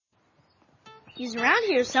He's around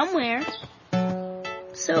here somewhere.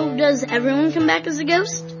 So, does everyone come back as a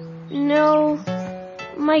ghost? No.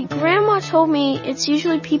 My grandma told me it's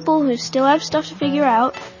usually people who still have stuff to figure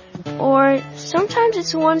out, or sometimes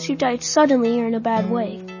it's the ones who died suddenly or in a bad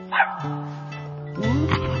way.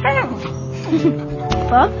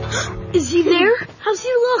 Bub? Is he there? How's he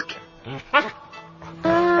look?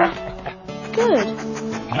 Good.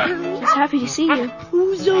 He's happy to see you.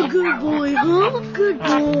 Who's a good boy, huh? Good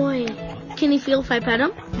boy. Can he feel if I pet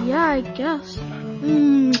him? Yeah, I guess.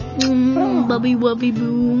 Bubby wubby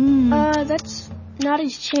boom. That's not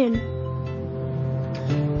his chin.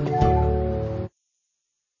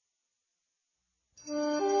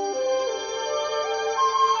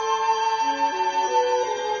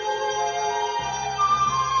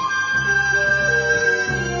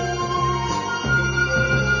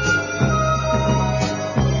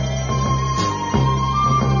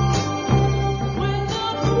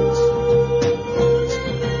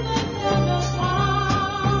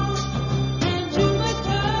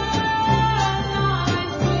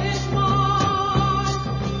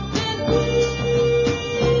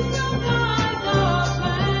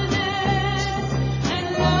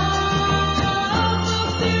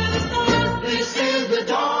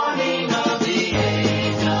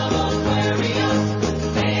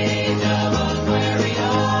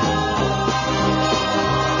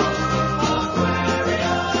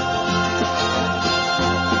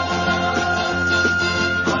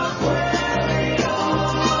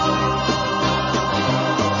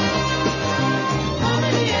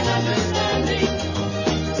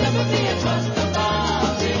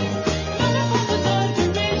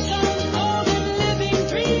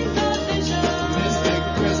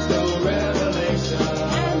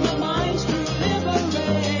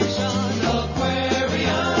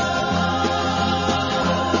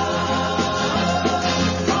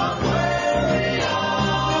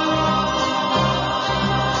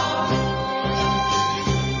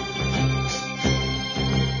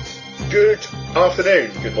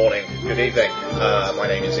 Afternoon, good morning, good evening. My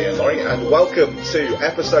name is Ian Laurie, and welcome to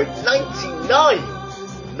episode 99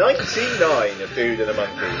 of Dude and a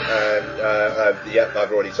Monkey. And yep,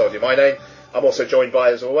 I've already told you my name. I'm also joined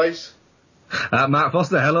by, as always, Mark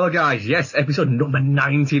Foster. Hello, guys. Yes, episode number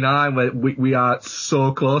 99. Where we are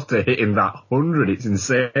so close to hitting that 100. It's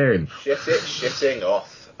insane. Shitting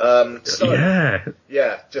off.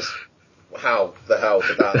 Yeah, just. How the hell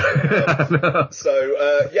did that happen?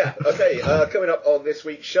 Coming up on this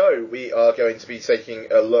week's show, we are going to be taking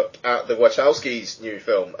a look at the Wachowskis' new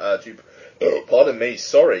film,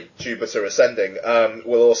 Jupiter Ascending.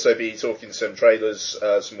 We'll also be talking some trailers,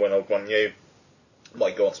 some one old, one new.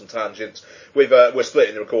 Might go on some tangents. We're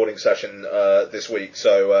splitting the recording session this week,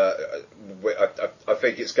 so I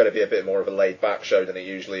think it's going to be a bit more of a laid-back show than it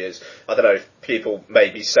usually is. I don't know if people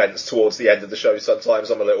maybe sense towards the end of the show sometimes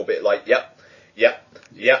I'm a little bit like, yep.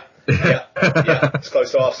 It's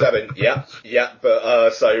close to 7:30.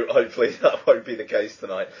 But so hopefully that won't be the case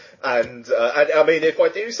tonight. And I mean, if I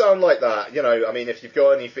do sound like that, if you've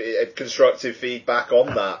got any constructive feedback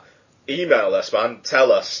on that, email us, man.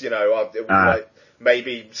 Tell us,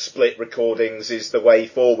 maybe split recordings is the way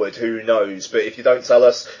forward, who knows. But if you don't tell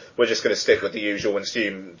us, we're just going to stick with the usual and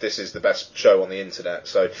assume this is the best show on the internet.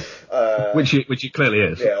 So, which it clearly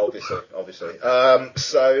is. Yeah, obviously. I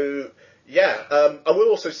will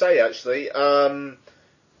also say, actually,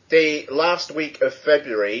 the last week of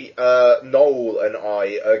February, Noel and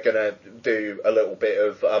I are going to do a little bit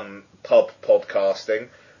of pub podcasting.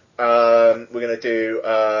 We're going to do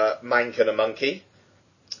Mank and a Monkey.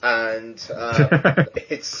 And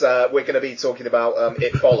we're going to be talking about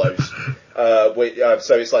It Follows.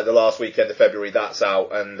 So it's like the last weekend of February that's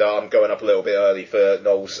out, and I'm going up a little bit early for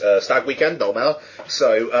Noel's stag weekend, Noel Mellor.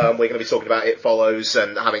 So we're going to be talking about It Follows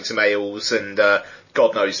and having some ales, and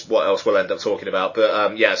God knows what else we'll end up talking about.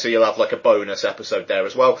 But so you'll have like a bonus episode there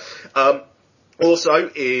as well. Also,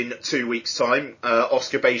 in 2 weeks' time,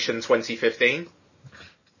 Oscarbation 2015.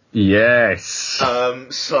 Yes.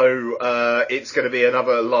 It's going to be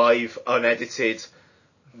another live, unedited,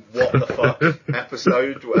 what the fuck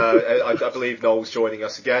episode. I believe Noel's joining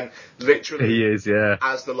us again. Literally, he is, yeah.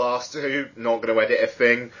 As the last two, not going to edit a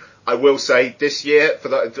thing. I will say this year, for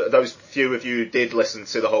those few of you who did listen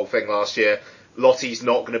to the whole thing last year, Lottie's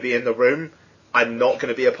not going to be in the room. I'm not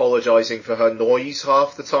going to be apologising for her noise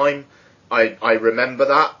half the time. I remember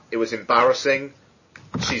that. It was embarrassing.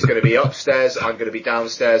 She's going to be upstairs, I'm going to be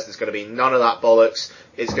downstairs, there's going to be none of that bollocks.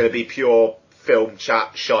 It's going to be pure film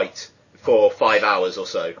chat shite for 5 hours or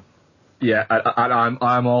so. Yeah, and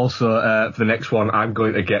I'm also, for the next one, I'm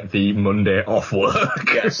going to get the Monday off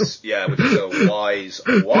work. Yes, yeah, which is a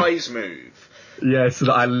wise move. Yeah, so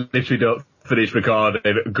that I literally don't finish recording,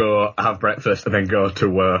 go have breakfast, and then go to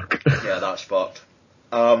work. Yeah, that's fucked.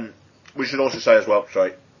 We should also say as well,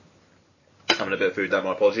 sorry, having a bit of food there,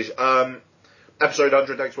 my apologies. Episode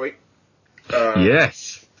 100 next week.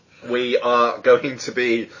 Yes. We are going to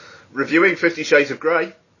be reviewing 50 Shades of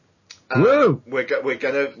Grey. Woo! We're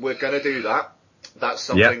gonna do that. That's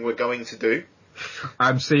something we're going to do.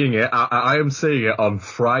 I'm seeing it. I am seeing it on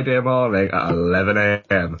Friday morning at 11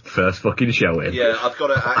 a.m. First fucking showing. Yeah, I've got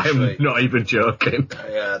to actually. I'm not even joking.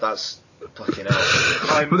 Yeah, that's fucking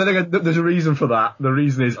hell. But then again, there's a reason for that. The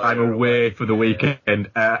reason is I'm away for the weekend, and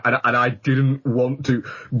I didn't want to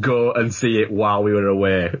go and see it while we were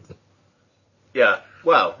away. Yeah.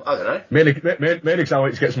 Well, I don't know. Mainly because I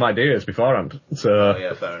wanted to get some ideas beforehand. So,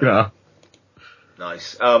 yeah, fair enough. You know.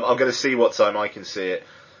 Nice. I'm going to see what time I can see it.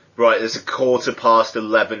 Right, there's a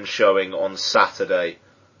 11:15 showing on Saturday.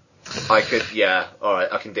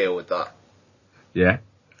 Alright, I can deal with that. Yeah.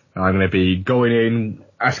 I'm going to be going in,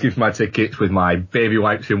 asking for my tickets with my baby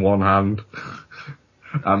wipes in one hand,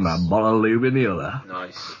 and my bottle of lube in the other.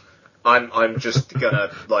 Nice. I'm just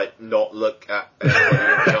gonna, not look at anybody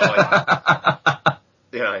in the eye.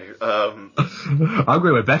 You know, I'm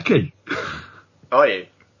going with Becky. Are you?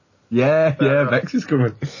 Yeah, Bex is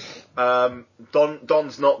coming.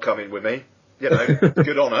 Don's not coming with me. You know,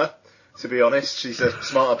 good on her. To be honest, she's a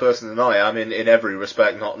smarter person than I am in every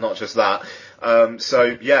respect, not just that.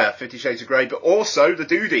 50 Shades of Grey, but also the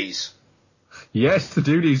Dudies. Yes, the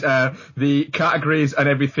Dudies. The categories and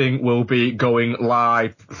everything will be going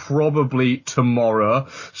live probably tomorrow.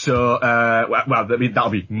 So, that'll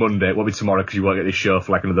be Monday. It won't be tomorrow because you won't get this show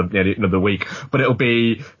for another week. But it'll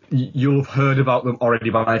be, you'll have heard about them already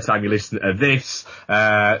by the time you listen to this.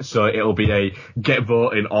 So it'll be a get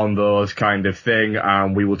voting on those kind of thing,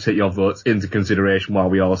 and we will take your votes into consideration while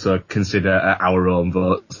we also consider our own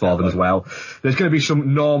votes for them as well. There's going to be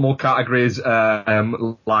some normal categories,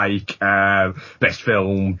 like best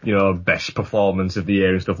film, best performance of the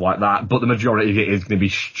year and stuff like that. But the majority of it is going to be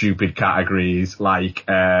stupid categories like,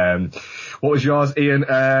 what was yours,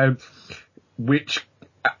 Ian? Which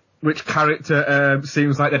character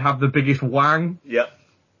seems like they'd have the biggest wang? Yep.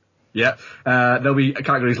 Yeah, there'll be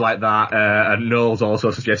categories like that, and Noel's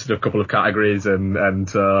also suggested a couple of categories, and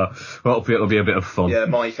hopefully it'll be a bit of fun. Yeah,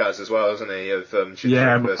 Mike has as well, hasn't he? Of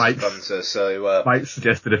Hunter. So Mike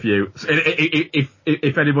suggested a few. So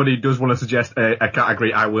if anybody does want to suggest a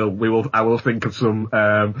category, I will think of some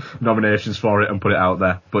nominations for it and put it out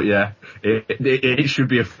there. But yeah, it should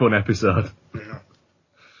be a fun episode. Mm-hmm.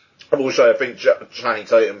 Also, I think Channing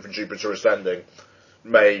Tatum from Jupiter Ascending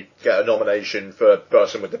may get a nomination for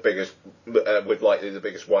person with the biggest, with likely the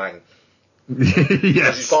biggest wang. Yes.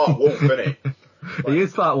 Because he's part wolf, isn't he? He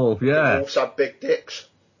is part wolf, yeah. Wolves have big dicks.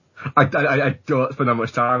 I don't spend that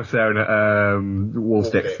much time staring at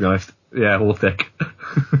wolf dicks, to be honest. Yeah, wolf dick.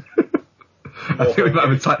 I think we might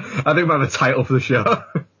have a title for the show.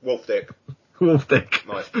 Wolf dick. Wolf dick.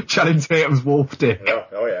 Nice. Channing Tatum's wolf dick. Yeah,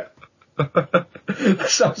 oh yeah. That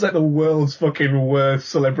sounds like the world's fucking worst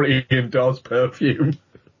celebrity endorsed perfume.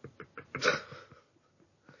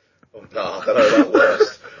 Oh, no, I don't know about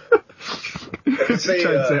worst.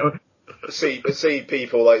 See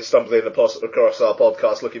people stumbling across our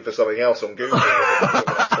podcast looking for something else on Google.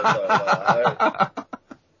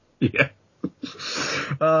 Yeah.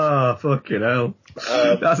 Oh, fucking hell.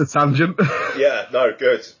 That's a tangent. Yeah, no,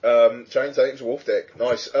 good. Channing Tatum's wolf dick.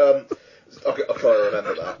 Nice. I'll try to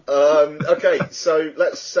remember that. Okay, so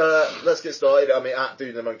let's get started. I mean, at Dude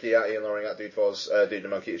and the Monkey, at Ian Loring, at DudeFoz,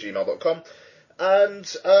 dudeandthemonkey@gmail.com.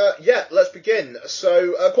 And, let's begin.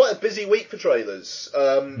 So, quite a busy week for trailers.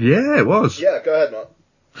 Yeah, it was. Yeah, go ahead, Matt.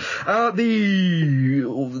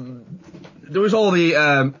 There was all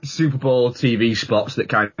the Super Bowl TV spots that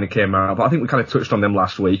kind of came out, but I think we kind of touched on them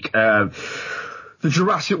last week. The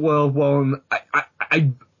Jurassic World one,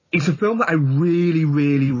 it's a film that I really,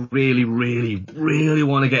 really, really, really, really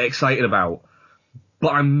want to get excited about, but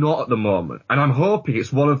I'm not at the moment. And I'm hoping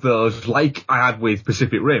it's one of those, like I had with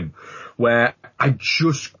Pacific Rim, where I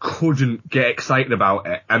just couldn't get excited about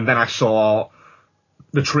it. And then I saw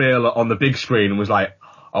the trailer on the big screen and was like,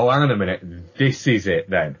 oh, hang on a minute, this is it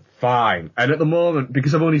then. Fine. And at the moment,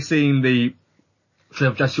 because I've only seen the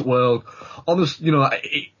Jurassic World on the,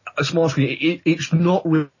 a small screen, it's not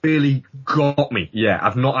really got me. Yeah,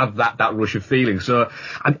 I've not had that rush of feeling. So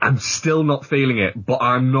I'm still not feeling it, but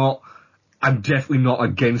I'm definitely not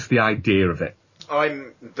against the idea of it.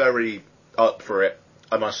 I'm very up for it,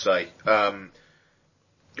 I must say.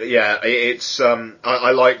 It's,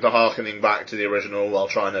 I like the harkening back to the original while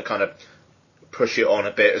trying to kind of push it on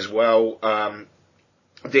a bit as well.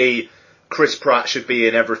 The Chris Pratt should be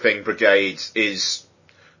in Everything Brigade is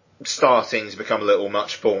starting to become a little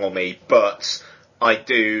much for me, but I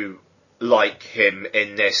do like him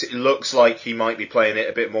in this. It looks like he might be playing it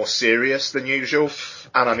a bit more serious than usual,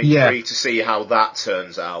 and I'm intrigued to see how that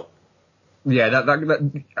turns out. Yeah,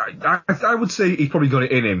 I would say he's probably got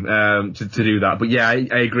it in him to do that. But yeah,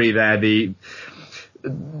 I agree there.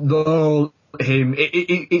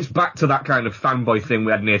 It's back to that kind of fanboy thing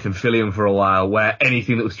we had Nathan Fillion for a while, where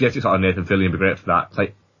anything that was suggested, oh, Nathan Fillion would be great for that. It's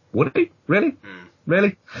like, would he? Really?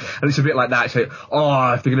 Really? And it's a bit like that. It's like,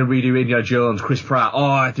 oh, if they're going to redo Indiana Jones, Chris Pratt,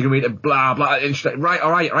 oh, if they're going to redo blah, blah, right,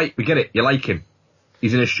 alright, we get it. You like him.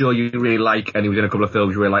 He's in a show you really like, and he was in a couple of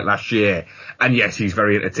films you really liked last year. And yes, he's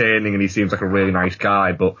very entertaining, and he seems like a really nice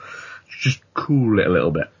guy, but just cool it a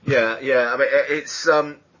little bit. Yeah. I mean, it's,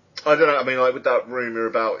 I don't know, I mean, like, with that rumour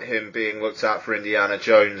about him being looked at for Indiana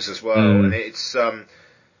Jones as well, and it's,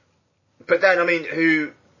 but then, I mean,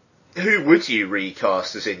 who would you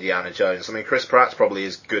recast as Indiana Jones? I mean, Chris Pratt's probably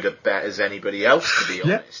as good a bet as anybody else, to be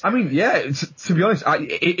honest. I mean, to be honest,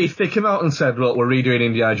 if they came out and said, look, we're redoing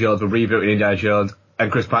Indiana Jones, we're rebooting Indiana Jones,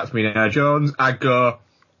 and Chris Pratt's been Indiana Jones, I'd go,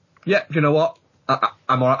 yeah, you know what?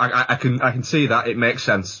 I can see that. It makes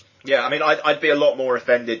sense. Yeah, I mean, I'd be a lot more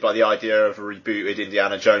offended by the idea of a rebooted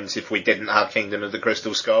Indiana Jones if we didn't have Kingdom of the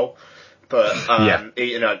Crystal Skull. But,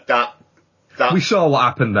 you know, that... We saw what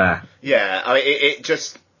happened there. Yeah, I mean, it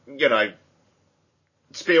just, you know,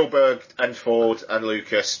 Spielberg and Ford and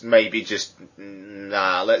Lucas maybe just,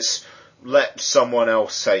 let's let someone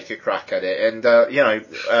else take a crack at it. And, you know...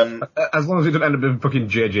 as long as it doesn't end up being fucking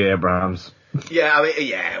J.J. Abrams. Yeah, I mean,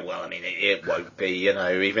 well, I mean, it won't be, you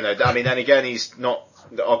know, even though, I mean, then again, he's not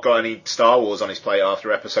got any Star Wars on his plate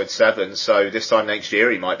after Episode 7, so this time next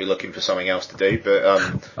year he might be looking for something else to do,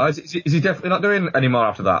 but, is he definitely not doing any more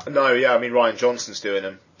after that? No, yeah, I mean, Rian Johnson's doing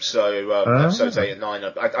them, so, Episodes 8 and 9,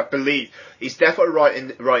 I believe, he's definitely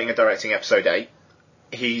writing and directing Episode 8,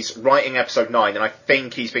 he's writing Episode 9, and I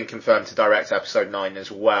think he's been confirmed to direct Episode 9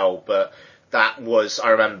 as well, but that was, I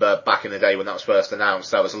remember back in the day when that was first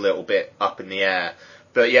announced, that was a little bit up in the air.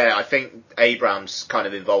 But yeah, I think Abrams' kind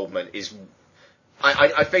of involvement is,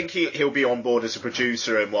 I think he'll be on board as a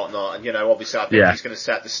producer and whatnot, and you know, obviously I think he's going to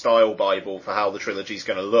set the style bible for how the trilogy's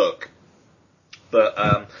going to look.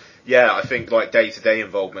 But, yeah, I think like day-to-day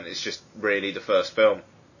involvement is just really the first film.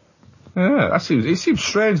 Yeah, it seems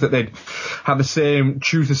strange that they'd have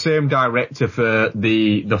choose the same director for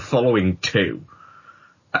the following two.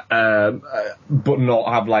 But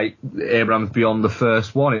not have like Abrams beyond the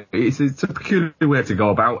first one. It's a peculiar way to go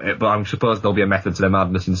about it, but I suppose there'll be a method to their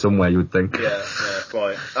madness in some way, you would think. Yeah,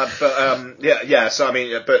 quite. So I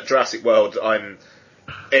mean, but Jurassic World, I'm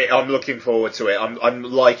looking forward to it. I'm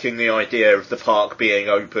liking the idea of the park being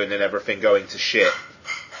open and everything going to shit.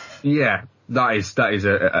 Yeah. That is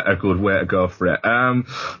a good way to go for it.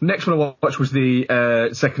 Next one I watched was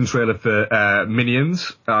the second trailer for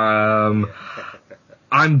Minions.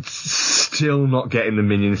 I'm still not getting the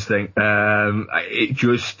Minions thing. It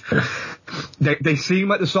just, they seem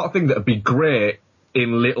like the sort of thing that would be great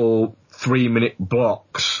in little 3-minute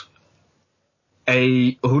blocks.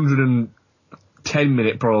 A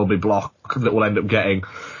 110-minute probably block that we'll end up getting.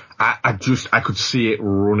 I could see it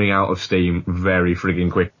running out of steam very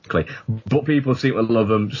frigging quickly. But people seem to love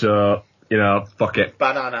them, so, you know, fuck it.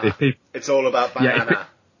 Banana. It's all about banana.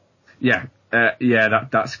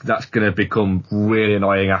 That's gonna become really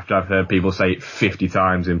annoying after I've heard people say it 50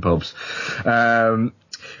 times in pubs.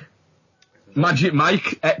 Magic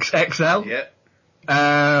Mike XXL.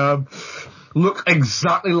 Yeah. Looked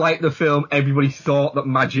exactly like the film everybody thought that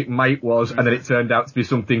Magic Mike was, and then it turned out to be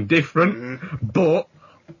something different. But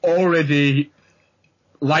already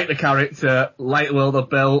like the character, like the world they've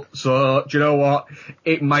built, so do you know what?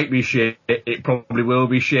 It might be shit, it probably will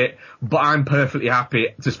be shit, but I'm perfectly happy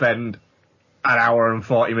to spend an hour and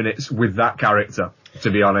 40 minutes with that character, to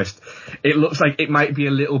be honest. It looks like it might be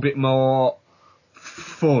a little bit more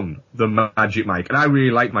fun than Magic Mike, and I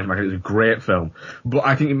really like Magic Mike, it was a great film, but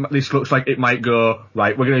I think this looks like it might go,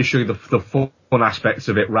 right, we're going to show you the fun aspects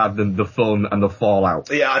of it rather than the fun and the fallout.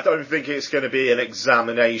 Yeah, I don't think it's going to be an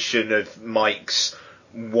examination of Mike's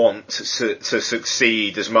want to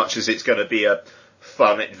succeed as much as it's going to be a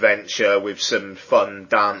fun adventure with some fun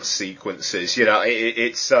dance sequences. You know,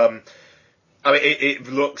 it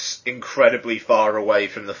looks incredibly far away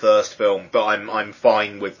from the first film, but I'm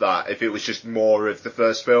fine with that. If it was just more of the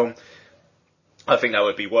first film, I think that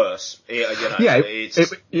would be worse.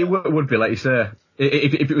 It would be, like you say.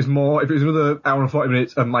 If it was another hour and 40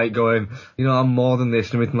 minutes of Mike going, you know, I'm more than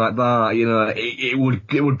this and everything like that, you know, it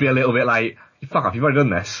would be a little bit like, fuck off, you've already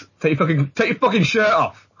done this. Take your fucking shirt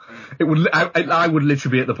off. I would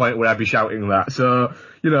literally be at the point where I'd be shouting that. So,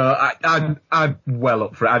 I'm well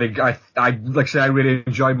up for it. I think like I say, I really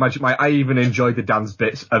enjoyed Magic Mike. I even enjoyed the dance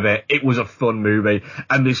bits of it. It was a fun movie,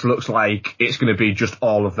 and this looks like it's going to be just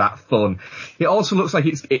all of that fun. It also looks like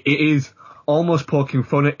it is almost poking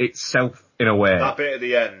fun at itself in a way. That bit at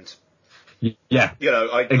the end. Yeah.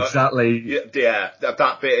 Exactly.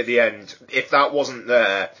 That bit at the end. If that wasn't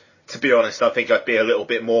there, to be honest, I think I'd be a little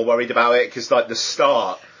bit more worried about it, because the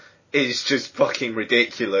start is just fucking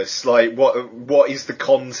ridiculous. What is the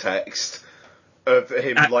context of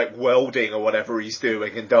him welding or whatever he's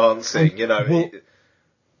doing and dancing? Well,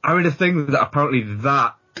 I mean, the thing that apparently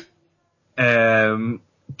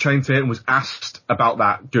Channing Tatum was asked about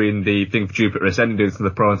that during the thing for Jupiter Ascending, so the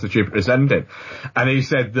promo of Jupiter Ascending, and he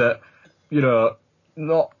said that, he said,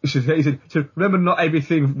 remember, not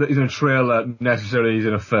everything that is in a trailer necessarily is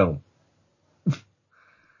in a film.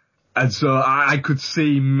 And so I could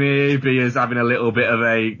see maybe as having a little bit of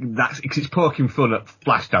because it's poking fun at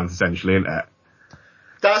Flashdance essentially, isn't it?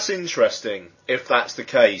 That's interesting, if that's the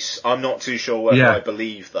case. I'm not too sure whether I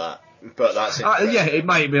believe that, but that's interesting. Yeah, it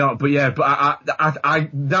might be, but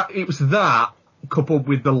it was that coupled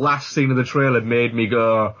with the last scene of the trailer made me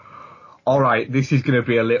go, alright, this is going to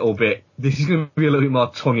be a little bit more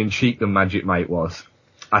tongue-in-cheek than Magic Mike was,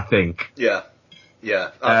 I think. Yeah.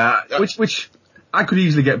 Which I could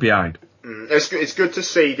easily get behind. It's good to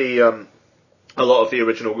see a lot of the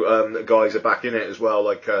original guys are back in it as well,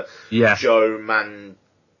 like Joe Manganiello.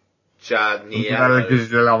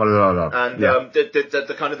 And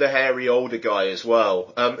the kind of the hairy older guy as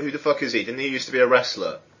well. Who the fuck is he? Didn't he used to be a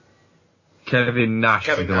wrestler? Kevin Nash,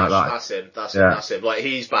 like that. That's him. Like,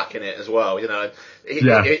 he's back in it as well,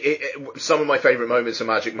 some of my favourite moments of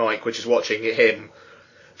Magic Mike, which is watching him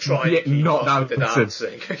trying to keep up with the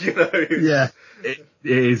dancing, Yeah, it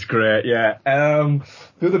is great, yeah. The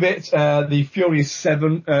other bit, the Furious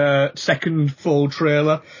 7, second full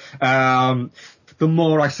trailer, the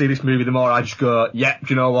more I see this movie, the more I just go, do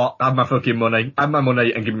you know what? Have my fucking money. Have my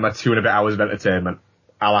money and give me my 2 and a bit hours of entertainment.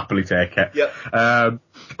 I'll happily take it. Yep. I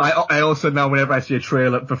also now, whenever I see a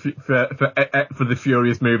trailer for the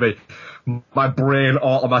Furious movie, my brain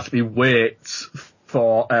automatically waits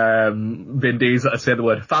for Vin Diesel to say the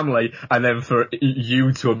word family, and then for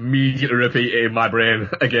you to immediately repeat it in my brain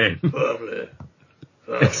again. Family.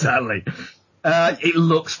 Exactly. It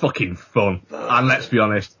looks fucking fun, and let's be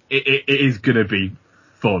honest, it is gonna be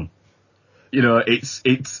fun.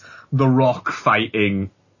 It's The Rock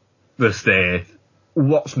fighting the Sith.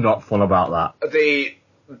 What's not fun about that?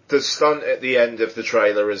 The stunt at the end of the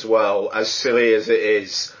trailer as well, as silly as it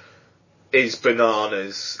is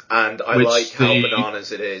bananas, and I like how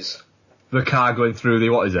bananas it is. The car going through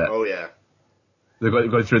what is it? Oh yeah. They're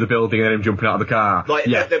going through the building and then him jumping out of the car. Like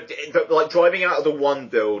driving out of the one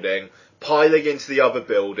building, piling into the other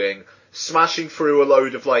building, smashing through a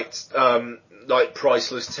load of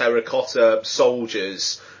priceless terracotta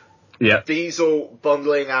soldiers. Yeah. Diesel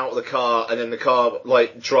bundling out of the car, and then the car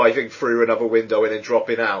driving through another window and then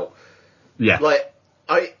dropping out. Yeah.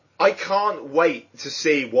 I can't wait to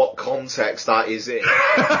see what context that is in.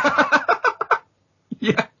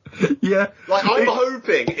 Yeah. I'm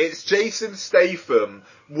hoping it's Jason Statham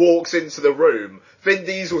walks into the room, Vin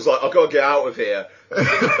Diesel's like, I've got to get out of here.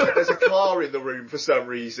 There's a car in the room for some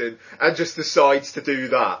reason, and just decides to do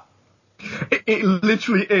that. It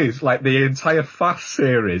literally is like the entire Fast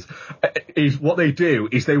series is what they do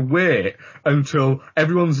is they wait until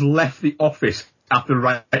everyone's left the office after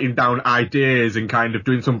writing down ideas and kind of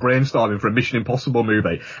doing some brainstorming for a Mission Impossible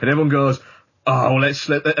movie, and everyone goes, oh, let's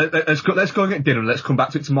go and get dinner and let's come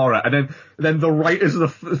back to it tomorrow. And then the writers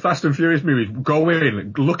of the Fast and Furious movies go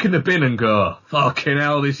in, look in the bin and go, fucking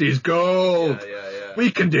hell, this is gold. Yeah.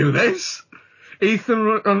 We can do this.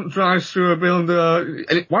 Ethan drives through a building.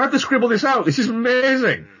 Why have they scribbled this out? This is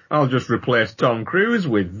amazing. I'll just replace Tom Cruise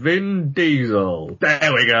with Vin Diesel.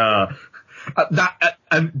 There we go.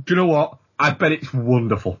 And do you know what? I bet it's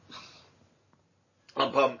wonderful.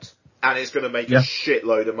 I'm pumped. And it's going to make a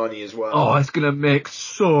shitload of money as well. Oh, it's going to make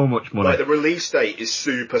so much money. The release date is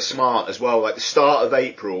super smart as well. The start of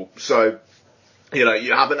April. So,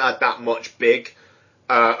 you haven't had that much big.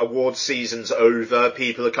 Award season's over.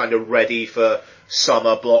 People are kind of ready for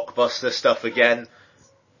summer blockbuster stuff again.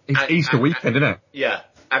 It's Easter weekend, isn't it? Yeah.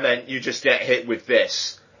 And then you just get hit with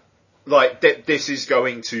this. This is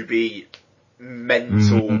going to be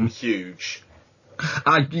mental huge.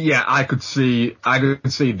 I could see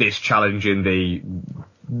this challenging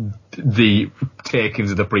the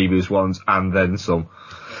takings of the previous ones and then some.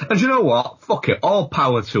 And you know what? Fuck it. All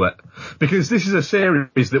power to it. Because this is a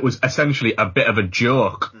series that was essentially a bit of a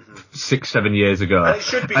joke 6-7 years ago. And it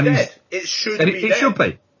should be and dead. It should be dead. It should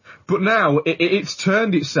be. But now it's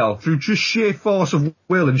turned itself through just sheer force of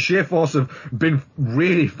will and sheer force of being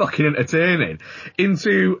really fucking entertaining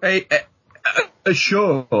into a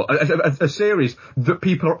show, a series that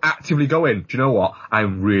people are actively going, do you know what?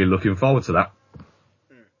 I'm really looking forward to that.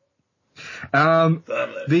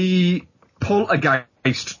 The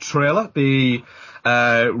Poltergeist trailer, the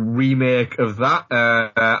remake of that,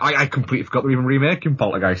 I completely forgot they were even remaking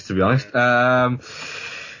Poltergeist, to be honest.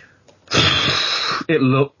 It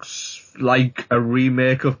looks like a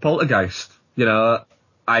remake of Poltergeist. You know,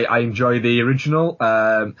 I enjoy the original.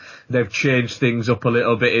 They've changed things up a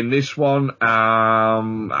little bit in this one.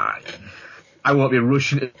 I won't be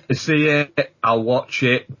rushing to see it. I'll watch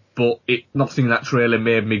it, but nothing in that trailer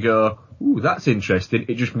made me go, ooh, that's interesting.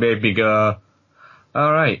 It just made me go,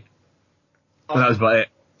 alright. And that was about it.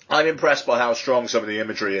 I'm impressed by how strong some of the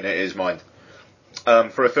imagery in it is, mind.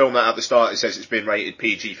 For a film that at the start it says it's been rated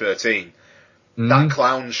PG-13, that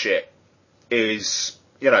clown shit is,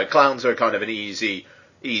 you know, clowns are kind of an easy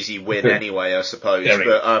win anyway, I suppose.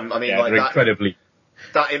 But I mean, like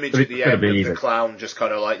that image at the end of the clown just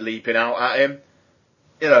kind of like leaping out at him.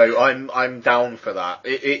 You know, I'm down for that.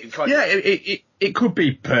 It could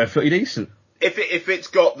be perfectly decent if it's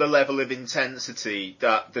got the level of intensity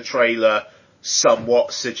that the trailer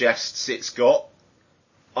somewhat suggests it's got.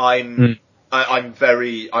 I'm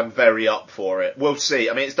very up for it. We'll see.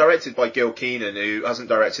 I mean, it's directed by Gil Keenan, who hasn't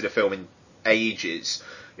directed a film in ages.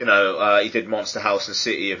 You know, he did Monster House and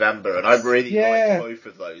City of Ember, and I really liked both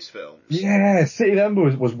of those films. Yeah, City of Ember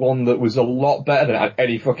was one that was a lot better than it had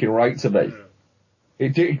any fucking right to be.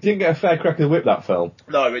 It didn't get a fair crack of the whip, that film.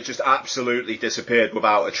 No, it just absolutely disappeared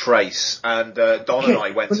without a trace. And Don and I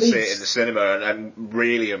went to see it in the cinema and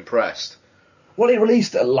really impressed. Well, it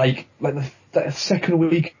released like the second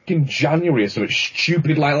week in January or something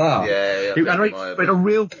stupid like that. Yeah. It had a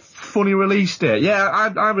real funny release date. Yeah,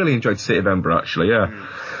 I really enjoyed City of Ember, actually, yeah.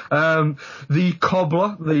 The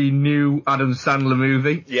Cobbler, the new Adam Sandler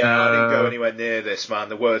movie. Yeah, I didn't go anywhere near this, man.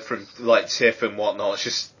 The word from, like, Tiff and whatnot, it's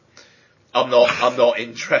just, I'm not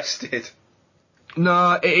interested.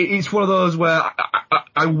 No, it's one of those where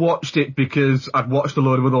I watched it because I'd watched a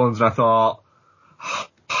load of other ones and I thought,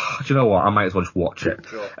 do you know what? I might as well just watch it.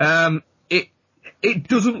 Sure. It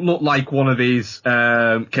doesn't look like one of these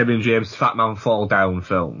Kevin James Fat Man Fall Down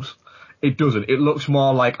films. It doesn't. It looks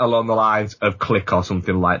more like along the lines of Click or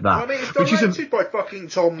something like that. I mean, it's directed by fucking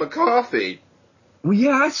Tom McCarthy. Well,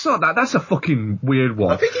 yeah, I saw that. That's a fucking weird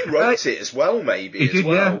one. I think he wrote it as well, maybe.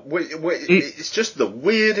 Yeah. It's just the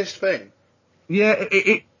weirdest thing. Yeah,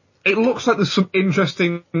 it looks like there's some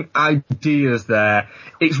interesting ideas there.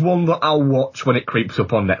 It's one that I'll watch when it creeps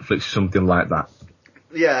up on Netflix, something like that.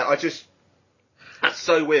 Yeah, that's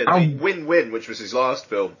so weird. I mean, Win-Win, which was his last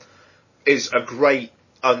film, is a great,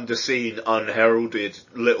 underseen, unheralded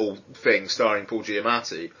little thing starring Paul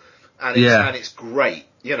Giamatti. And it's great,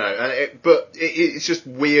 you know, but it's just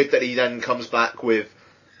weird that he then comes back with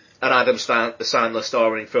an Adam Sandler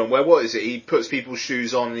starring film where, what is it, he puts people's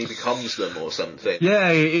shoes on and he becomes them or something.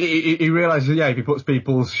 Yeah, he realises, if he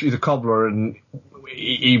puts he's a cobbler and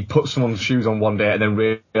he puts someone's shoes on one day and then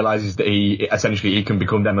realises that he can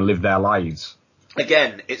become them and live their lives.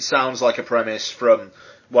 Again, it sounds like a premise from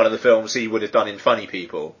one of the films he would have done in Funny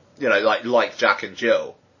People. You know, like Jack and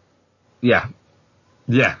Jill. Yeah.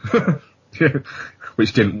 Yeah.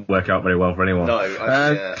 Which didn't work out very well for anyone.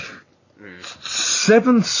 No,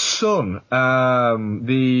 Seventh Son,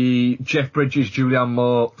 the Jeff Bridges, Julianne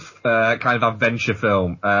Moore kind of adventure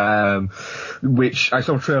film, which I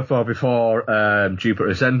saw a trailer for before Jupiter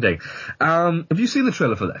Ascending. Have you seen the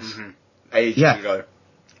trailer for this? Mm-hmm. Ages ago.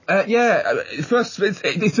 It's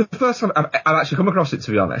the first time I've actually come across it,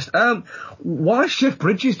 to be honest. Why is Jeff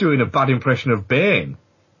Bridges doing a bad impression of Bane?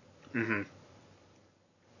 Mm-hmm.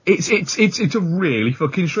 It's a really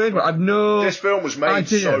fucking strange one. I've no This film was made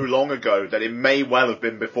idea. so long ago that it may well have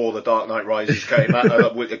been before The Dark Knight Rises came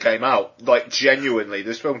out. Like, genuinely,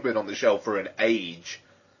 this film's been on the shelf for an age.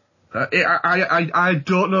 I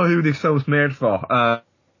don't know who this film's made for.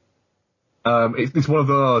 It's one of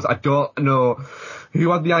those. I don't know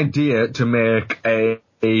who had the idea to make a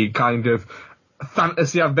kind of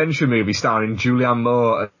fantasy adventure movie starring Julianne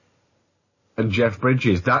Moore and Jeff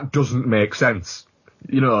Bridges. That doesn't make sense.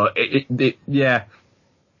 You know, yeah.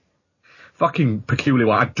 Fucking peculiar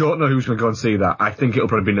one. I don't know who's going to go and see that. I think it'll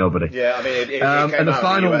probably be nobody. Yeah, I mean, it came out in the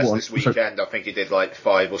US this weekend. I think it did like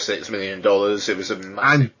 $5 or $6 million. It was a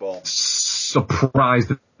massive bomb. Surprised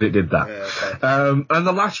that it did that. Yeah, okay. And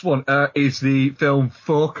the last one is the film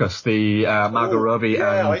Focus, the Margot Robbie.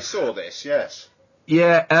 Yeah, I saw this, yes.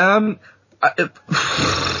 Yeah,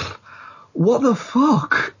 what the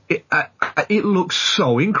fuck? It looks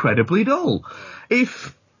so incredibly dull.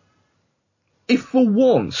 If for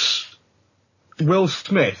once Will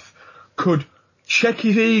Smith could check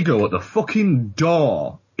his ego at the fucking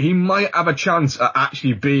door, he might have a chance at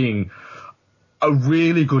actually being a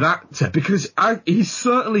really good actor, because he's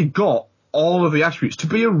certainly got all of the attributes to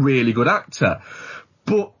be a really good actor,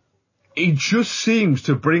 but he just seems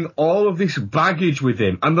to bring all of this baggage with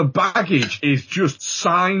him, and the baggage is just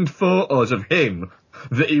signed photos of him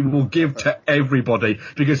that he will give to everybody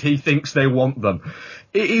because he thinks they want them.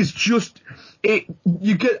 It is just, I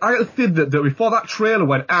get the feeling that before that trailer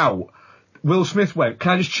went out, Will Smith went,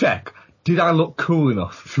 can I just check, did I look cool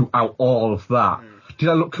enough throughout all of that? Did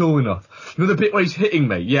I look cool enough? You know the bit where he's hitting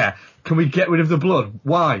me? Yeah. Can we get rid of the blood?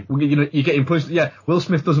 Why? You're getting punched. Yeah, Will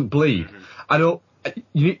Smith doesn't bleed. I don't,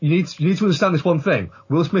 you need to understand this one thing.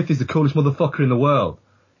 Will Smith is the coolest motherfucker in the world.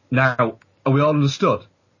 Now, are we all understood?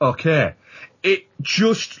 Okay. It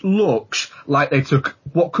just looks like they took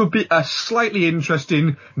what could be a slightly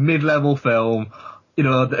interesting mid-level film, you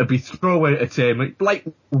know, that'd be throwaway entertainment, like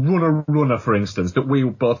Runner, for instance, that we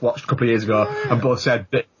both watched a couple of years ago and both said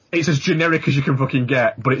that it's as generic as you can fucking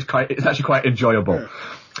get, but it's actually quite enjoyable.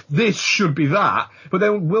 This should be that, but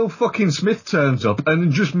then Will fucking Smith turns up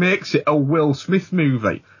and just makes it a Will Smith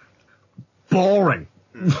movie. Boring.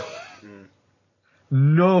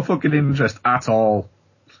 No fucking interest at all.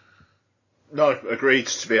 No, agreed,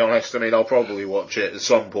 to be honest. I mean, I'll probably watch it at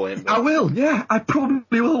some point. But I will, yeah. I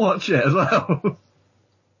probably will watch it as well.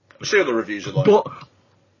 See what the reviews are like. But,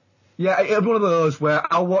 yeah, it's one of those where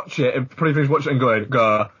I'll watch it and pretty much watch it and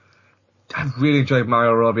go, I really enjoyed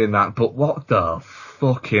Margot Robbie in that, but what the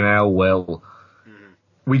fucking hell, Will?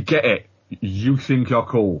 We get it. You think you're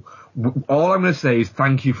cool. All I'm going to say is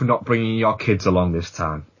thank you for not bringing your kids along this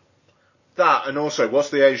time. That, and also, what's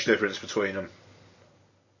the age difference between them?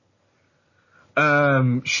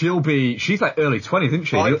 She's like early 20s, isn't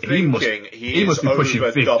she? I'm thinking he must be pushing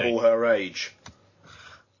over 50. Double her age.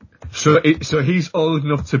 So he's old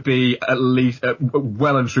enough to be at least,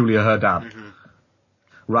 well and truly her dad.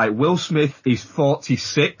 Right, Will Smith is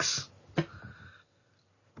 46.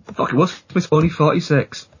 Fuck, Will Smith's only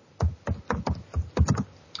 46.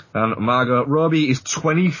 And Margot Robbie is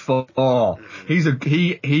 24.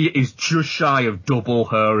 He is just shy of double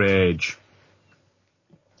her age.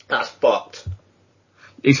 That's fucked.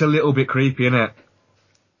 It's a little bit creepy, isn't it?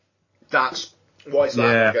 That's why is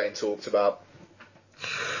that not getting talked about?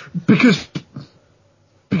 Because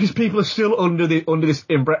people are still under this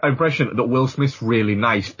impression that Will Smith's really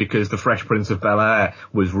nice because The Fresh Prince of Bel-Air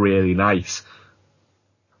was really nice.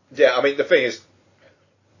 Yeah, I mean, the thing is,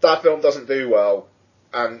 that film doesn't do well,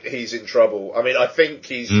 and he's in trouble. I mean, I think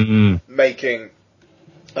he's making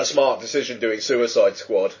a smart decision doing Suicide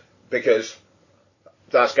Squad, because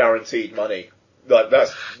that's guaranteed money. Like,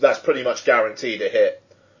 that's pretty much guaranteed a hit.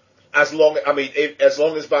 As long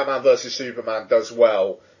as Batman vs Superman does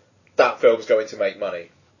well, that film's going to make money.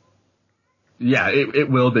 Yeah, it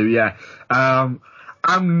will do, yeah.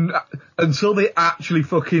 Until they actually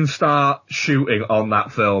fucking start shooting on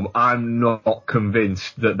that film, I'm not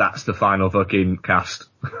convinced that that's the final fucking cast.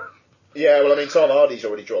 Yeah, well, I mean, Tom Hardy's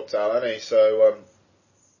already dropped out, hasn't he? So,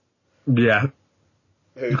 yeah.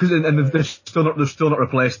 Because they've still not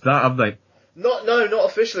replaced that, have they? Not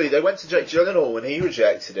officially. They went to Jake Gyllenhaal and he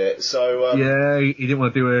rejected it. So yeah, he didn't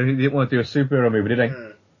want to do a superhero movie, did he?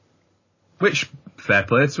 Which, fair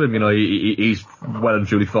play to him. You know, he's well and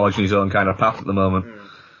truly forging his own kind of path at the moment.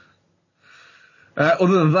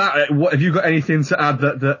 Other than that, what have you got anything to add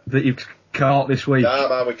that you've caught this week? Nah,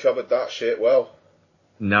 man, we covered that shit well.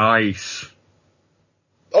 Nice.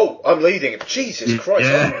 Oh, I'm leading. Jesus Christ,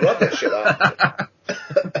 I'm rubbish at that.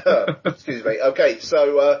 Excuse me. Okay,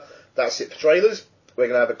 so that's it for trailers. We're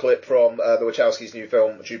going to have a clip from the Wachowskis' new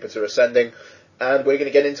film, Jupiter Ascending, and we're going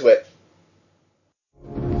to get into it.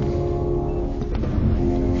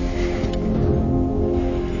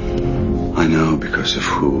 I know because of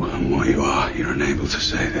who and what you are, you're unable to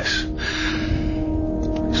say this.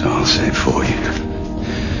 So I'll say it for you.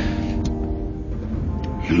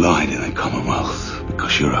 You lied in the Commonwealth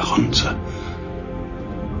because you're a hunter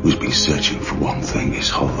who's been searching for one thing his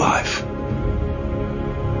whole life.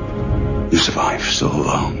 You survived so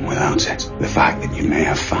long without it. The fact that you may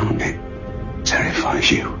have found it terrifies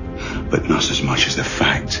you, but not as much as the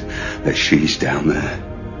fact that she's down there,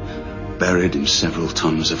 buried in several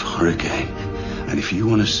tons of hurricane. And if you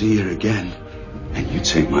want to see her again, and you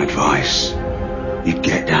take my advice, you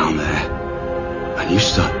get down there and you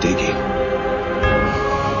start digging.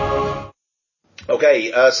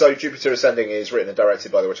 Okay, so Jupiter Ascending is written and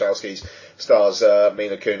directed by the Wachowskis. Stars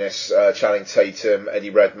Mila Kunis, Channing Tatum, Eddie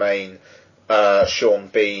Redmayne, Sean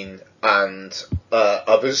Bean, and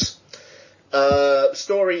others.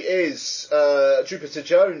 Story is Jupiter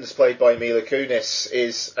Jones, played by Mila Kunis,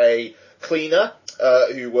 is a cleaner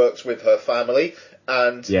who works with her family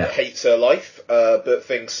and hates her life, but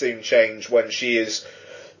things soon change when she is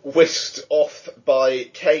whisked off by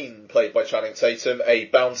Kane, played by Channing Tatum, a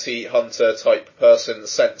bounty hunter type person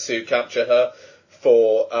sent to capture her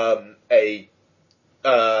for a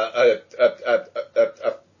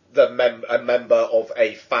member of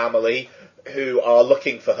a family who are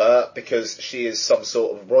looking for her because she is some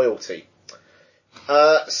sort of royalty.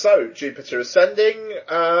 So, Jupiter Ascending,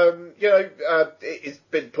 it's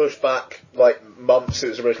been pushed back like months. It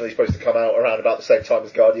was originally supposed to come out around about the same time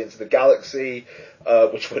as Guardians of the Galaxy,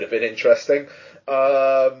 which would have been interesting.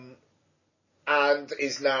 And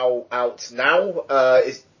is now out now.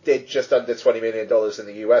 It did just under $20 million in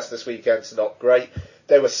the US this weekend, so not great.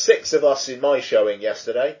 There were 6 of us in my showing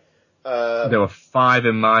yesterday. There were 5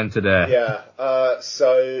 in mine today. Yeah,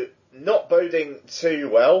 so not boding too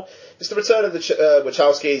well. It's the return of the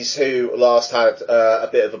Wachowskis, who last had a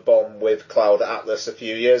bit of a bomb with Cloud Atlas a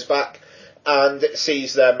few years back, and it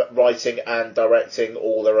sees them writing and directing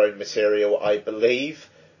all their own material, I believe.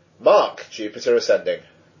 Mark, Jupiter Ascending.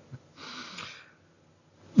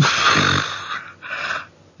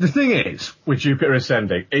 The thing is, with Jupiter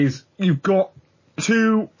Ascending, is you've got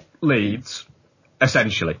 2 leads,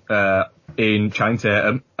 essentially, in Channing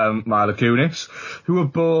Tatum and Mila Kunis, who are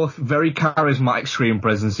both very charismatic screen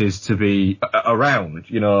presences to be around.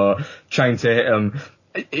 You know, Channing Tatum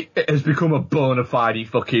has become a bona fide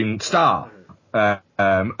fucking star.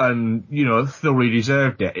 And, you know, thoroughly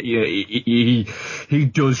deserved it. He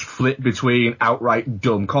does flip between outright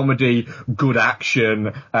dumb comedy, good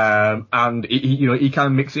action, and he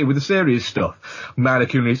can mix it with the serious stuff. Mila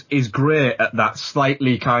Kunis is great at that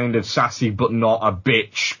slightly kind of sassy but not a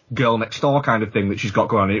bitch girl next door kind of thing that she's got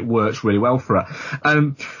going on. It works really well for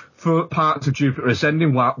her. For parts of Jupiter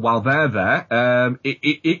Ascending, while they're there,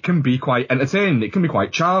 it can be quite entertaining. It can be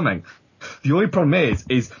quite charming. The only problem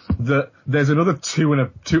is that there's another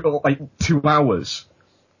 2 hours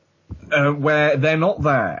where they're not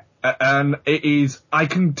there, and it is I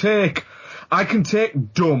can take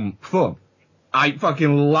dumb fun. I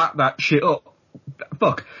fucking lap that shit up.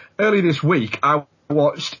 Fuck. Early this week, I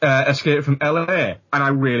watched Escape from LA, and I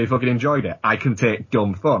really fucking enjoyed it. I can take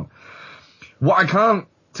dumb fun. What I can't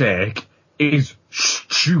take is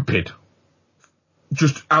stupid.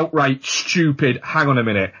 Just outright stupid, hang on a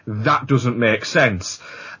minute, that doesn't make sense.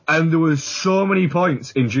 And there was so many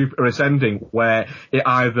points in Jupiter Ascending where it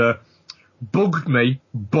either bugged me,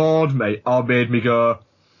 bored me, or made me go,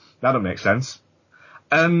 that don't make sense.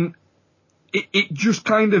 And it just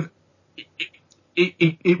kind of,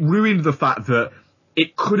 it ruined the fact that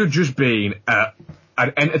it could have just been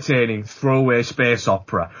an entertaining throwaway space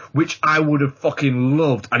opera, which I would have fucking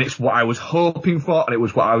loved, and it's what I was hoping for, and it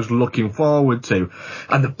was what I was looking forward to.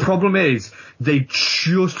 And the problem is, they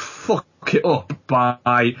just fuck it up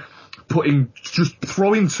by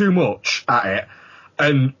throwing too much at it,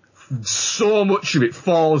 and so much of it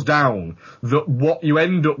falls down that what you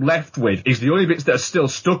end up left with is the only bits that are still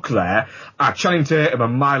stuck there are Channing Tatum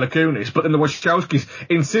and Mila Kunis, but then the Wachowskis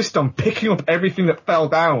insist on picking up everything that fell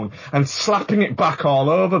down and slapping it back all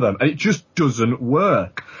over them, and it just doesn't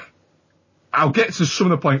work. I'll get to some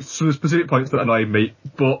of the specific points that annoyed me,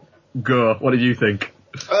 but go, what do you think?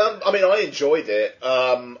 I enjoyed it.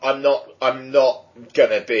 I'm not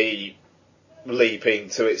gonna be leaping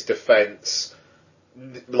to its defence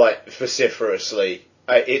like vociferously.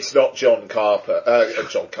 It's not John Carter.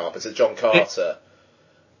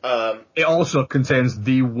 It also contains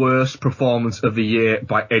the worst performance of the year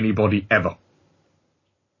by anybody ever.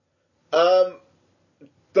 The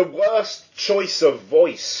worst choice of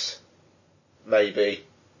voice, maybe,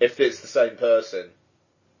 if it's the same person.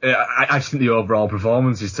 I just think the overall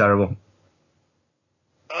performance is terrible.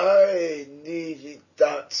 I needed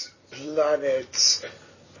that planet.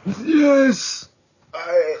 Yes!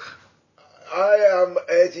 I am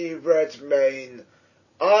Eddie Redmayne.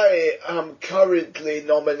 I am currently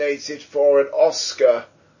nominated for an Oscar.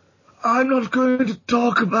 I'm not going to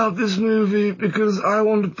talk about this movie because I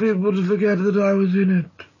want people to forget that I was in it.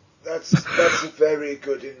 That's a very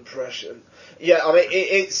good impression. Yeah,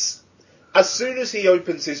 it's as soon as he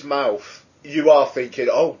opens his mouth, you are thinking,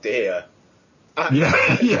 oh dear. And,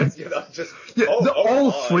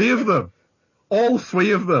 all 3 of them. All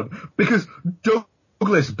 3 of them. Because don't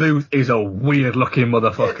Douglas Booth is a weird looking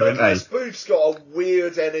motherfucker, isn't Douglas he? Booth's got a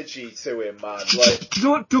weird energy to him, man. Like, Do you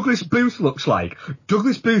know what Douglas Booth looks like?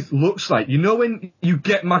 Douglas Booth looks like, you know when you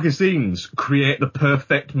get magazines create the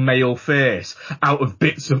perfect male face out of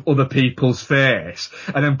bits of other people's face,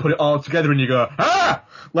 and then put it all together and you go, ah!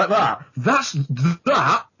 Like that.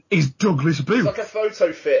 That is Douglas Booth. it's like a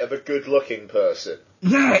photo fit of a good-looking person.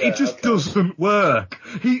 Yeah, it just doesn't work.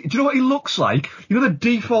 Do you know what he looks like? You know the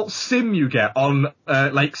default sim you get on,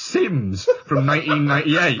 like, Sims from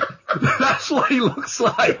 1998? That's what he looks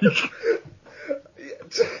like.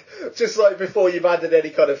 Just like before you've added any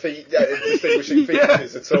kind of distinguishing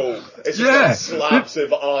features at all. It's just like slabs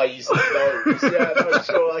of eyes and nose. Yeah, no,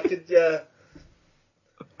 sure, I could,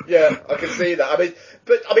 Yeah, I can see that.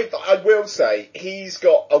 I will say, he's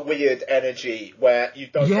got a weird energy where you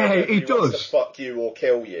don't know if he wants to fuck you or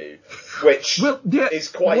kill you, which is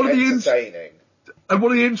quite entertaining. And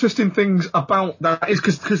one of the interesting things about that is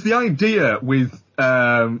because the idea with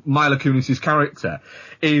Mila Kunis's character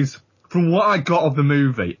is, from what I got of the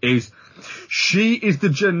movie, is she is the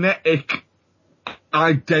genetically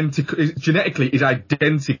is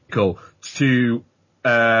identical to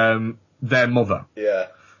their mother. Yeah.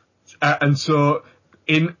 And so,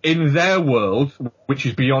 in their world, which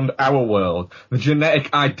is beyond our world, the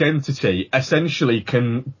genetic identity essentially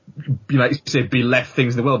can, be left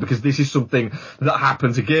things in the world, because this is something that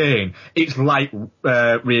happens again. It's like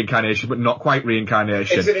reincarnation, but not quite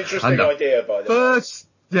reincarnation. It's an interesting idea, by the way.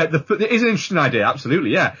 Yeah, it is an interesting idea,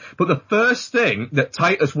 absolutely, yeah. But the first thing that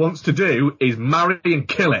Titus wants to do is marry and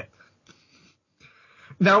kill it.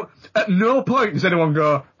 Now, at no point does anyone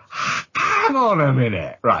go, hang on a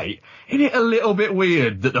minute, right? Isn't it a little bit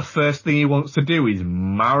weird that the first thing he wants to do is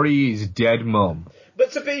marry his dead mum?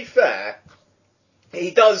 But to be fair,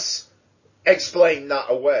 he does explain that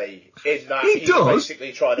away, in that he's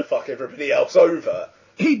basically trying to fuck everybody else over.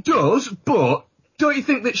 He does, but don't you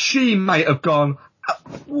think that she might have gone,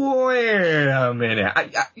 wait a minute,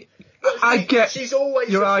 I get she's always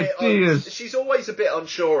your ideas. She's always a bit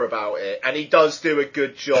unsure about it, and he does do a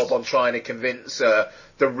good job on trying to convince her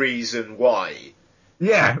the reason why.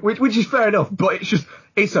 Yeah, which is fair enough, but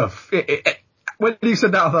when you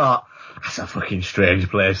said that, I thought, that's a fucking strange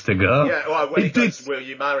place to go. Yeah, well, when he goes, will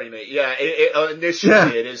you marry me? Yeah,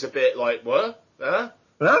 initially it is a bit like, what? Huh?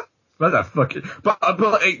 Huh? What the fuck?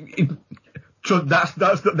 So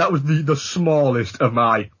that was the smallest of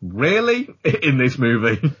my really in this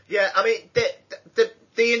movie. Yeah, I mean,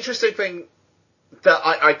 the interesting thing that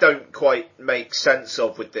I don't quite make sense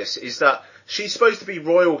of with this is that she's supposed to be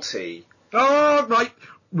royalty. Oh,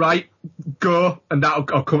 right, go, and I'll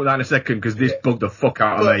come to that in a second, because this bugged the fuck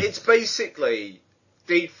out of me. But it's basically,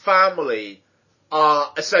 the family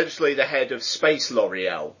are essentially the head of Space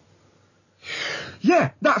L'Oreal.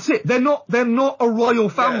 Yeah, that's it. They're not a royal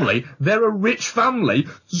family. Yeah. They're a rich family.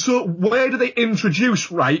 So where do they introduce,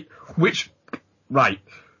 They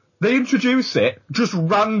introduce it just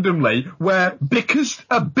randomly, where, because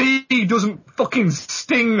a bee doesn't fucking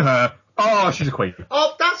sting her, oh, she's a queen.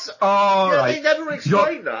 Oh, that's... right. They never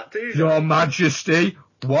explain that, do they? Your Majesty,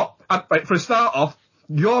 what? Right, for a start off,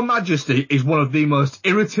 Your Majesty is one of the most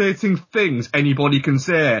irritating things anybody can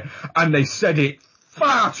say, and they said it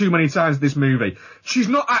far too many times in this movie. She's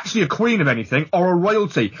not actually a queen of anything, or a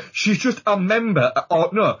royalty. She's just a member,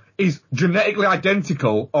 is genetically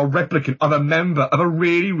identical or replicant of a member of a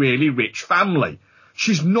really, really rich family.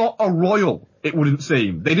 She's not a royal, it wouldn't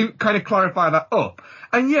seem. They didn't kind of clarify that up.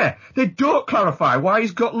 And yeah, they don't clarify why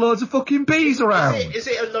he's got loads of fucking bees around. Is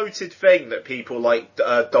it a noted thing that people like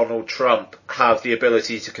Donald Trump have the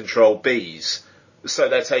ability to control bees? So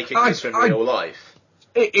they're taking this in real life?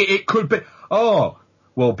 It could be. Oh,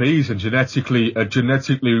 well, bees are genetically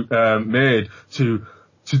made to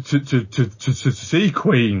see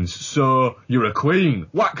queens, so you're a queen.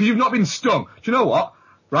 What? Because you've not been stung. Do you know what?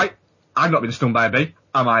 Right? I've not been stung by a bee.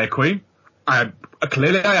 Am I a queen?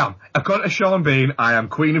 Clearly I am. According to Sean Bean, I am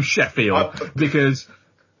Queen of Sheffield because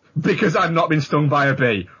I've not been stung by a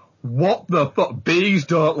bee. What the fuck? Bees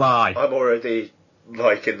don't lie. I'm already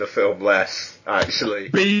liking the film less, actually.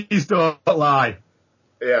 Bees don't lie.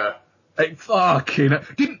 Yeah. His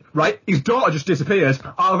daughter just disappears.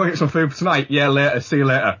 I'll go get some food for tonight. Yeah, later. See you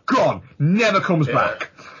later. Gone. Never comes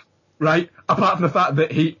back. Right? Apart from the fact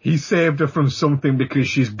that he saved her from something because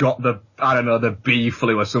she's got the bee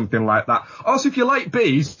flu or something like that. Also, if you like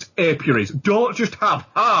bees, apiaries, don't just have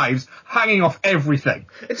hives hanging off everything.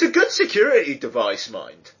 It's a good security device,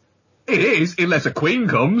 mind. It is, unless a queen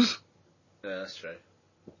comes. Yeah, that's true.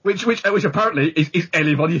 Which apparently is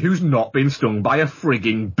anybody who's not been stung by a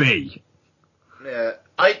frigging bee. Yeah,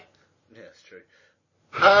 it's true.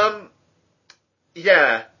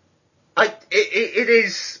 Yeah. It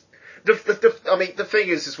is. The thing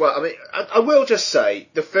is as well. I mean, I will just say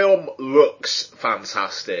the film looks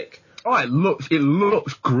fantastic. Oh, it looks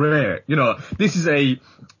great. You know, this is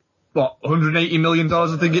 $180 million,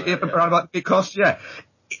 I think around about it cost. Yeah.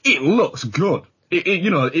 It looks good.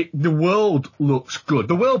 The world looks good.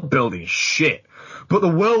 The world building is shit, but the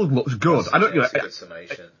world looks good. That's a good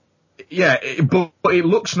summation. Yeah, but it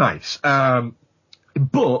looks nice.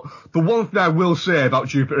 But the one thing I will say about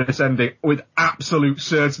Jupiter Ascending with absolute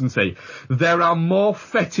certainty, there are more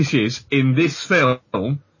fetishes in this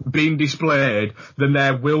film being displayed than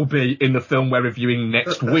there will be in the film we're reviewing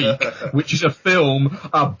next week, which is a film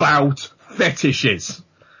about fetishes.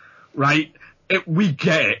 Right? We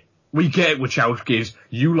get it. We get it, Wachowskis.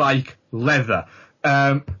 You like leather.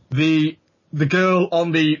 The girl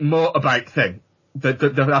on the motorbike thing,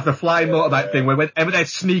 the flying motorbike thing, where whenever they're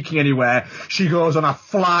sneaking anywhere, she goes on a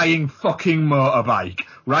flying fucking motorbike,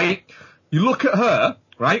 right? You look at her,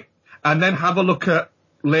 right? And then have a look at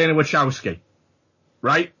Lana Wachowski,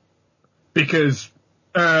 right? Because,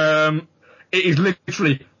 it is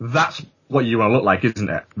literally, that's what you want to look like, isn't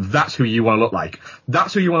it? That's who you want to look like.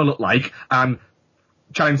 That's who you want to look like, and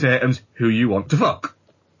Channing Tatum's who you want to fuck.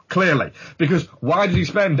 Clearly. Because why did he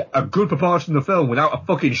spend a good proportion of the film without a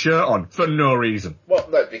fucking shirt on? For no reason. Well,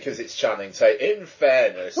 no, because it's Channing Tatum. In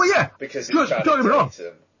fairness. Well, yeah. Because it's Channing Tatum.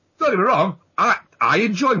 Don't get me wrong. I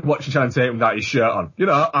enjoyed watching Channing Tatum without his shirt on. You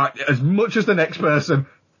know, as much as the next person,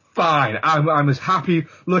 fine. I'm as happy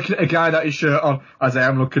looking at a guy without his shirt on as I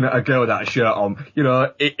am looking at a girl without a shirt on. You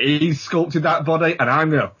know, he's sculpted that body and I'm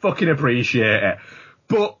gonna fucking appreciate it.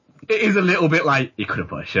 But it is a little bit like, he could have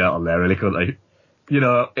put a shirt on there, really, couldn't he? You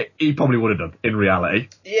know, he probably would have done, in reality.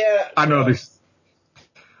 Yeah. I know this.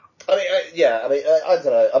 I don't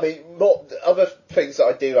know. I mean, other things that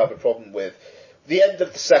I do have a problem with, the end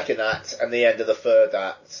of the second act and the end of the third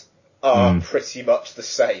act are pretty much the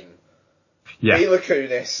same. Yeah. Mila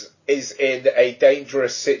Kunis is in a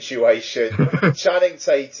dangerous situation. Channing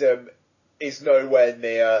Tatum is nowhere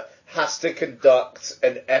near, has to conduct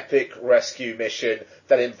an epic rescue mission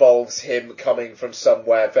that involves him coming from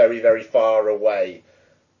somewhere very, very far away.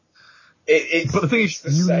 But the thing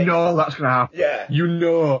is, you know that's going to happen. Yeah. You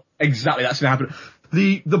know exactly that's going to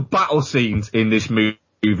happen. The battle scenes in this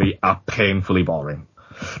movie are painfully boring.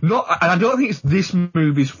 And I don't think it's this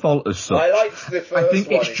movie's fault as such. I liked the first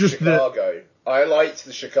one in Chicago. I liked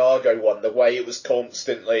the Chicago one, the way it was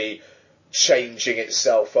constantly changing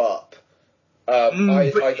itself up.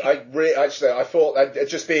 I thought that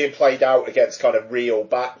just being played out against kind of real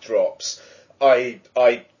backdrops, I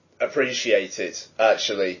appreciated,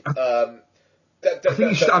 actually. I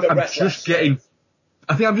think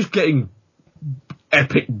I'm just getting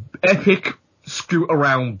epic scoot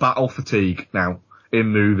around battle fatigue now in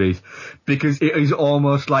movies, because it is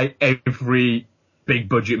almost like every big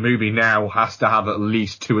budget movie now has to have at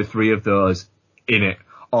least 2 or 3 of those in it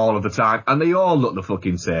all of the time, and they all look the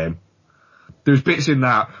fucking same. There's bits in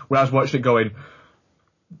that where I was watching it going,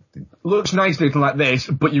 looks nice looking like this,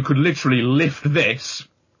 but you could literally lift this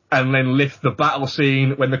and then lift the battle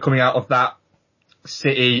scene when they're coming out of that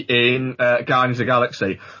city in Guardians of the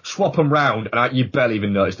Galaxy, swap them round, and you barely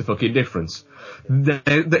even notice the fucking difference.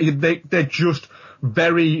 They're just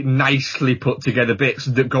very nicely put together bits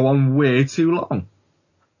that go on way too long.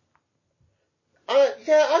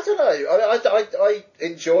 I don't know. I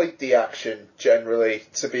enjoyed the action generally,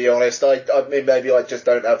 to be honest. I mean, maybe I just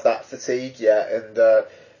don't have that fatigue yet, and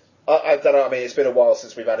I don't know. I mean, it's been a while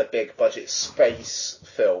since we've had a big budget space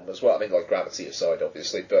film as well. I mean, like Gravity aside,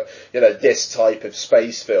 obviously, but you know, this type of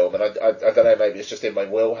space film, and I don't know. Maybe it's just in my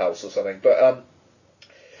wheelhouse or something, but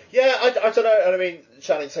yeah, I don't know. And I mean,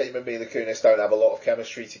 Channing Tatum and Mila Kunis don't have a lot of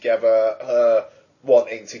chemistry together.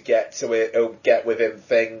 Wanting to get to it or get with him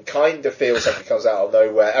thing kind of feels like it comes out of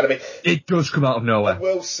nowhere. And I mean, it does come out of nowhere. I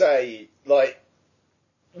will say, like,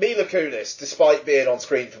 Mila Kunis, despite being on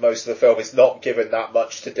screen for most of the film, is not given that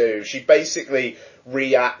much to do. She basically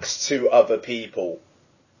reacts to other people.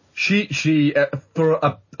 She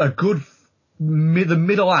for a good the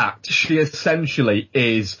middle act, she essentially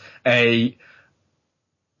is a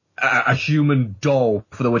human doll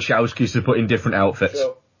for the Wachowskis to put in different outfits.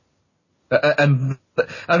 Sure. And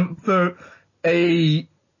for a,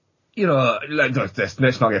 you know, let's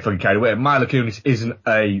not get fucking carried away. Mila Kunis isn't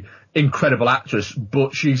a incredible actress,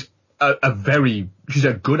 but she's she's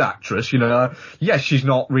a good actress, you know. Yes, she's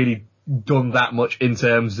not really done that much in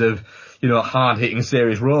terms of, you know, hard-hitting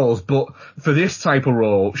serious roles, but for this type of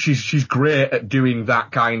role, she's great at doing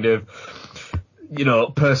that kind of,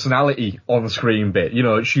 personality on screen bit.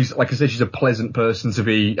 She's, like I said, she's a pleasant person to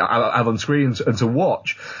be have on screen and to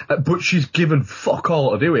watch, but she's given fuck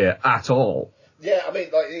all to do here at all. Yeah, I mean,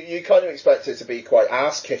 like, you kind of expect it to be quite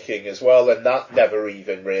ass-kicking as well, and that never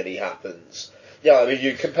even really happens. Yeah, I mean,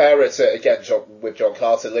 you compare it to, again, with John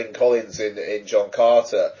Carter, Lynn Collins in John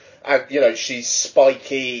Carter, and, she's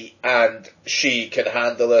spiky, and she can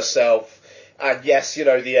handle herself, and yes,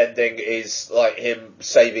 the ending is, like, him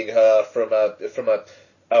saving her from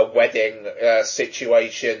a wedding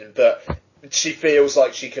situation, but she feels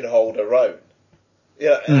like she can hold her own.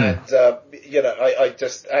 Yeah, and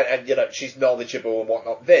she's knowledgeable and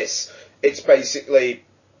whatnot. It's basically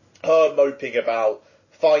her moping about,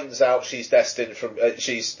 finds out she's destined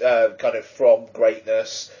she's kind of from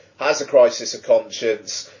greatness, has a crisis of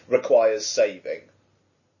conscience, requires saving.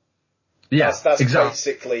 Yeah, that's exactly.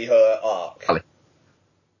 Basically her arc.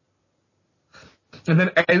 And then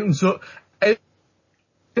ends up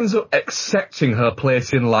accepting her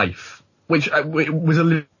place in life, which was a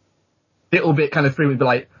little bit kind of threw me, but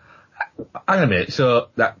like, hang on a minute, so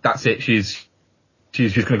that's it, she's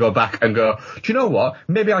just going to go back and go, do you know what,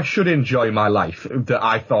 maybe I should enjoy my life that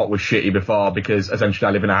I thought was shitty before, because essentially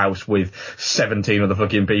I live in a house with 17 other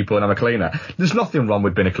fucking people and I'm a cleaner. There's nothing wrong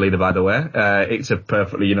with being a cleaner, by the way. It's a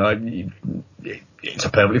perfectly, it's a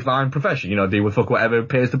perfectly fine profession, deal with fuck whatever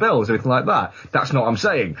pays the bills, anything like that. That's not what I'm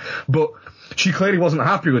saying. But she clearly wasn't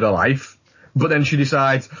happy with her life. But then she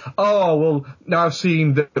decides, oh, well, now I've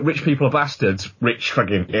seen that rich people are bastards, rich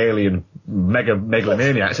fucking alien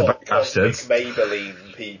megalomaniacs are bastards.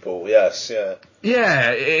 Maybelline people, yes, yeah.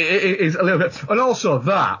 Yeah, it is a little bit. And also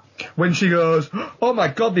that, when she goes, oh my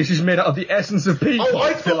god, this is made out of the essence of people.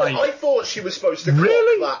 I thought she was supposed to clock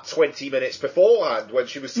that 20 minutes beforehand when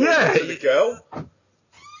she was talking to the girl.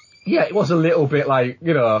 Yeah, it was a little bit like,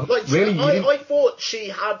 really. I thought she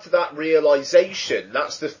had that realisation.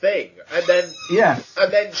 That's the thing, and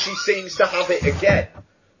then she seems to have it again.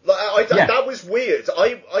 That was weird.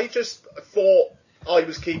 I just thought I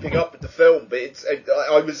was keeping up with the film, but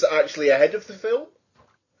I was actually ahead of the film.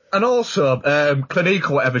 And also,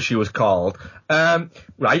 Clinique or whatever she was called,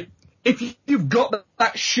 right? If you've got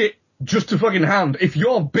that shit just to fucking hand, if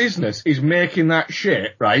your business is making that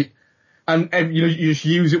shit, right? And you just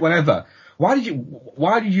use it whenever. Why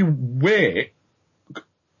did you wait?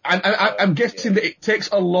 And I'm guessing that it takes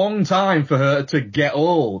a long time for her to get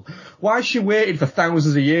old. Why has she waited for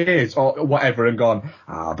thousands of years or whatever and gone,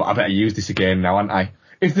 but I better use this again now, aren't I?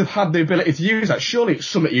 If they've had the ability to use that, surely it's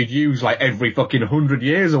something you'd use like every fucking 100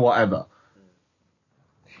 years or whatever.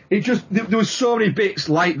 It just, there was so many bits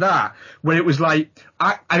like that where it was like,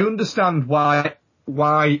 I understand why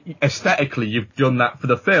aesthetically you've done that for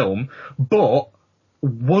the film, but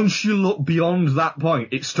once you look beyond that point,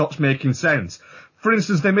 it stops making sense. For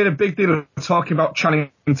instance, they made a big deal of talking about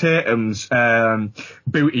Channing Tatum's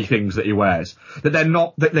booty things that he wears. That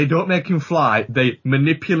they don't make him fly, they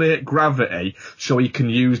manipulate gravity so he can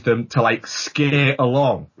use them to like skate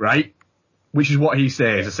along, right? Which is what he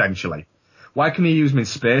says, essentially. Why can he use them in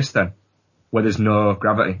space then, where there's no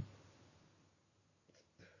gravity?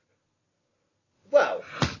 Well,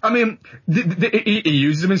 I mean, he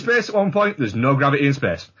uses them in space at one point. There's no gravity in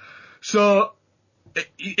space. So,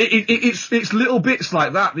 it's little bits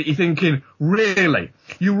like that you're thinking, really?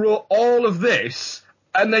 You wrote all of this,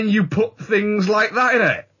 and then you put things like that in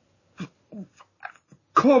it?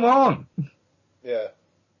 Come on. Yeah.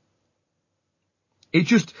 It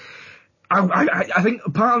just, I think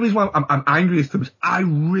part of the reason why I'm angry at this film is I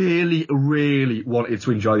really, really wanted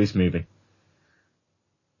to enjoy this movie.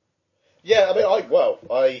 Yeah, I mean,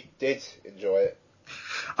 I did enjoy it.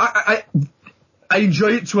 I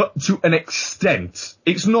enjoy it to an extent.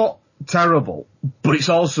 It's not terrible, but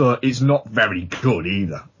it's not very good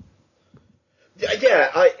either.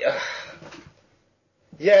 Yeah,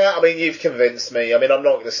 I mean, you've convinced me. I mean, I'm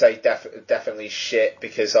not going to say definitely shit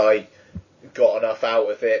because I got enough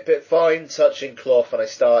out of it, but fine, touching cloth, and I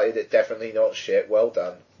started it, definitely not shit. Well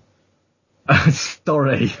done.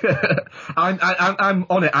 Sorry. I'm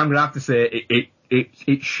on it. I'm gonna have to say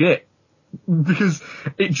it's shit. Because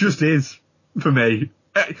it just is, for me.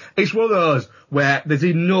 It's one of those where there's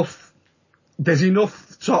enough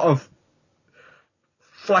sort of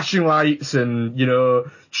flashing lights and,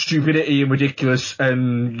 stupidity and ridiculous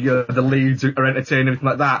and, the leads are entertaining and everything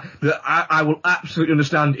like that I will absolutely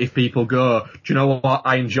understand if people go, do you know what,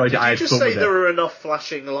 I enjoyed it, I had fun with it. Did you just say there are enough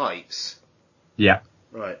flashing lights? Yeah.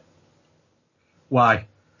 Right. Why?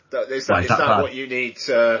 Is that what you need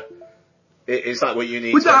to... Is that what you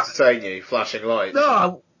need to entertain you? Flashing lights?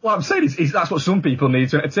 No, what I'm saying is that's what some people need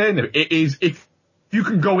to entertain them. It is, if you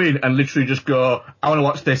can go in and literally just go, I want to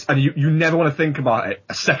watch this, and you never want to think about it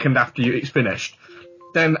a second after it's finished,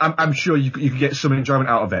 then I'm sure you can get some enjoyment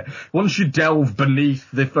out of it. Once you delve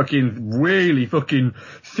beneath the fucking really fucking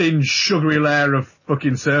thin, sugary layer of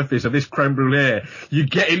fucking surface of this creme brulee, you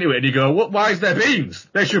get into it and you go, why is there beans?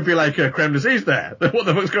 There should be like a creme disease there. What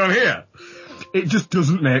the fuck's going on here? It just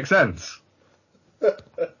doesn't make sense.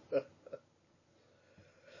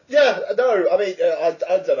 Yeah, no, I mean, I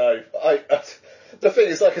don't know. The thing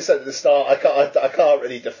is, like I said at the start, I can't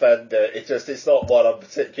really defend it. It's not one I'm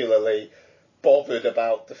particularly bothered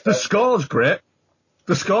about defending. The score's great.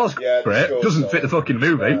 The score's great. Doesn't fit the fucking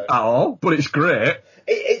movie at all, but it's great.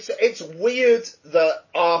 It's weird that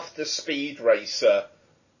after Speed Racer,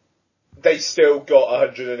 they still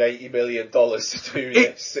got $180 million to do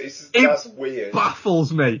this. That's weird. It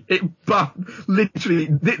baffles me. Literally,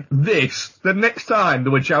 the next time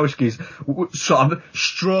the Wachowskis sort of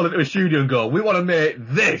stroll into a studio and go, we want to make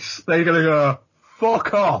this, they're going to go,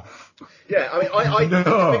 fuck off. Yeah, I mean,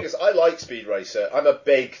 the thing is, I like Speed Racer. I'm a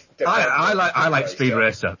big I like Speed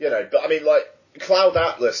Racer. You know, but I mean, like, Cloud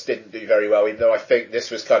Atlas didn't do very well, even though I think this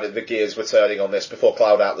was kind of the gears were turning on this before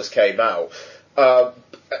Cloud Atlas came out. But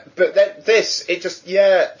then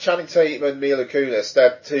Channing Tatum and Mila Kunis,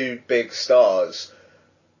 they're two big stars.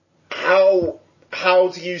 How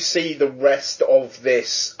do you see the rest of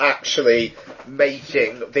this actually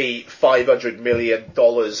making the $500 million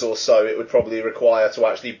or so it would probably require to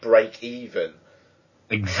actually break even?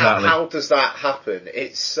 Exactly. How does that happen?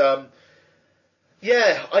 It's, I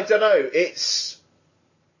don't know. It's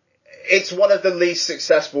one of the least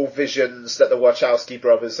successful visions that the Wachowski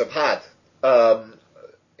brothers have had.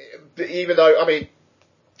 Even though, I mean,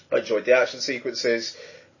 I enjoyed the action sequences,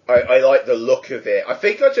 I like the look of it. I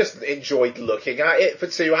think I just enjoyed looking at it for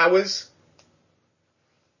 2 hours.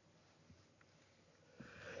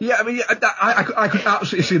 Yeah, I mean, I could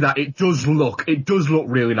absolutely see that. It does look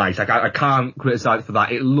really nice. Like, I can't criticise for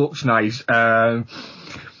that. It looks nice. The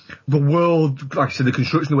world, like I said, the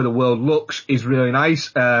construction, the way the world looks is really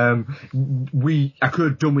nice. I could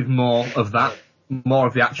have done with more of that, more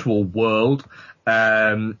of the actual world. But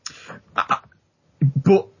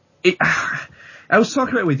I was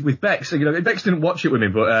talking about it with Bex. You know, Bex didn't watch it with me,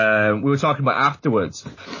 but we were talking about it afterwards.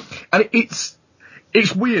 And it's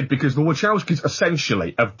weird because the Wachowskis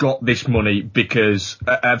essentially have got this money because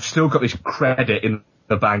have still got this credit in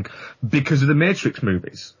the bank because of the Matrix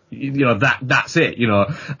movies. You know, that's it, you know.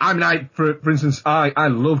 I mean, for instance, I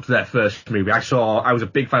loved their first movie. I was a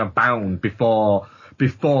big fan of Bound before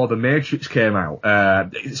the Matrix came out.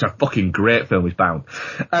 It's a fucking great film, is Bound.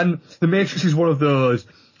 And the Matrix is one of those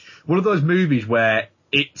movies where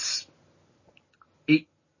it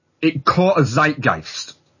caught a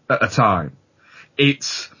zeitgeist at a time.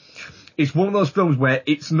 It's one of those films where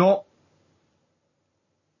it's not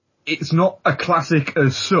a classic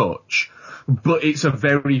as such, but it's a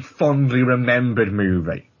very fondly remembered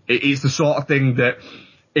movie. It's the sort of thing that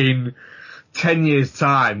in 10 years'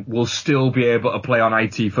 time will still be able to play on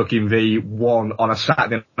ITV1 on a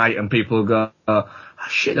Saturday night and people go, oh,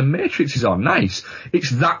 shit, the Matrix is on, nice. It's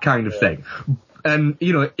that kind of thing. And,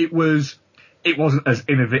 you know, it wasn't as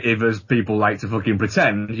innovative as people like to fucking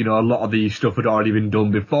pretend. You know, a lot of the stuff had already been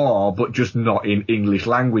done before, but just not in English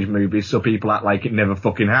language movies, so people act like it never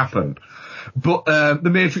fucking happened. But, the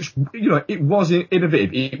Matrix, you know, it was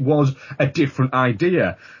innovative. It was a different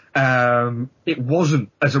idea. It wasn't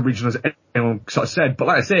as original as anyone sort of said, but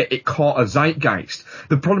like I say, it caught a zeitgeist.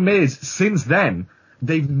 The problem is, since then,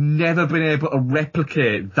 they've never been able to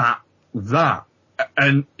replicate that.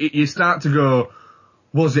 And you start to go,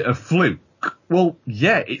 was it a fluke? Well,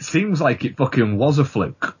 yeah, it seems like it fucking was a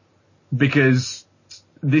fluke. Because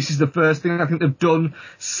this is the first thing I think they've done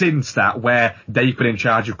since that where they've been in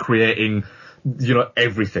charge of creating, you know,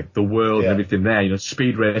 everything, the world and everything there. You know,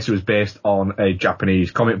 Speed Racer was based on a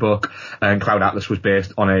Japanese comic book, and Cloud Atlas was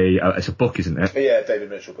based on it's a book, isn't it? Yeah, David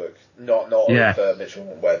Mitchell book. Not Mitchell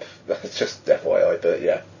and Webb. That's just FYI, but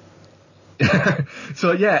yeah.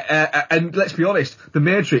 So yeah, and let's be honest, The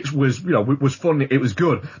Matrix was fun, it was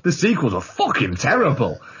good. The sequels are fucking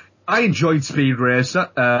terrible. I enjoyed Speed Racer,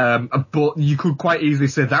 but you could quite easily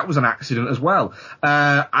say that was an accident as well.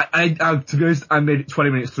 To be honest, I made it 20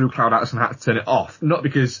 minutes through Cloud Atlas and had to turn it off. Not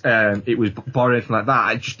because it was boring or anything like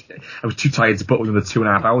that. I was too tired to put within the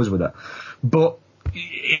 2.5 hours with it. But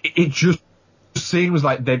it just seems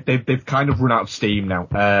like they've kind of run out of steam now.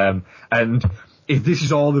 And if this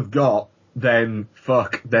is all they've got, then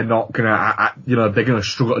fuck, they're not gonna, they're gonna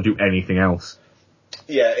struggle to do anything else.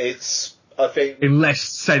 Yeah, I think, unless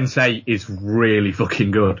Sense8 is really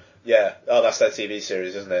fucking good. Yeah. Oh, that's that TV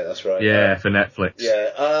series, isn't it? That's right. Yeah, for Netflix.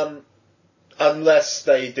 Yeah. unless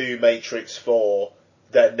they do Matrix 4,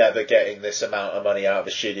 they're never getting this amount of money out of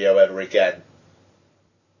the studio ever again.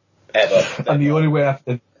 Ever. And the only way I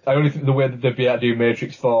only think the way that they'd be able to do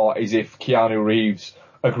Matrix 4 is if Keanu Reeves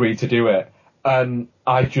agreed to do it. And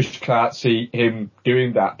I just can't see him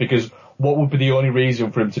doing that, because what would be the only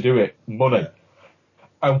reason for him to do it? Money.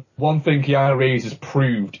 And one thing Keanu Reeves has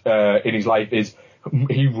proved in his life is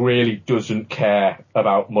he really doesn't care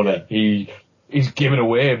about money. He's given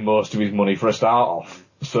away most of his money for a start off.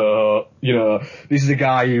 So, this is a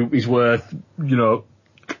guy who is worth,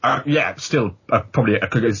 still probably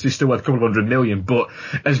he's still worth a couple of $100 million, but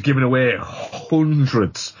has given away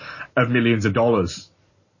hundreds of millions of dollars.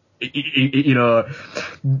 The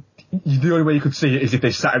only way you could see it is if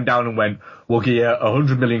they sat him down and went, "We'll give you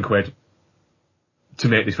 100 million quid to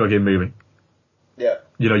make this fucking movie." Yeah.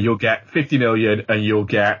 You'll get 50 million and you'll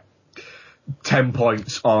get 10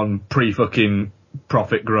 points on pre-fucking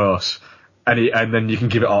profit gross, and then you can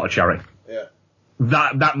give it all to charity. Yeah.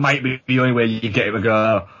 That might be the only way you get him to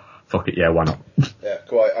go, fuck it, yeah, why not? Yeah,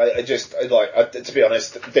 quite. To be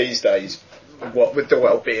honest, these days, with the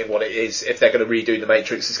world being what it is, if they're going to redo The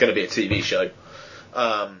Matrix, it's going to be a TV show.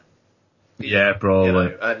 Yeah,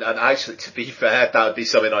 probably. And actually, to be fair, that would be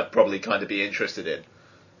something I'd probably kind of be interested in.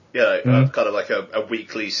 Kind of like a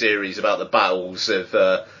weekly series about the battles of,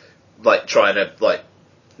 trying to,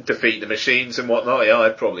 defeat the machines and whatnot. Yeah,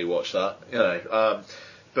 I'd probably watch that,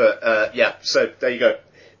 so there you go.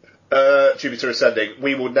 Jupiter Ascending.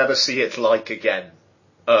 We will never see it again.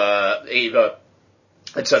 Either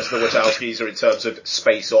in terms of the Wachowskis or in terms of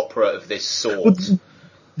space opera of this sort.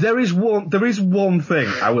 There is one thing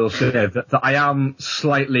I will say that I am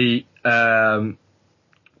slightly, that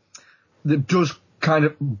does kind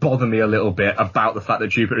of bother me a little bit about the fact that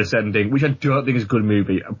Jupiter Ascending, which I don't think is a good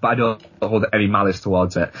movie, but I don't hold any malice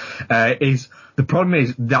towards it, is the problem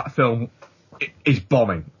is that film is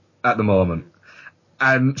bombing at the moment.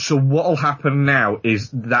 And so what will happen now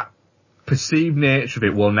is that perceived nature of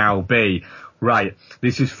it will now be, right,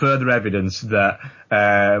 this is further evidence that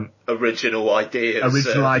original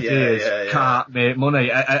ideas can't make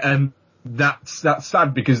money. And that's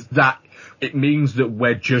sad, because it means that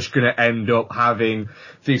we're just going to end up having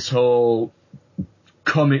this whole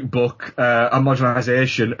comic book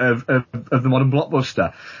homogenization of the modern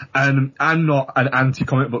blockbuster. And I'm not an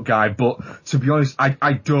anti-comic book guy, but to be honest,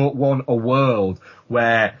 I don't want a world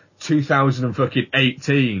where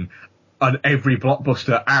 2018 and every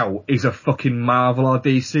blockbuster out is a fucking Marvel or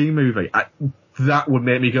DC movie. That would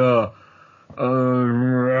make me go,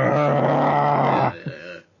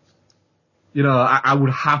 I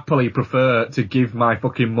would happily prefer to give my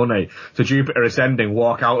fucking money to Jupiter Ascending,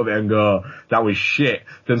 walk out of it and go, that was shit,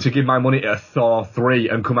 than to give my money to Thor 3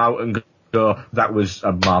 and come out and go, that was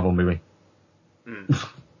a Marvel movie.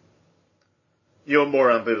 You're more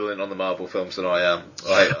ambivalent on the Marvel films than I am.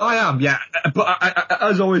 I am, yeah. But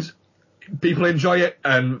as always, people enjoy it,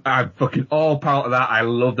 and I'm fucking all part of that. I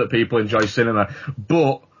love that people enjoy cinema.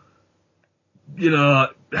 But,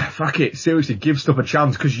 fuck it, seriously, give stuff a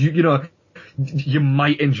chance, because you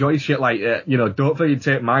might enjoy shit like it. Don't fucking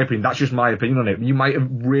take my opinion. That's just my opinion on it. You might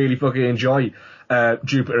really fucking enjoy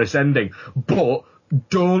Jupiter Ascending, but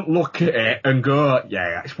don't look at it and go,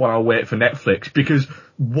 yeah, that's what I'll wait for Netflix, because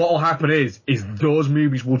what'll happen is those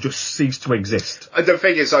movies will just cease to exist. The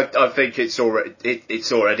thing is, I think it's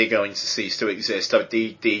already going to cease to exist.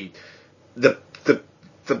 The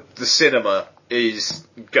cinema is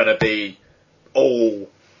gonna be all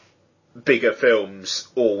bigger films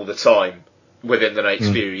all the time within the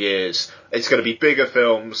next few years. It's going to be bigger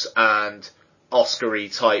films and Oscar-y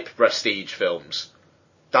type prestige films.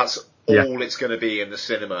 That's all it's going to be in the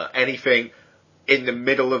cinema. Anything in the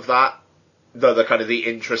middle of that, the kind of the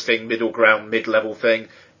interesting middle ground, mid-level thing,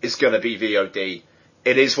 is going to be VOD.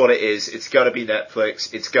 It is what it is. It's going to be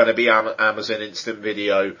Netflix. It's going to be Amazon Instant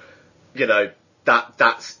Video.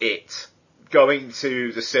 That's it. Going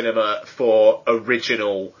to the cinema for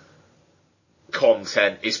original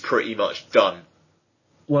content is pretty much done.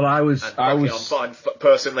 Well, I'm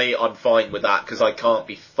personally, I'm fine with that, because I can't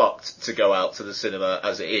be fucked to go out to the cinema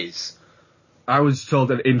as it is. I was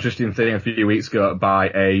told an interesting thing a few weeks ago by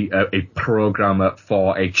a programmer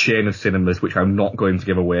for a chain of cinemas, which I'm not going to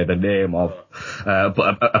give away the name of,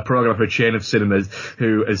 but a programmer for a chain of cinemas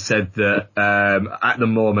who has said that at the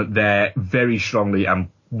moment they're very strongly and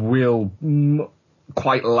will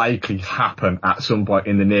quite likely happen at some point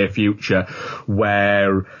in the near future,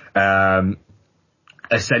 where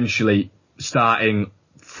essentially starting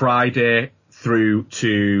Friday through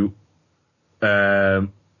to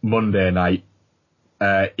Monday night,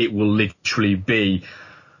 it will literally be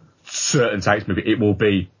certain types of movie. It will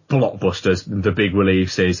be blockbusters, the big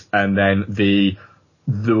releases, and then the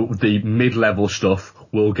mid-level stuff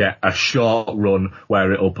will get a short run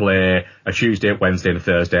where it'll play a Tuesday, Wednesday, and a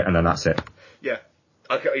Thursday, and then that's it. Yeah,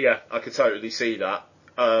 I could totally see that.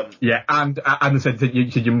 And I said that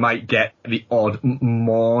you might get the odd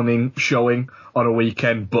morning showing on a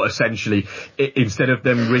weekend, but essentially, instead of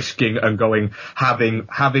them risking and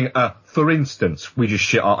having a, for instance, I just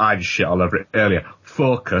shit all over it earlier,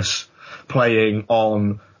 Focus playing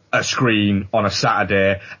on a screen on a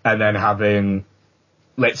Saturday, and then having,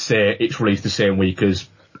 let's say, it's released the same week as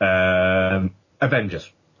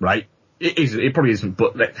Avengers, right? It probably isn't,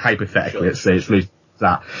 but hypothetically, let's say it's released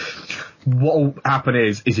that. What will happen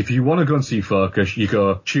is if you want to go and see Focus, you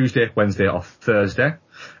go Tuesday, Wednesday, or Thursday.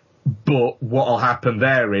 But what will happen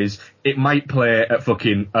there is it might play at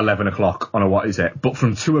fucking 11 o'clock on but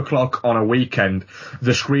from 2 o'clock on a weekend,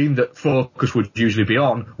 the screen that Focus would usually be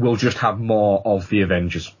on will just have more of the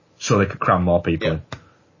Avengers, so they could cram more people in.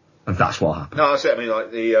 And that's what happened. No, that's it. I mean,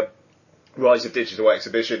 like, the rise of digital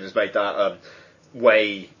exhibition has made that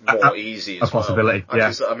way more easy as a possibility,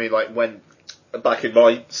 well. I mean, like, when back in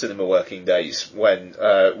my cinema working days, when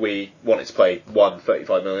we wanted to play one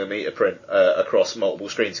 35mm print across multiple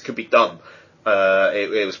screens, it could be done.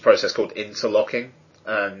 It was a process called interlocking,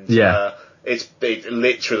 and it's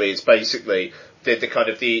basically the kind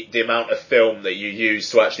of the amount of film that you use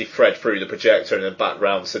to actually thread through the projector and then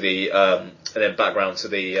background to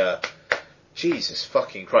the Jesus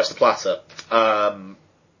fucking Christ, the platter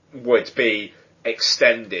would be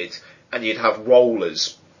extended, and you'd have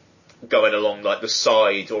rollers going along like the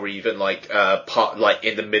side, or even like part, like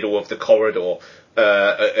in the middle of the corridor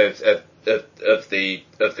of the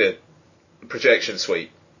projection suite,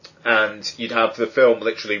 and you'd have the film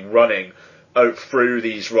literally running through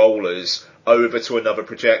these rollers over to another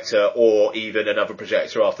projector, or even another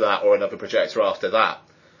projector after that, or another projector after that,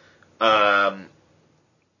 and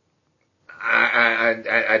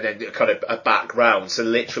then kind of a background, so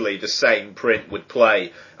literally the same print would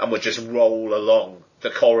play and would just roll along the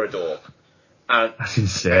corridor. And that's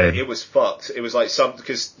insane. It was fucked. It was like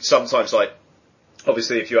because sometimes, like,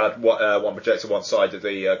 obviously if you had one projector one side of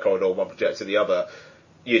the corridor, one projector the other,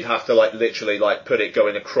 you'd have to like literally like put it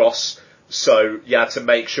going across, so you had to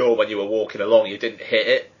make sure when you were walking along you didn't hit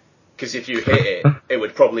it, because if you hit it, it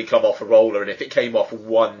would probably come off a roller, and if it came off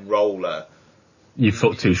one roller, you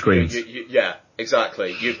fucked two screens. Yeah,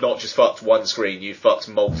 exactly. You've not just fucked one screen, you fucked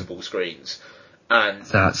multiple screens. And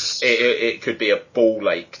it could be a ball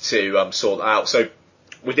ache to sort that out. So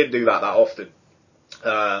we didn't do that often.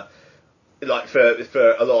 Like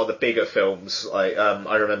for a lot of the bigger films, like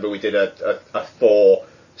I remember we did a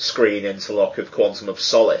 4-screen interlock of Quantum of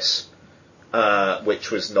Solace,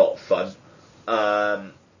 which was not fun.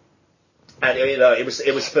 And you know, it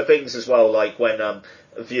was for things as well, like when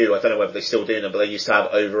View, I don't know whether they still do them, but they used to have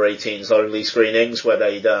over 18s only screenings where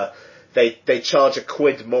they'd charge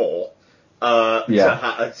 £1 more.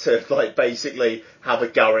 To like basically have a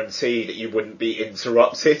guarantee that you wouldn't be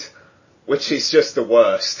interrupted, which is just the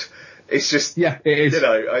worst. It's just, it is. You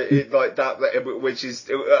know, like that, which is,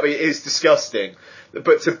 I mean, it is disgusting.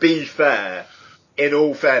 But to be fair, in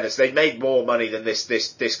all fairness, they made more money than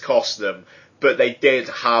this cost them, but they did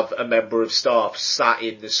have a member of staff sat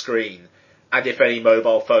in the screen. And if any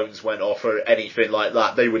mobile phones went off or anything like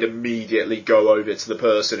that, they would immediately go over to the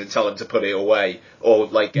person and tell them to put it away, or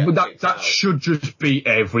like get. But that should just be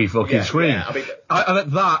every fucking screen. Yeah, I mean,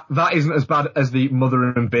 that isn't as bad as the mother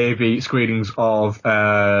and baby screenings of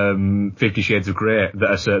 50 Shades of Grey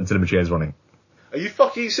that a certain cinema chain's running. Are you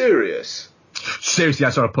fucking serious? Seriously, I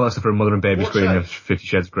saw a poster for a mother and baby screening of 50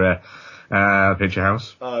 Shades of Grey. Picture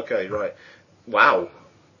House. Oh, okay, right. Wow.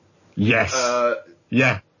 Yes.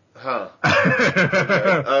 Yeah. Huh.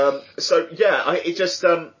 Okay. So yeah,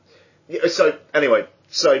 so anyway,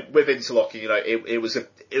 so with interlocking, you know, it was a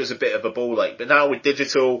bit of a ball ache. But now with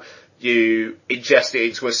digital, you ingest it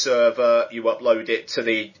into a server, you upload it to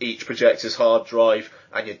each projector's hard drive,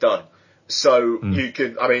 and you're done. So you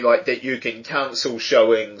can, I mean, like you can cancel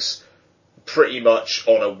showings pretty much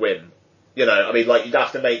on a whim. You know, I mean, like, you'd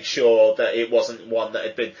have to make sure that it wasn't one that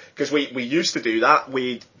had been, because we used to do that.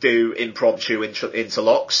 We'd do impromptu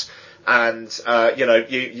interlocks, and, you know,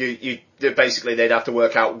 you basically they'd have to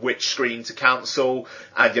work out which screen to cancel,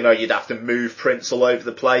 and, you know, you'd have to move prints all over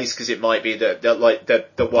the place, because it might be that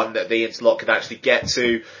the one that the interlock could actually get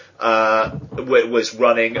to, was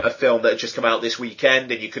running a film that had just come out this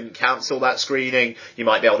weekend, and you couldn't cancel that screening. You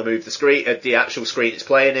might be able to move the actual screen it's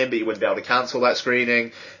playing in, but you wouldn't be able to cancel that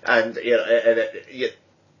screening. And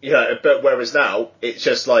but whereas now it's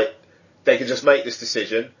just like they can just make this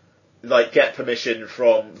decision, like get permission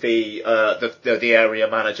from the area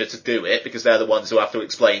manager to do it, because they're the ones who have to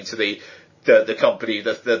explain to the company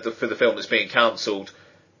for the film that's being cancelled,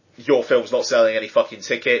 your film's not selling any fucking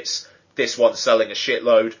tickets, this one's selling a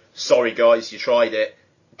shitload, sorry guys, you tried it,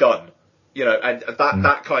 done. You know, and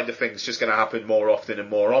that kind of thing's just going to happen more often and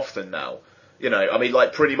more often now. You know, I mean,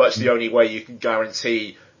 like, pretty much the only way you can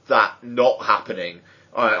guarantee that not happening,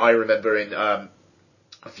 I remember in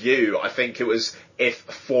View, I think it was if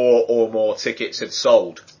 4 or more tickets had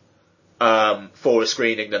sold for a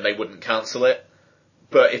screening, then they wouldn't cancel it.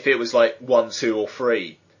 But if it was like 1, 2, or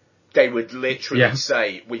 3, they would literally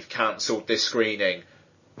say, we've cancelled this screening,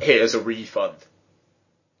 here's a refund.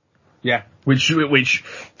 Yeah, which when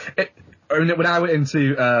I went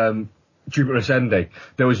into Jupiter Ascending,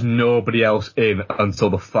 there was nobody else in until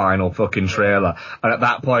the final fucking trailer. And at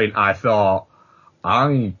that point, I thought,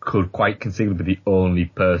 I could quite conceivably be the only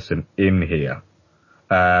person in here.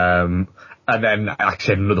 And then, like I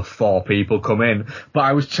said, another 4 people come in. But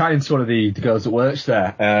I was chatting to one of the girls that works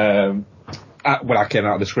there, when I came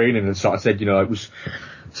out of the screening, and sort of said, you know, it was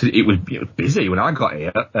busy when I got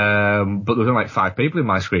here, but there was only like 5 people in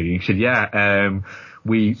my screening. She said, yeah,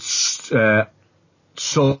 we sold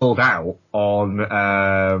out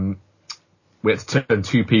on, we had to turn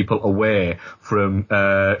 2 people away from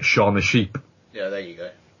Shaun the Sheep. Yeah, there you go.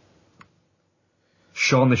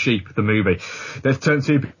 Shaun the Sheep, the movie. They've turned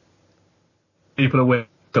 2 people away.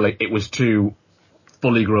 It was 2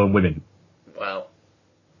 fully grown women. Wow.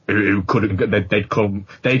 Who couldn't, they'd come,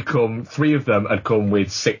 3 of them had come with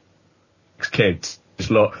 6 kids.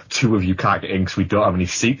 Just look, 2 of you can't get in because we don't have any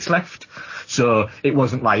seats left. So it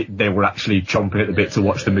wasn't like they were actually chomping at the bit to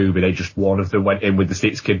watch the movie. They just, one of them went in with the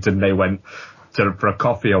 6 kids and they went for a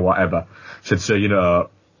coffee or whatever. So, you know,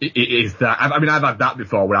 it is that, I mean, I've had that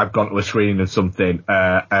before where I've gone to a screening of something,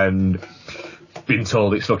 and been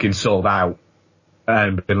told it's fucking sold out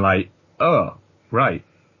and been like, oh, right.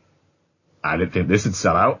 I didn't think this would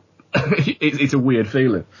sell out. It's a weird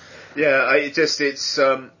feeling. Yeah,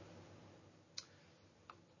 so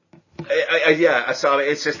I mean,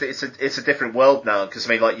 it's a different world now, because I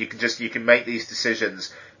mean, like, you can make these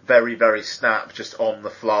decisions very, very snap, just on the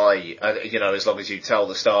fly, you know, as long as you tell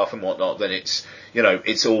the staff and whatnot, then it's, you know,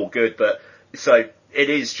 it's all good. But so it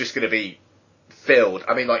is just going to be filled.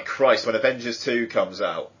 I mean, like, Christ, when Avengers 2 comes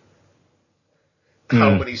out, how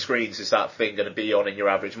many screens is that thing going to be on in your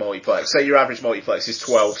average multiplex? Say your average multiplex is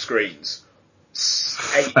 12 screens.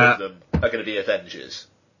 8 of them are going to be Avengers.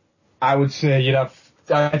 I would say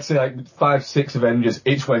I'd say like 5, 6 Avengers.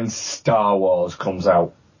 It's when Star Wars comes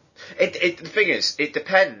out. The thing is, it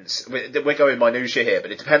depends. We're going minutia here,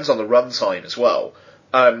 but it depends on the runtime as well.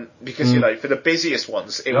 Because, you know, for the busiest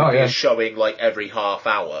ones, it would be a showing like every half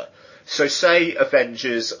hour. So say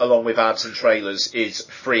Avengers, along with ads and trailers, is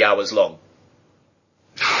 3 hours long.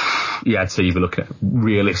 Yeah, I'd say you'd be looking at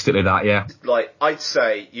realistically that, yeah. Like, I'd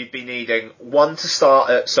say you'd be needing one to start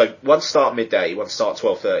at midday, one to start at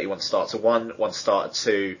 12:30, one to start at 1, one to start at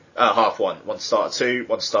 2, half 1, one to start at 2,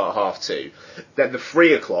 one to start at half 2. Then the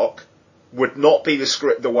 3 o'clock would not be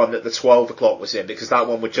the one that the 12 o'clock was in, because that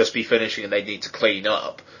one would just be finishing and they'd need to clean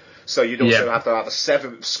up. So you'd also have to have a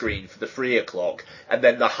 7th screen for the 3 o'clock, and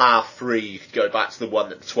then the half 3 you could go back to the one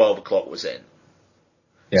that the 12 o'clock was in.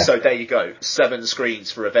 Yeah. So there you go, 7 screens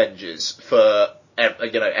for Avengers for,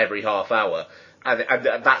 you know, every half hour. And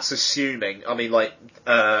that's assuming, I mean, like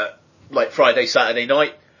Friday, Saturday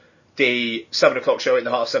night, the 7 o'clock showing,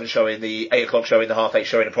 the half 7 showing, the 8 o'clock showing, the half 8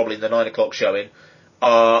 showing, and probably the 9 o'clock showing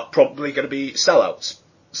are probably going to be sellouts.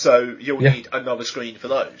 So you'll need another screen for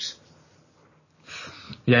those.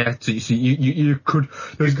 Yeah, so you could,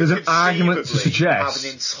 there's an argument to suggest. Have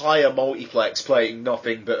an entire multiplex playing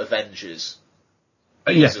nothing but Avengers.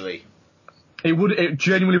 Easily. Yeah. It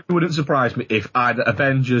genuinely wouldn't surprise me if either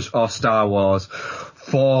Avengers or Star Wars,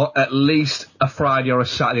 for at least a Friday or a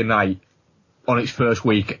Saturday night on its first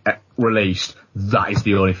week released, that is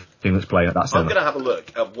the only thing that's playing at that cinema. I'm going to have a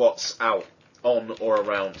look at what's out on or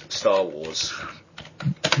around Star Wars.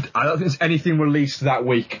 I don't think there's anything released that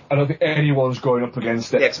week. I don't think anyone's going up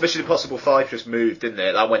against it. Yeah, because Mission Impossible 5 just moved, didn't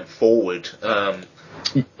it? That went forward.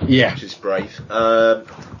 Yeah. Which is brave.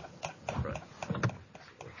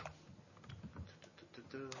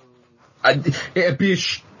 It'd be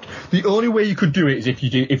the only way you could do it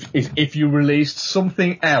is if you released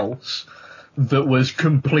something else that was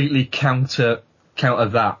completely counter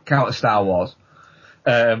Star Wars,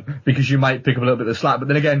 because you might pick up a little bit of the slack. But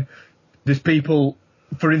then again, there's people,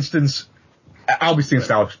 for instance, I'll be seeing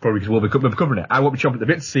Star Wars probably because we'll be covering it. I won't be chomping at the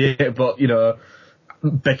bit to see it, but you know,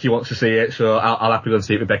 Becky wants to see it, so I'll have to go and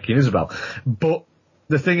see it with Becky and Isabel. But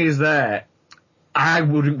the thing is, I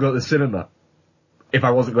wouldn't go to the cinema if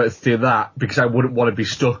I wasn't going to see that, because I wouldn't want to be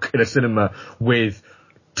stuck in a cinema with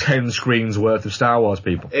 10 screens worth of Star Wars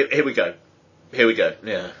people. Here we go.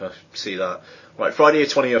 Yeah, I see that. Right, Friday the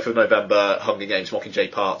 20th of November, Hunger Games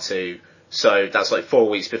Mockingjay Part 2. So that's like 4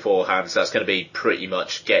 weeks beforehand, so that's going to be pretty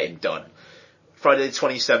much getting done. Friday the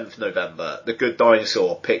 27th of November, The Good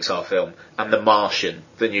Dinosaur, Pixar film, and The Martian,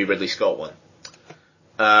 the new Ridley Scott one.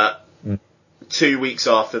 2 weeks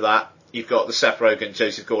after that, you've got the Seth Rogen,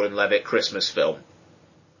 Joseph Gordon-Levitt Christmas film,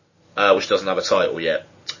 which doesn't have a title yet.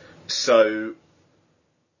 So,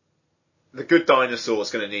 The Good Dinosaur is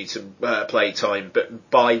going to need some play time, but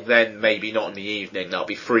by then, maybe not in the evening. That'll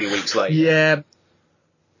be 3 weeks later. Yeah,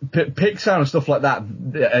 Pixar and stuff like that,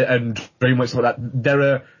 and DreamWorks like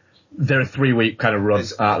that, they're a 3 week kind of run,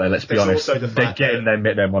 aren't they? Let's be honest. They're getting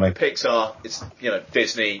their money. Pixar, it's,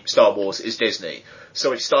 Disney, Star Wars is Disney.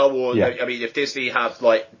 So if Star Wars, I mean, if Disney have,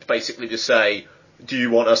 basically just say, do you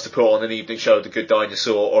want us to put on an evening show of The Good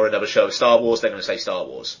Dinosaur or another show of Star Wars, they're going to say Star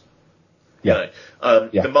Wars. Yeah.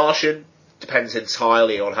 The Martian depends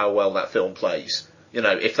entirely on how well that film plays.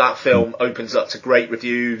 If that film opens up to great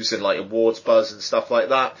reviews and, awards buzz and stuff like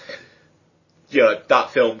that,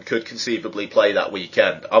 that film could conceivably play that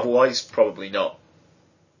weekend. Otherwise, probably not.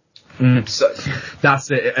 So, that's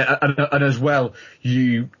it. And as well,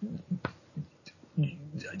 you'll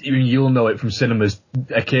know it from cinemas.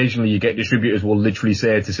 Occasionally you get distributors will literally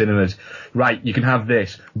say to cinemas, right, you can have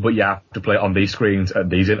this, but you have to play it on these screens at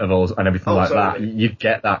these intervals and everything that. You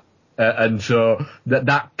get that. And so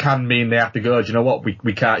that can mean they have to go, do you know what,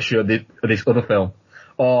 we can't show this other film.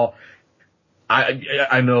 Or,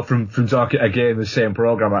 I know from talking again the same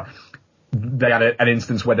programmer, they had an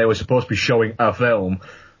instance where they were supposed to be showing a film,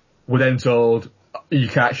 were then told, you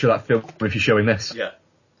can't show that film if you're showing this. Yeah.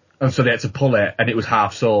 And so they had to pull it, and it was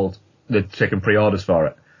half sold. They'd taken pre-orders for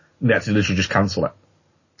it. And they had to literally just cancel it.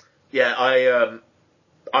 Yeah,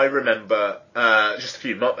 I remember, just a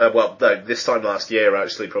few months, this time last year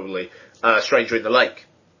actually probably, Stranger in the Lake,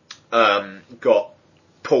 got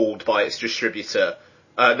pulled by its distributor,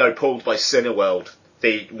 pulled by Cineworld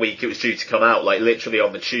the week it was due to come out, literally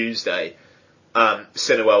on the Tuesday.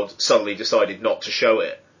 Cineworld suddenly decided not to show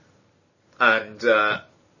it. And then,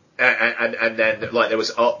 there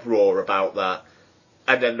was uproar about that.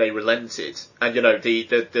 And then they relented. And,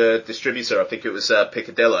 the distributor, I think it was,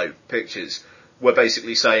 Picadillo Pictures, were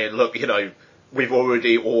basically saying, look, we've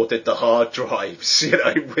already ordered the hard drives,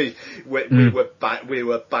 we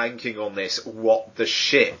were banking on this, what the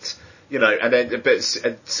shit, and then,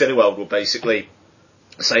 Cineworld will basically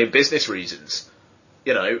say business reasons,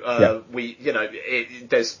 there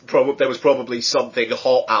was probably something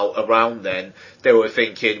hot out around then. They were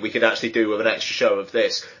thinking we could actually do with an extra show of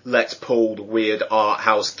this. Let's pull the weird art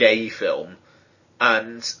house gay film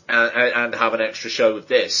and have an extra show of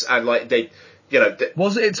this. And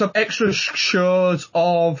was it some extra shows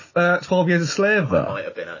of 12 Years a Slave though? It might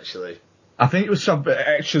have been actually. I think it was some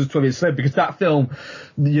extras of 12 Years a Slave, because that film,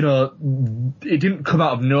 it didn't come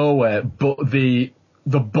out of nowhere, but the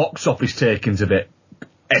box office takings of it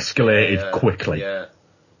escalated quickly. Yeah.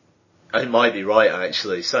 It might be right,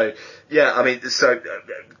 actually. So, yeah, I mean,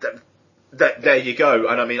 there you go.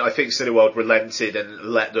 And I mean, I think Cineworld relented and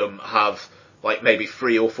let them have, maybe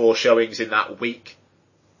 3 or 4 showings in that week,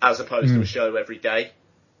 as opposed to a show every day.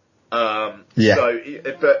 So,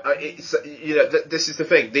 but it's, this is the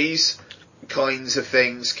thing. These kinds of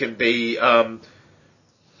things can be,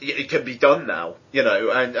 it can be done now,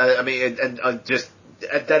 and I mean, and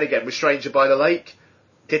then again, with Stranger by the Lake,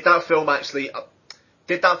 did that film actually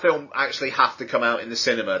have to come out in the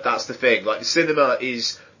cinema? That's the thing. The cinema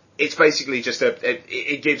it's basically just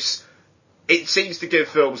it seems to give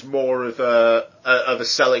films more of a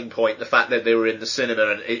selling point, the fact that they were in the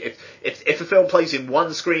cinema. And if a film plays in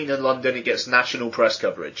one screen in London, it gets national press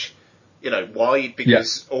coverage. Why?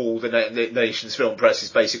 Because all the nation's film press is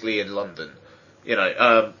basically in London.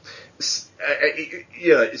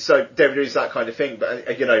 So there is that kind of thing. But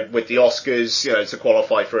with the Oscars, to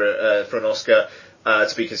qualify for an Oscar,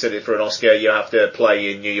 to be considered for an Oscar, you have to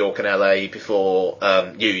play in New York and LA before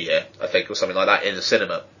New Year, I think, or something like that, in the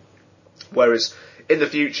cinema. Whereas in the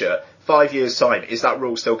future, 5 years' time, is that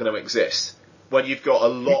rule still going to exist? When you've got a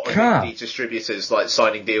lot of indie distributors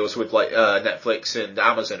signing deals with Netflix and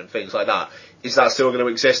Amazon and things like that, is that still going to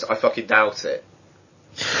exist? I fucking doubt it.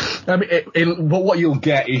 I mean, but what you'll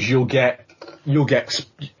get is you'll get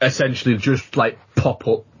essentially just pop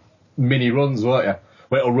up mini runs, won't you?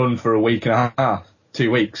 Where it'll run for a week and a half,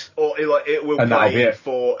 2 weeks, or it will play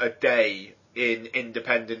for a day in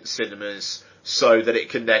independent cinemas, so that it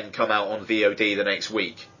can then come out on VOD the next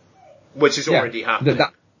week, which is already happening.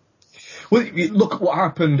 Well, look at what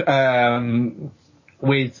happened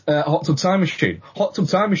with Hot Tub Time Machine. Hot Tub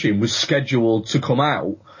Time Machine was scheduled to come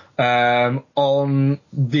out on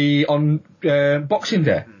Boxing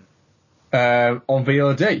Day. On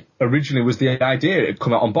VOD. Originally was the idea it'd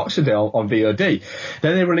come out on Boxing Day on VOD.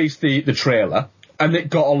 Then they released the trailer, and it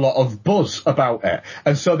got a lot of buzz about it.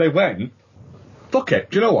 And so they went, fuck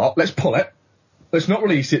it, do you know what? Let's pull it. Let's not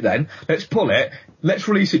release it then. Let's pull it. Let's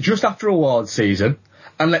release it just after awards season,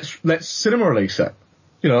 and let's cinema release it.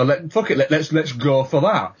 You know, let's go for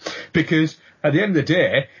that. Because at the end of the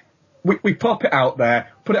day, we pop it out there,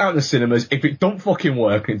 put it out in the cinemas. If it don't fucking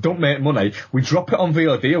work, it don't make money, we drop it on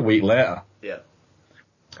VOD a week later. Yeah.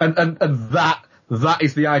 And that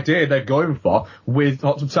is the idea they're going for with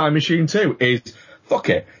Hot Tub Time Machine 2, is, fuck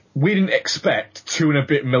it, we didn't expect 2 and a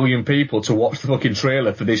bit million people to watch the fucking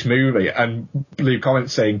trailer for this movie and leave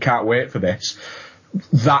comments saying, can't wait for this,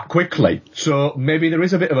 that quickly. So maybe there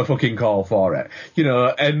is a bit of a fucking call for it. You know,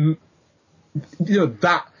 and, you know,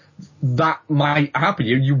 that might happen.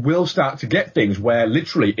 You will start to get things where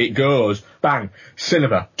literally it goes, bang,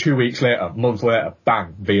 cinema, 2 weeks later, month later,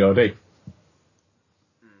 bang, VOD.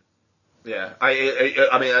 Yeah,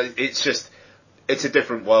 I mean, it's just, it's a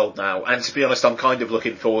different world now, and to be honest, I'm kind of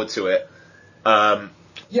looking forward to it.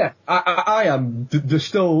 Yeah, I am. There's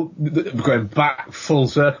still, going back full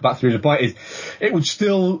circle, back through the point, is it would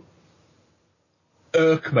still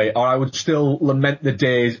irk me, or I would still lament the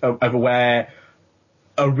days of where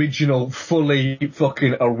fully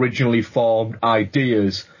fucking originally formed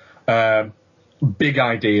ideas, big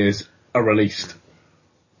ideas, are released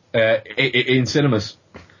in cinemas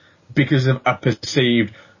because of a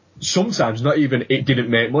perceived, sometimes not even it didn't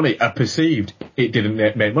make money, a perceived it didn't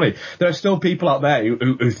make money. There are still people out there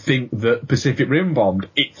who think that Pacific Rim bombed.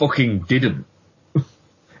 It fucking didn't.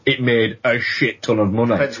 It made a shit ton of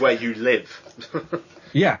money. Depends where you live.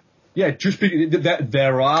 Yeah, just because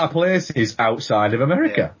there are places outside of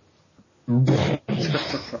America. Yeah.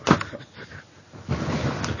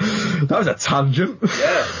 That was a tangent.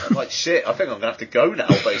 Yeah, I'm like, shit, I think I'm going to have to go now,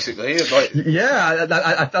 basically. It's like,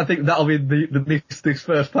 yeah, I think that'll be this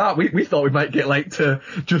first part. We thought we might get like to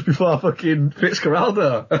just before fucking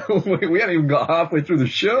Fitzcarraldo. we hadn't even got halfway through the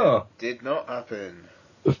show. Did not happen.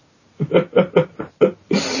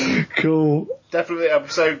 Cool. Definitely, I'm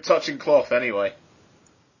so touching cloth anyway.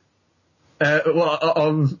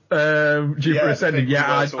 On Jupiter Ascending,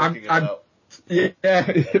 yeah, I'm yeah,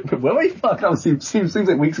 well, fuck, that seems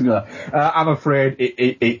like weeks ago. I'm afraid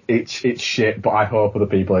it's shit, but I hope other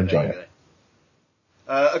people enjoy it.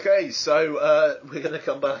 Okay, so we're going to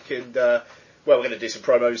come back and we're going to do some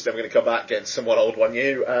promos. Then we're going to come back, get some One Old One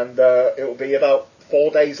New, and it will be about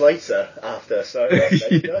 4 days later after. So there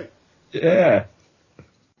you go. Yeah.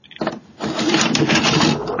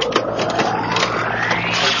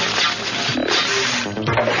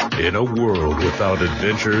 In a world without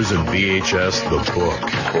adventures in VHS, the book,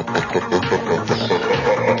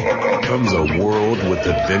 comes a world with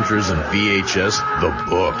adventures in VHS, the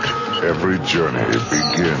book. Every journey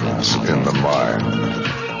begins in the mind.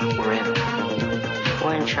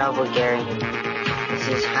 We're in trouble, Gary. This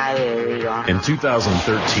is highly illegal. In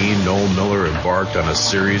 2013, Noel Miller embarked on a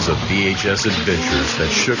series of VHS adventures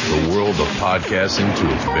that shook the world of podcasting to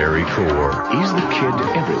its very core. He's the kid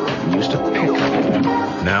everyone used to pick on.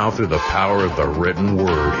 Now, through the power of the written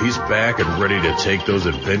word, he's back and ready to take those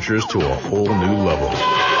adventures to a whole new level.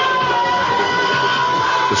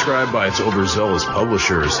 Described by its overzealous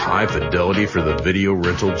publisher as high fidelity for the video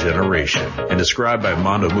rental generation, and described by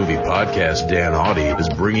Mondo Movie Podcast Dan Audie as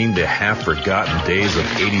bringing the half-forgotten days of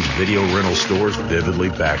 80s video rental stores vividly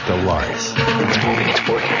back to life. It's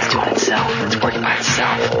working. It's doing itself. It's working by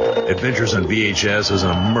itself. Adventures in VHS is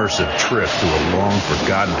an immersive trip through a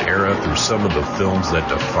long-forgotten era through some of the films that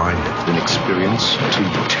defined it. An experience too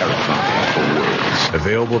terrifying for words.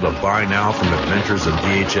 Available to buy now from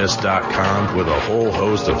AdventuresInVHS.com with a whole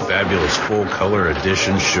host of fabulous full-color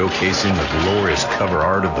editions showcasing the glorious cover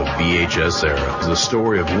art of the VHS era. It's the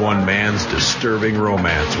story of one man's disturbing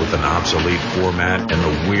romance with an obsolete format and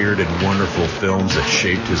the weird and wonderful films that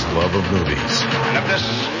shaped his love of movies. And if this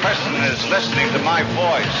person is listening to my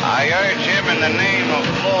voice, I urge him in the name of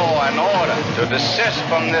law and order to desist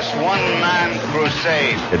from this one-man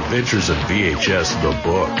crusade. Adventures in VHS, the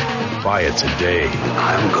book. Buy it today.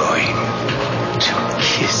 I'm going to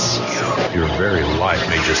kiss you. Your very life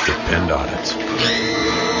may just depend on it.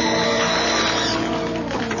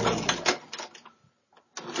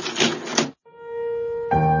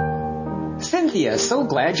 Cynthia, so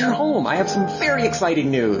glad you're home. I have some very exciting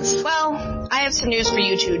news. Well, I have some news for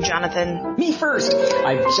you too, Jonathan. Me first.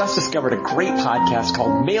 I've just discovered a great podcast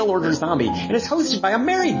called Mail Order Zombie, and it's hosted by a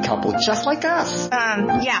married couple just like us.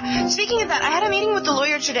 Yeah. Speaking of that, I had a meeting with the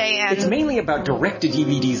lawyer today, and... It's mainly about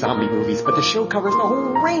direct-to-DVD zombie movies, but the show covers the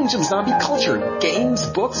whole range of zombie culture. Games,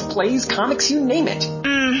 books, plays, comics, you name it.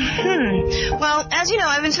 Well, as you know,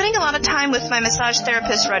 I've been spending a lot of time with my massage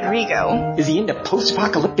therapist, Rodrigo. Is he into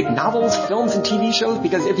post-apocalyptic novels, films, and TV shows?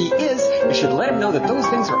 Because if he is, you should let him know that those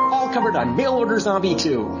things are all covered on Mail Order Zombie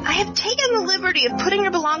too. I have taken the liberty of putting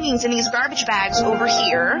your belongings in these garbage bags over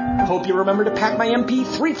here. Hope you remember to pack my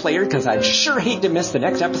MP3 player, because I'd sure hate to miss the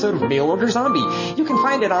next episode of Mail Order Zombie. You can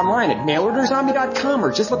find it online at mailorderzombie.com,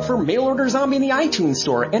 or just look for Mail Order Zombie in the iTunes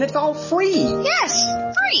store, and it's all free. Yes,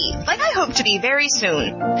 free, like I hope to be very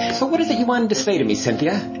soon. So what is it you wanted to say to me,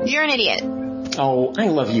 Cynthia? You're an idiot. Oh, I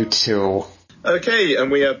love you too. Okay, and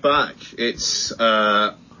we are back. It's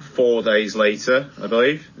 4 days later, I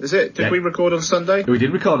believe. Is it? Did we record on Sunday? We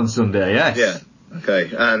did record on Sunday, yes. Yeah.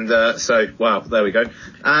 Okay, and so, wow, there we go.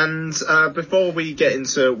 And before we get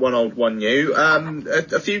into One Old, One New,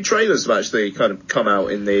 a few trailers have actually kind of come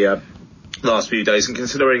out in the last few days, and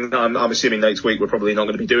considering I'm assuming next week we're probably not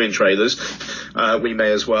going to be doing trailers, we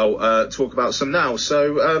may as well talk about some now.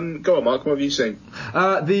 So go on, Mark, what have you seen?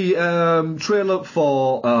 The trailer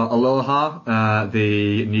for Aloha,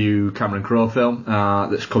 the new Cameron Crowe film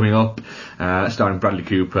that's coming up, starring Bradley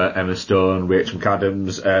Cooper, Emma Stone, Rachel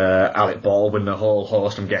McAdams, Alec Baldwin, a whole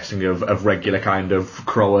host, I'm guessing, of regular kind of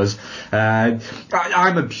Crowers.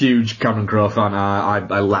 I'm a huge Cameron Crowe fan.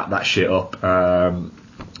 I lap that shit up.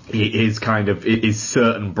 His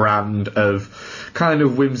certain brand of kind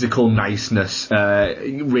of whimsical niceness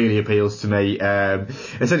really appeals to me.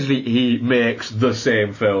 Essentially, he makes the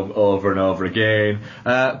same film over and over again,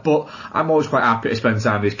 but I'm always quite happy to spend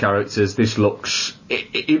time with his characters. This looks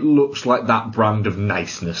it looks like that brand of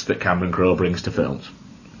niceness that Cameron Crowe brings to films.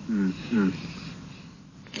 Mm-hmm.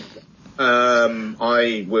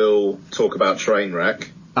 I will talk about Trainwreck.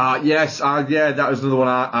 Yes, that was another one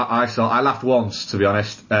I saw. I laughed once, to be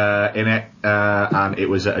honest, in it, and it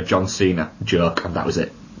was a John Cena joke, and that was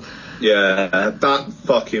it. Yeah, that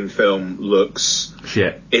fucking film looks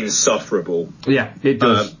shit insufferable. Yeah, it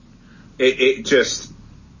does. It just,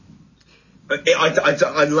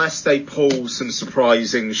 unless they pull some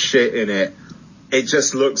surprising shit in it, it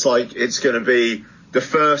just looks like it's going to be, the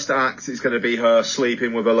first act is going to be her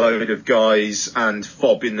sleeping with a load of guys and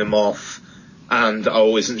fobbing them off. And,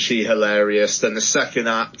 oh, isn't she hilarious? Then the second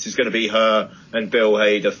act is going to be her and Bill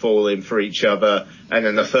Hader falling for each other. And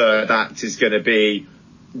then the third act is going to be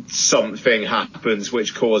something happens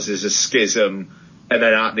which causes a schism. And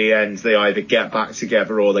then at the end, they either get back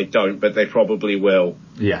together or they don't, but they probably will.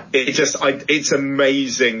 Yeah. It's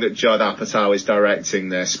amazing that Judd Apatow is directing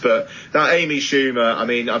this. But that Amy Schumer, I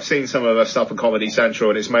mean, I've seen some of her stuff on Comedy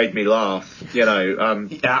Central and it's made me laugh, you know.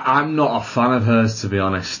 Yeah, I'm not a fan of hers, to be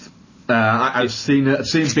honest. I've seen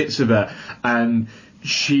bits of her, and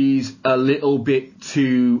she's a little bit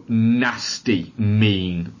too nasty,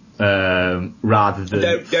 mean, rather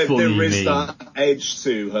than funny mean. There is that edge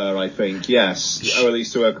to her, I think, yes, or at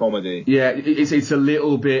least to her comedy. Yeah, it's a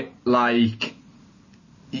little bit like,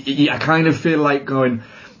 I kind of feel like going,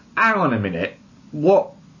 hang on a minute,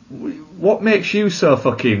 what makes you so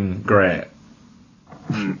fucking great?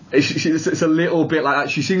 It's a little bit like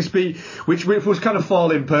that. She seems to be, which was kind of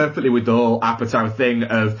falling perfectly with the whole Apatow thing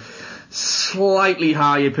of slightly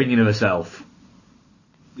high opinion of herself.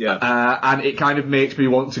 Yeah. And it kind of makes me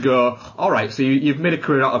want to go, alright, so you've made a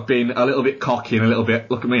career out of being a little bit cocky and a little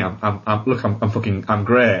bit, look at me, I'm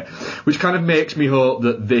great. Which kind of makes me hope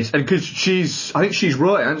that this, and because I think she's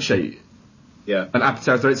wrote it, hasn't she? Yeah. And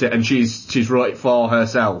Apatow's wrote it, and she's wrote it for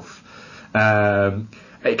herself.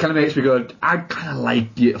 It kind of makes me go, I'd kind of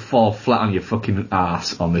like you to fall flat on your fucking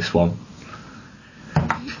ass on this one.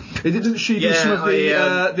 Doesn't she do some of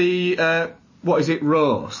the what is it,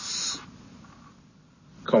 roasts?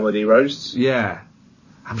 Comedy roasts? Yeah.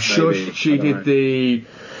 I'm sure she did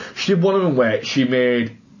one of them where she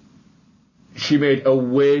made a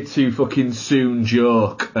way too fucking soon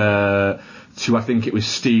joke to, I think it was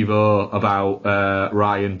Steve-O about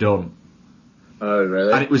Ryan Dunn. Oh,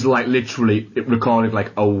 really? And it was like literally, it recorded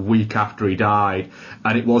like a week after he died,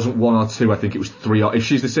 and it wasn't one or two, I think it was three, or if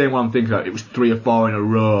she's the same one I'm thinking about, it was 3 or 4 in a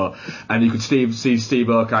row, and you could see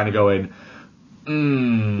Steve-O kind of going,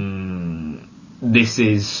 this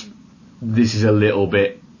is a little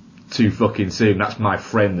bit too fucking soon, that's my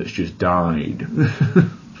friend that's just died.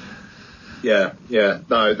 Yeah,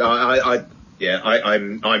 no,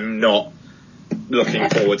 I'm not looking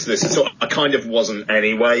forward to this at all. I kind of wasn't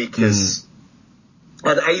anyway, because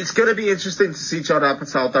And it's going to be interesting to see Judd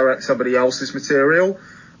Apatow direct somebody else's material.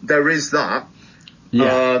 There is that.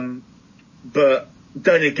 Yeah. But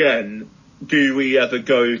then again, do we ever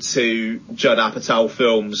go to Judd Apatow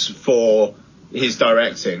films for his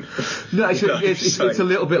directing? No, it's a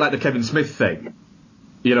little bit like the Kevin Smith thing.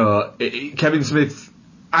 You know, Kevin Smith,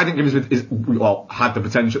 I think Kevin Smith had the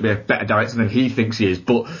potential to be a better director than he thinks he is,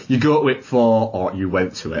 but you go to it for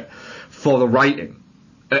the writing.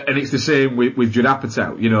 And it's the same with Judd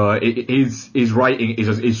Apatow. You know, his writing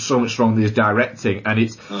is so much stronger than his directing, and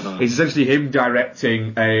it's essentially him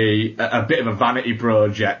directing a bit of a vanity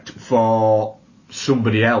project for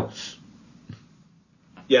somebody else.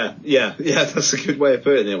 Yeah, that's a good way of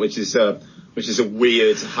putting it, which is a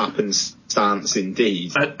weird happenstance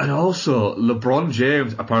indeed. And also, LeBron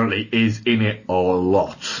James apparently is in it a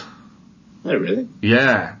lot. Oh, really?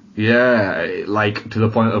 Yeah, like to the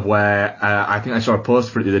point of where I think I saw a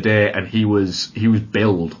post for it the other day, and he was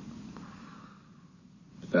billed.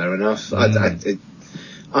 Fair enough. I don't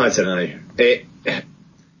know.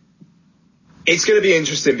 It's going to be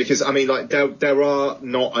interesting because I mean, like there are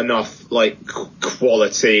not enough like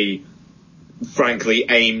quality, frankly,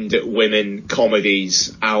 aimed at women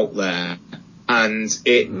comedies out there, and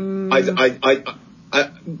I don't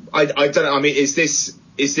know. I mean, is this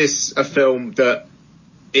a film that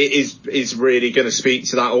is really going to speak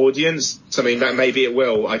to that audience? I mean, maybe it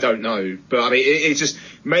will. I don't know, but I mean,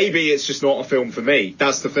 maybe it's just not a film for me.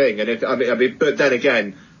 That's the thing. And but then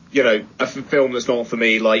again, you know, a film that's not for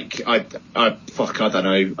me, like I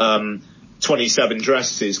don't know. 27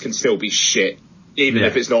 Dresses can still be shit, even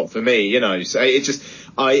if it's not for me. You know, so it just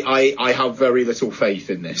I have very little faith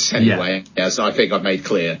in this anyway, as I think I've made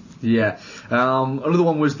clear. Yeah. Another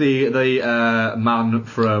one was the Man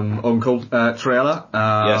from Uncle trailer.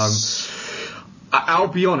 Yes. I'll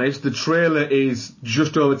be honest, the trailer is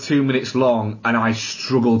just over 2 minutes long, and I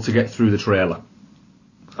struggled to get through the trailer.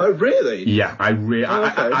 Oh, really? Yeah, I really, I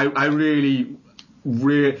mean,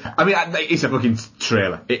 it's a fucking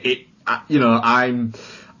trailer. You know,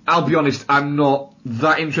 I'll be honest, I'm not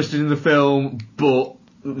that interested in the film, but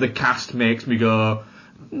the cast makes me go,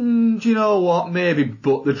 do you know what, maybe,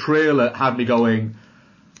 but the trailer had me going,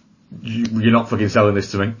 you're not fucking selling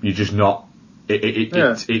this to me, you're just not.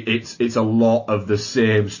 It's a lot of the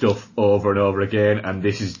same stuff over and over again, and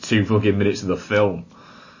this is 2 fucking minutes of the film.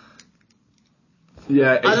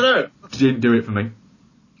 Yeah, I don't know. Didn't do it for me.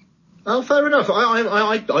 Oh, fair enough.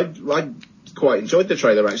 I quite enjoyed the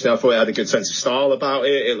trailer, actually. I thought it had a good sense of style about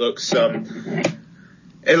it. It looks like,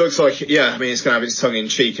 I mean, it's going to have its tongue in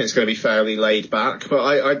cheek and it's going to be fairly laid back, but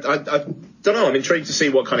I don't know. I'm intrigued to see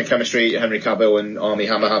what kind of chemistry Henry Cavill and Armie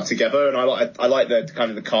Hammer have together, and I like the kind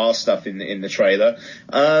of the car stuff in the trailer.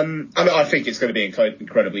 I mean, I think it's going to be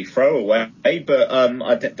incredibly throwaway, but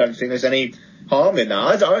I don't think there's any harm in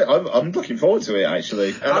that. I'm looking forward to it,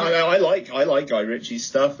 actually. And I like Guy Ritchie's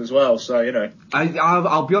stuff as well, so, you know.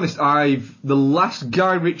 I'll be honest, the last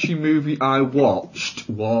Guy Ritchie movie I watched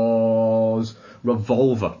was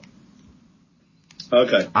Revolver.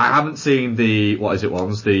 Okay. I haven't seen the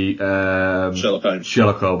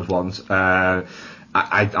Sherlock Holmes ones. I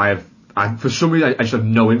for some reason I just have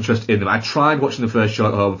no interest in them. I tried watching the first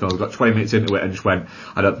Sherlock Holmes film, got 20 minutes into it and just went,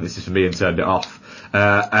 I don't think this is for me, and turned it off.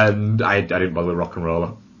 And I didn't bother with Rock and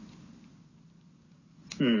Roller.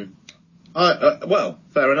 Well,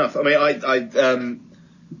 fair enough. I mean, I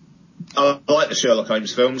like the Sherlock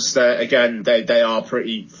Holmes films. They are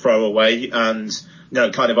pretty throwaway and, you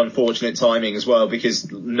know, kind of unfortunate timing as well,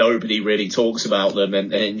 because nobody really talks about them,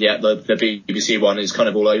 and yet the BBC one is kind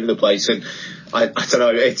of all over the place. And I don't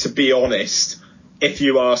know, to be honest, if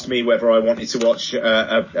you asked me whether I wanted to watch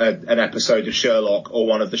an episode of Sherlock or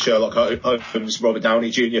one of the Sherlock Holmes Robert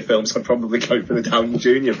Downey Jr. films, I'd probably go for the Downey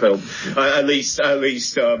Jr. film. At least a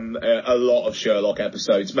lot of Sherlock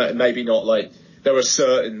episodes. Maybe not like, there are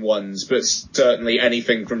certain ones, but certainly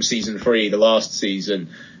anything from season 3, the last season,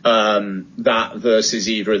 that versus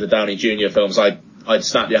either of the Downey Jr. films, I'd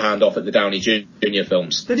snap your hand off at the Downey Jr.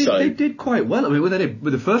 films. They did quite well. I mean,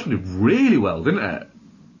 the first one did really well, didn't it?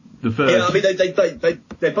 Yeah, I mean,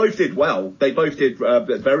 they both did well. They both did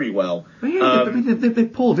very well. Yeah, they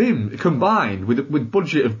pulled in, combined, with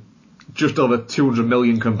budget of just over 200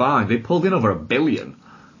 million combined, they pulled in over $1 billion.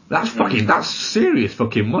 That's serious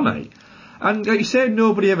fucking money. And like you said,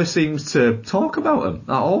 nobody ever seems to talk about them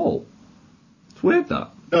at all. It's weird, that.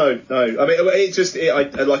 No. I mean, it's just,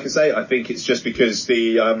 like I say, I think it's just because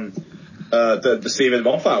the Stephen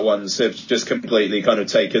Moffat ones have just completely kind of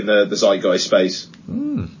taken the zeitgeist space.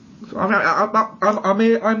 I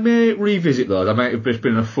may revisit those. I might have just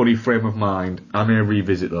been in a funny frame of mind. I may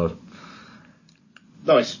revisit those.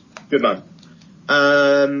 Nice. Good man.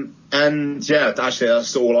 And yeah, actually,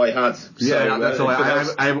 that's all I had. Yeah, that's all. I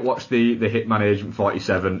haven't watched the Hitman Agent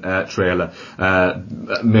 47 trailer,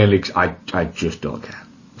 mainly 'cause I just don't care.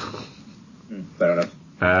 Fair enough.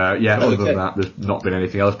 Other than that, there's not been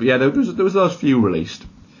anything else. But yeah, there was those few released.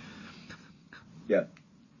 Yeah,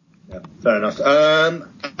 fair enough.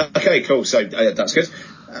 Okay, cool. So that's good.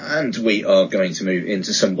 And we are going to move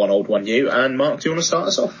into some one old, one new. And Mark, do you want to start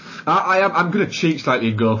us off? I'm going to cheat slightly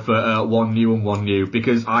and go for one new and one new,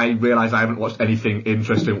 because I realise I haven't watched anything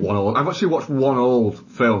interesting one old. I've actually watched one old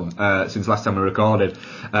film since last time we recorded,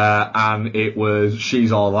 and it was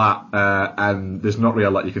She's All That, and there's not really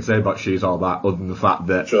a lot you can say about She's All That other than the fact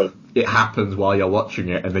that it happens while you're watching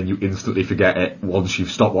it and then you instantly forget it once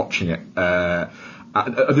you've stopped watching it.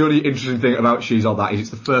 The only interesting thing about She's All That is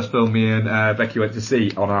it's the first film me and Becky went to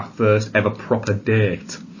see on our first ever proper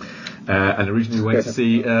date. And originally we went to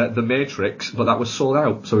see The Matrix, but that was sold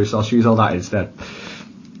out, so we saw She's All That instead.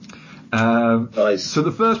 Nice. So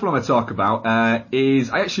the first one I'm going to talk about is,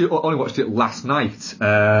 I actually only watched it last night.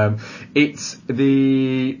 It's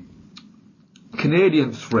the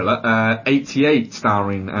Canadian thriller 88,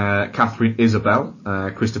 starring Catherine Isabelle,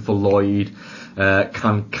 Christopher Lloyd,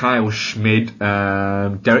 Kyle Schmid,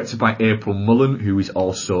 directed by April Mullen, who is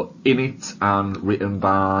also in it, and written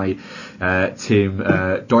by Tim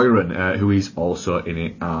Doiron, who is also in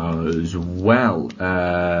it as well.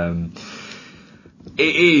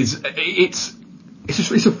 It's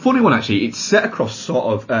a funny one, actually. It's set across sort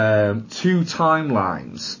of two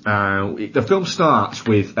timelines. The film starts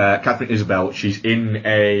with Catherine Isabelle. She's in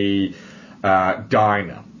a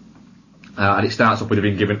diner. And it starts off with her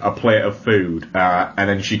being given a plate of food, and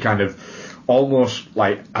then she kind of almost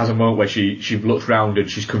like has a moment where she looks round and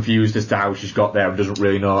she's confused as to how she's got there and doesn't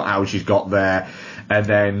really know how she's got there. And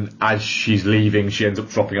then as she's leaving, she ends up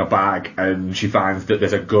dropping her bag and she finds that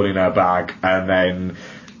there's a gun in her bag, and then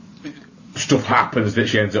stuff happens that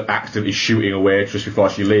she ends up accidentally shooting a waitress before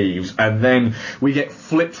she leaves. And then we get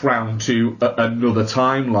flipped round to another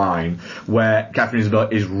timeline where Catherine Isabelle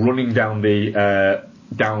is running down a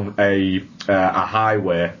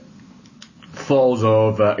highway, falls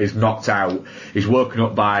over, is knocked out, is woken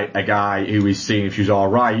up by a guy who is seeing if she's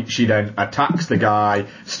alright. She then attacks the guy,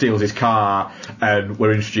 steals his car, and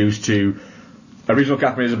we're introduced to original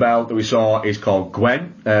Catherine Isabelle that we saw is called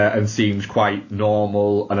Gwen, and seems quite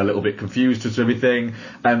normal and a little bit confused as to everything.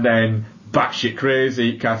 And then batshit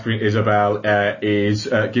crazy Catherine Isabelle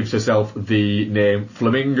gives herself the name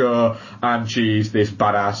Flamingo, and she's this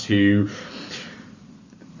badass who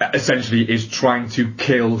essentially is trying to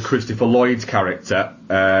kill Christopher Lloyd's character,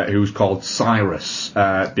 who's called Cyrus,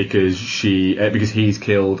 because he's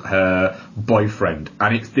killed her boyfriend.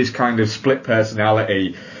 And it's this kind of split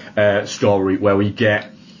personality story where we get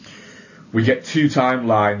two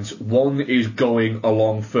timelines. One is going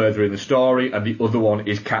along further in the story, and the other one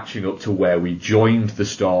is catching up to where we joined the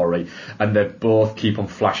story, and they both keep on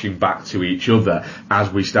flashing back to each other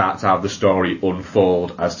as we start to have the story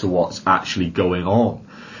unfold as to what's actually going on.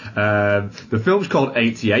 The film's called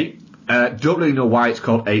 88. Don't really know why it's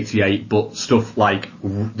called 88, but stuff like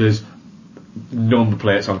there's number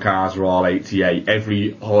plates on cars are all 88.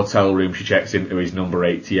 Every hotel room she checks into is number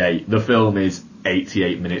 88. The film is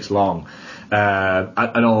 88 minutes long,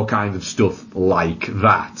 and all kinds of stuff like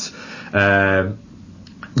that.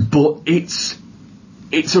 But it's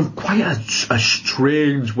quite a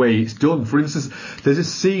strange way it's done. For instance, there's a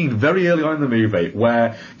scene very early on in the movie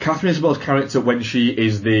where Catherine Isabelle's character, when she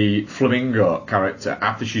is the Flamingo character,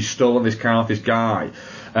 after she's stolen this car off this guy,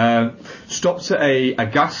 stops at a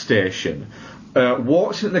gas station,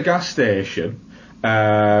 walks into the gas station,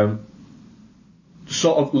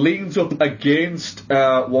 sort of leans up against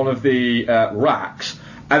one of the racks,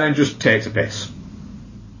 and then just takes a piss.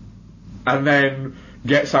 And then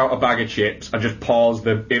gets out a bag of chips and just pours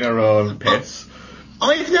them in her own piss.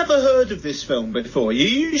 I've never heard of this film before. Are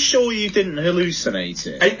you sure you didn't hallucinate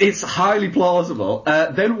it? It's highly plausible.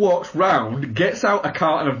 Then walks round, gets out a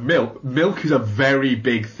carton of milk. Milk is a very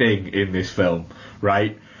big thing in this film,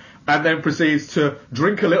 right? And then proceeds to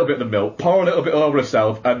drink a little bit of the milk, pour a little bit over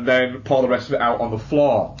herself, and then pour the rest of it out on the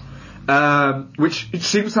floor. Which it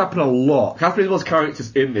seems to happen a lot. Catherine Isabelle's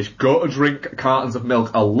characters in this go to drink cartons of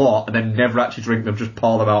milk a lot and then never actually drink them, just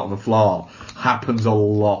pour them out on the floor. Happens a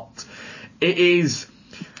lot. It is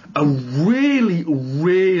a really,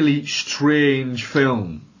 really strange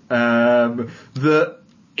film, that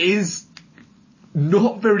is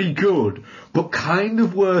not very good, but kind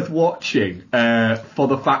of worth watching, for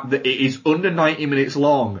the fact that it is under 90 minutes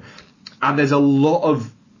long, and there's a lot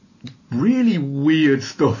of really weird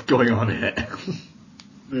stuff going on in it.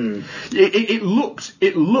 It looks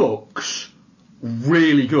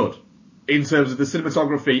really good in terms of the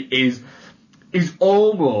cinematography is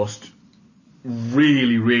almost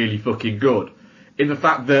really, really fucking good in the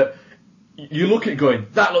fact that you look at it going,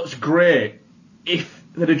 that looks great if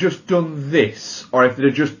they'd have just done this, or if they'd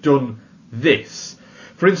have just done this.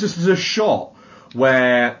 For instance, there's a shot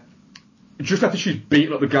where just after she's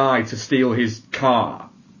beaten up the guy to steal his car,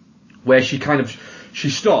 where she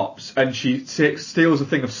stops and she steals a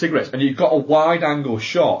thing of cigarettes, and you've got a wide angle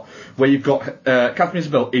shot where you've got Catherine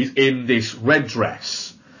Isabelle is in this red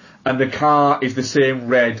dress, and the car is the same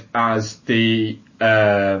red as the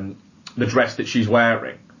dress that she's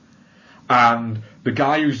wearing, and the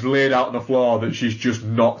guy who's laid out on the floor that she's just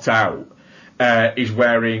knocked out is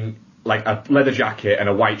wearing like a leather jacket and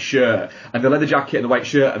a white shirt, and the leather jacket and the white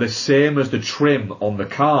shirt are the same as the trim on the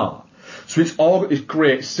car. So it's all got this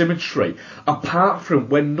great symmetry, apart from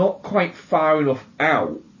we're not quite far enough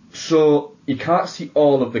out, so you can't see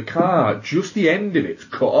all of the car, just the end of it's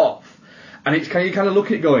cut off. And it's you kind of look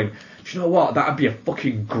at it going, do you know what, that'd be a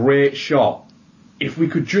fucking great shot if we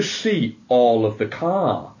could just see all of the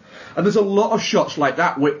car. And there's a lot of shots like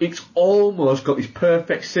that where it's almost got this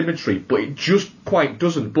perfect symmetry, but it just quite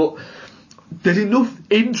doesn't. But there's enough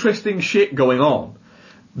interesting shit going on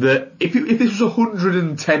that if this was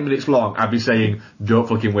 110 minutes long, I'd be saying, don't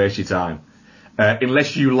fucking waste your time.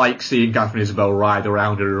 Unless you like seeing Catherine Isabelle ride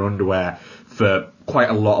around in her underwear for quite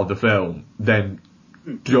a lot of the film, then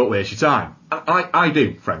don't waste your time. I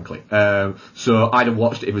do, frankly. So I'd have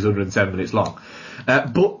watched it if it was 110 minutes long.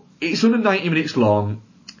 But it's under 90 minutes long.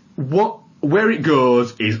 Where it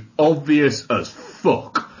goes is obvious as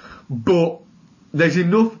fuck, but there's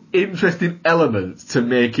enough interesting elements to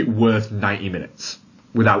make it worth 90 minutes,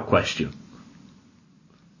 without question.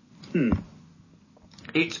 I'm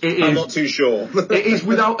not too sure. It is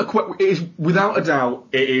without a doubt.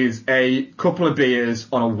 It is a couple of beers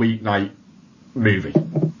on a weeknight movie.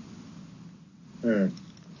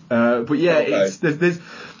 But yeah, okay.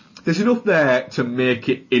 There's enough there to make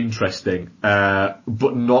it interesting,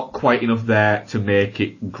 but not quite enough there to make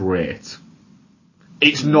it great.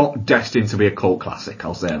 It's not destined to be a cult classic,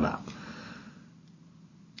 I'll say that.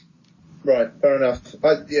 Right, fair enough.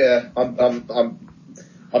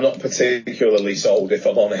 I'm not particularly sold, if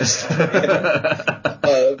I'm honest.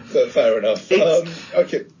 But fair enough.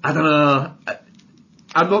 Okay. I don't know.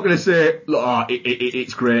 I'm not going to say, look,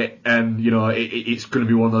 it's great, and it's going to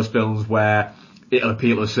be one of those films where it'll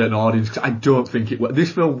appeal to a certain audience, because I don't think it will.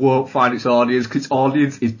 This film won't find its audience, because its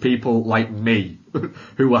audience is people like me,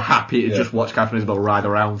 who are happy to just watch Catherine Isabelle ride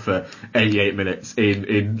around for 88 minutes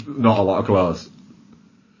in not a lot of clothes.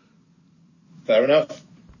 Fair enough.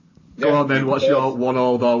 Go on then, what's your one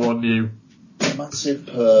old or one new? Massive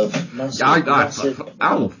perv. Massive.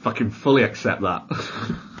 I'll fucking fully accept that.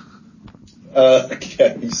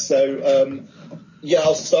 Okay, so,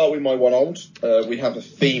 I'll start with my one old. We have a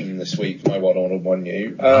theme this week for my one old and one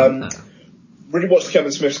new. Really watched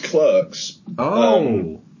Kevin Smith's Clerks.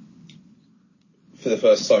 Oh. For the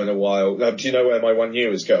first time in a while. Do you know where my one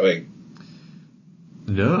new is going?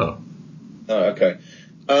 No. Oh, okay.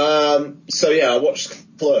 I watched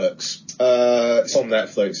Clerks. It's on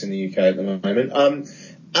Netflix in the UK at the moment.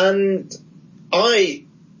 And like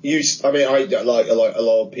a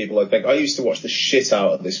lot of people, I think, I used to watch the shit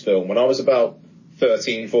out of this film when I was about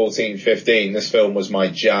 13, 14, 15. This film was my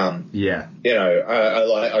jam. Yeah.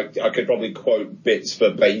 I could probably quote bits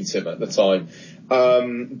verbatim at the time.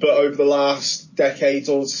 But over the last decade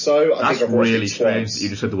or so, I think I've watched really it strange twice. that you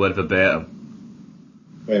just said the word verbatim.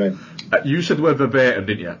 What do you mean? You said the word verbatim,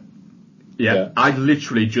 didn't you? Yeah. I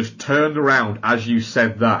literally just turned around as you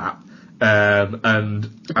said that, and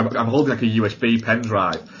I'm holding like a USB pen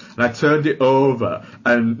drive, and I turned it over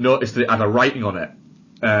and noticed that it had a writing on it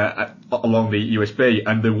along the USB,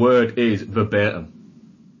 and the word is verbatim.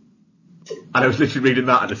 And I was literally reading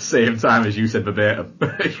that at the same time as you said verbatim.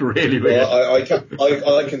 It's really weird.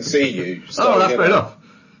 Well, I can see you. Oh, that's fair enough.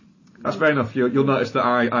 That's fair enough. You'll notice that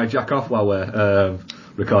I jack off while we're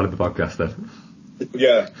recording the podcast then.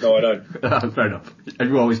 Yeah, no, I know. Fair enough.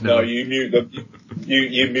 And you always know. No, you mute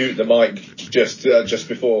the mic just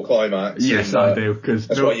before climax. Yes, and, I do. Cause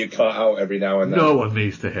that's why you cut out every now and then. No one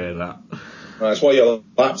needs to hear that. That's why your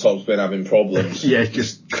laptop's been having problems. Yeah, it's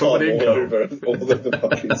just covered in over all of the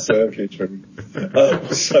fucking circuitry.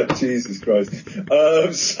 So, Jesus Christ.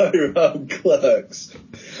 Clerks.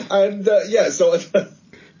 And,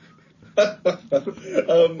 I've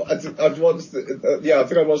watched it, I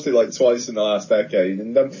think I watched it like twice in the last decade.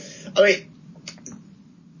 And,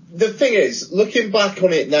 the thing is, looking back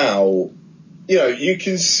on it now, you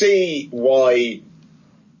can see why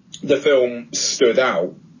the film stood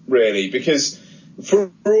out, really, because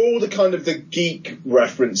for all the kind of the geek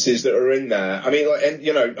references that are in there, I mean, like, and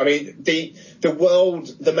you know, I mean, the world,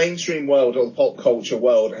 the mainstream world or the pop culture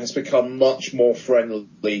world has become much more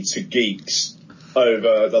friendly to geeks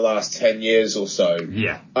over the last 10 years or so.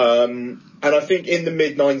 Yeah. And I think in the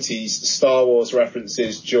mid-90s, Star Wars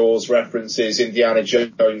references, Jaws references, Indiana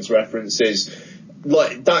Jones references,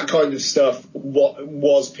 like that kind of stuff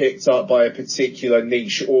was picked up by a particular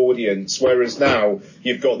niche audience, whereas now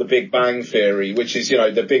you've got The Big Bang Theory, which is, you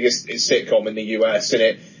know, the biggest sitcom in the US, and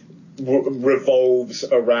it revolves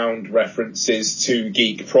around references to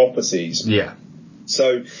geek properties. Yeah.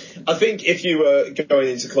 So I think if you were going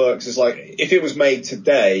into Clerks as like, if it was made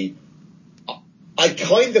today, I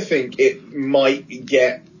kind of think it might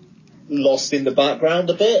get lost in the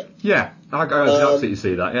background a bit. Yeah, I can absolutely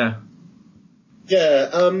see that, yeah.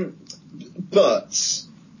 Yeah, but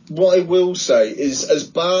what I will say is, as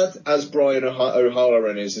bad as Brian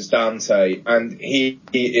O'Halloran is as Dante, and he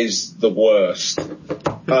is the worst,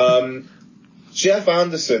 Jeff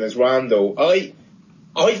Anderson as Randall, I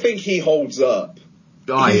think he holds up.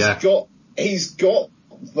 He's got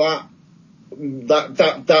that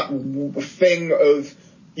thing of,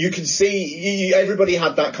 you can see, everybody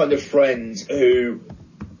had that kind of friend who,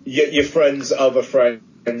 your friend's other friends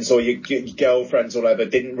or your girlfriends or whatever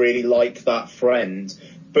didn't really like that friend,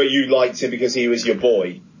 but you liked him because he was your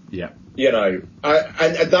boy. Yeah. You know,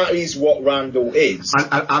 and that is what Randall is.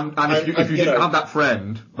 And if you didn't have that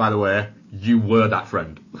friend, by the way, you were that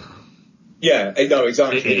friend. Yeah, no,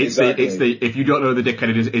 exactly. It's the if you don't know the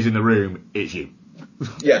dickhead is in the room, it's you.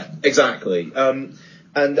 Yeah, exactly. And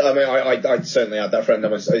I mean, I certainly had that friend.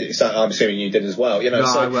 I'm assuming you did as well. You know, no,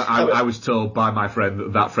 so, I was told by my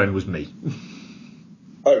friend that friend was me.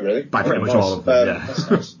 Oh, really? By pretty much all of them. Yeah.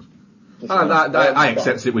 That's nice. I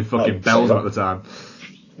accepted it with fucking bells on at the time.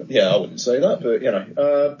 Yeah, I wouldn't say that, but you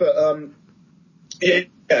know,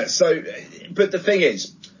 yeah. So, but the thing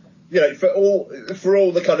is, you know, for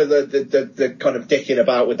all the kind of the kind of dicking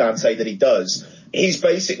about with Dante that he does, he's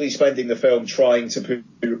basically spending the film trying to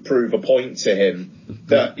prove a point to him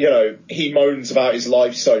that, you know, he moans about his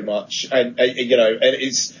life so much, and you know, and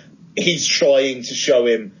he's trying to show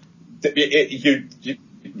him that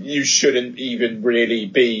you shouldn't even really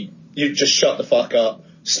be. You just shut the fuck up.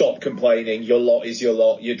 Stop complaining. Your lot is your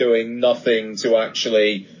lot. You're doing nothing to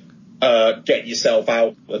actually get yourself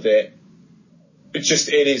out of it.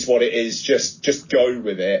 It is what it is. Just go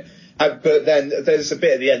with it. But then there's a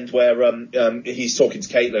bit at the end where he's talking to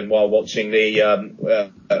Caitlin while watching the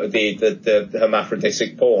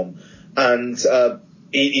hermaphroditic porn, and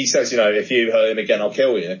he says, you know, if you hurt him again, I'll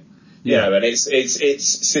kill you. You know, and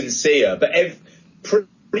it's sincere, but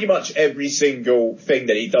pretty much every single thing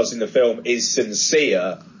that he does in the film is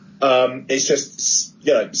sincere. It's just,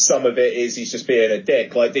 you know, some of it is he's just being a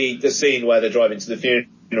dick. Like the scene where they're driving to the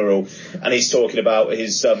funeral and he's talking about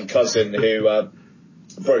his cousin who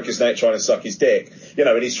broke his neck trying to suck his dick. You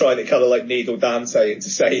know, and he's trying to kind of like needle Dante into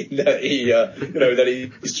saying that he, you know, that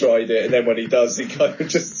he's tried it, and then when he does, he kind of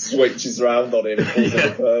just switches around on him and calls him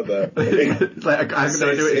a pervert. It's like, I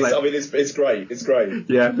mean, it's great. It's great.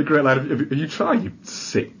 Yeah, the great line of, have you tried, you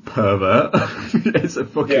sick pervert? It's a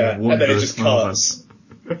fucking wonderful. And then it just cuts.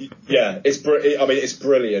 Yeah, it's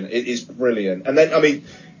brilliant. It is brilliant. And then, I mean,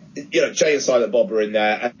 you know, Jay and Silent Bob are in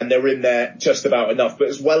there, and they're in there just about enough. But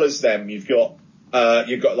as well as them, you've got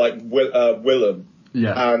like Willem.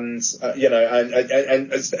 Yeah. And, you know,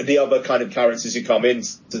 and the other kind of characters who come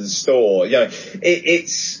into the store, you know,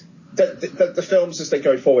 it's, the films as they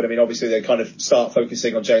go forward, I mean, obviously they kind of start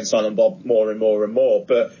focusing on Jay and Silent Bob more and more and more,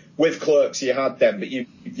 but with Clerks you had them, but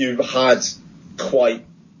you've had quite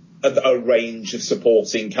a range of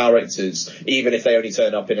supporting characters, even if they only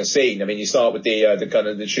turn up in a scene. I mean, you start with the kind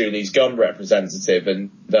of the Chewley's gum representative, and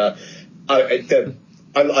I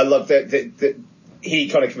love that he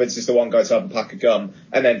kind of convinces the one guy to have a pack of gum,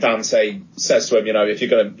 and then Dante says to him, you know, if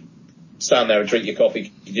you're going to stand there and drink your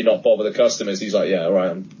coffee, could you not bother the customers? He's like, yeah, all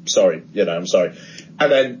right, I'm sorry.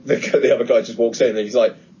 And then the other guy just walks in and he's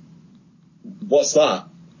like, what's that?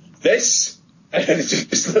 This? And then he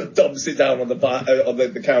just dumps it down on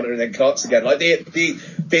the counter and then cuts again. Like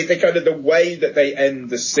the kind of the way that they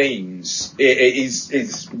end the scenes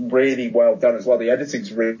is really well done as well. The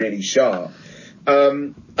editing's really sharp. I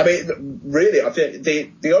mean, really, I think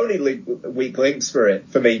the only weak links for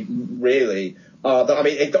me, really, are that, I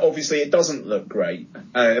mean, obviously it doesn't look great,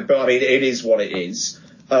 but I mean, it is what it is.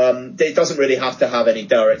 It doesn't really have to have any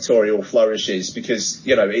directorial flourishes because,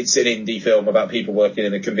 you know, it's an indie film about people working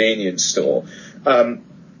in a convenience store. But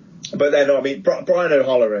then, I mean, Brian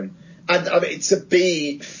O'Halloran, and I mean, to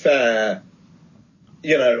be fair,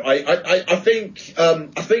 you know, I think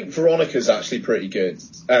Veronica's actually pretty good,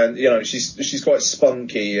 and you know, she's quite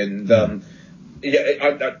spunky, and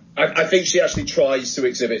yeah, I think she actually tries to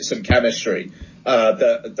exhibit some chemistry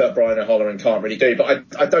that Brian O'Halloran can't really do. But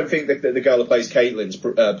I don't think that the girl who plays Caitlin's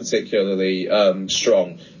particularly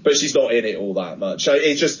strong. But she's not in it all that much. So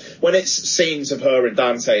it's just, when it's scenes of her and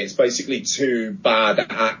Dante, it's basically two bad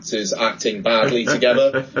actors acting badly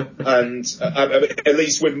together. And at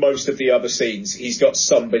least with most of the other scenes, he's got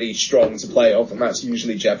somebody strong to play off, and that's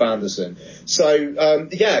usually Jeff Anderson. So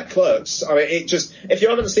yeah, Clerks. I mean, it just, if you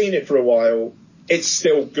haven't seen it for a while, it's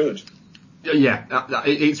still good. Yeah,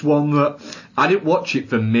 it's one that I didn't watch it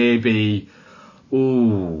for maybe,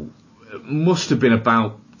 it must have been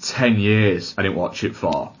about 10 years I didn't watch it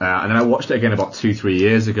for. And then I watched it again about 2-3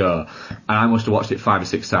 years ago, and I must have watched it 5 or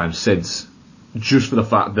 6 times since, just for the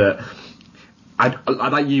fact that I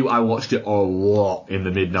like you, I watched it a lot in the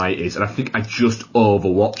mid-90s, and I think I just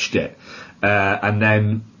overwatched it. And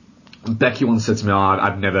then Becky once said to me,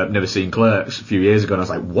 I'd never seen Clerks a few years ago, and I was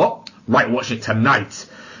like, what? Right, watching it tonight.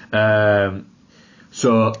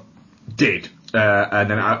 So did, and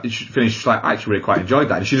then I finished, like, I actually really quite enjoyed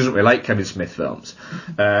that, and she doesn't really like Kevin Smith films,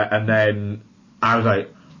 and then I was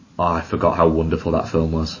like, I forgot how wonderful that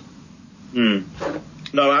film was. No,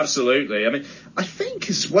 absolutely. I mean, I think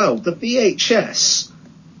as well, the VHS,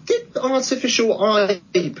 did Artificial Eye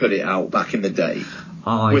put it out back in the day?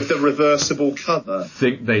 With the reversible cover? I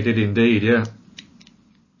think they did indeed, yeah.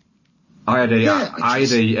 I had a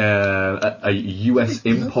US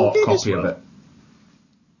import copy of it.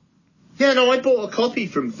 Yeah, no, I bought a copy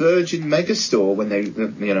from Virgin Megastore when they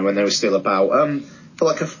were still about, for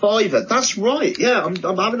like $5. That's right. Yeah, I'm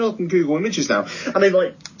having a look on Google Images now. I mean,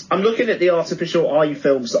 like, I'm looking at the Artificial Eye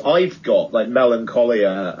films that I've got, like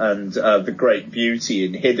Melancholia and The Great Beauty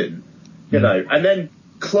and Hidden, you know, and then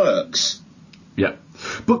Clerks. Yeah,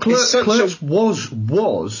 but Clerks was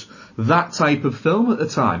that type of film at the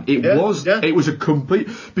time. It was a complete,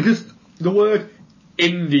 because the word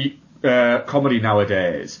indie comedy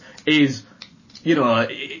nowadays is, you know,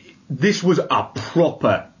 this was a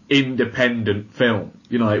proper independent film.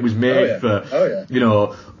 You know, it was made for, you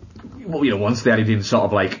know, once they added in sort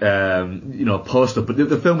of like, poster, but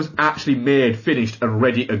the film was actually made, finished and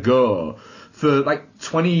ready to go for like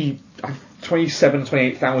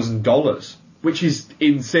 $28,000, which is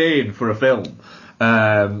insane for a film.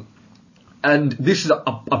 And this is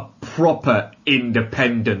a proper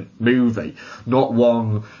independent movie, not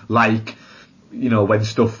one like, you know, when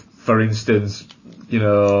stuff, for instance, you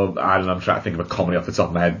know, I don't know, I'm trying to think of a comedy off the top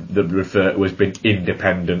of my head that refer to as being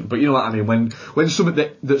independent, but you know what I mean, when something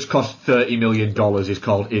that's cost $30 million is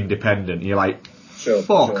called independent, you're like,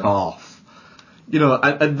 fuck off. You know,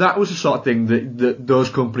 and that was the sort of thing that those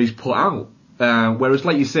companies put out. Whereas,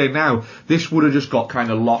 like you say now, this would have just got kind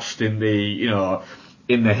of lost in the, you know,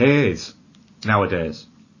 in the haze nowadays.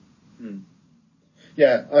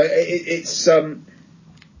 Yeah, it's I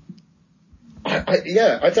don't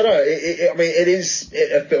know. I mean, it is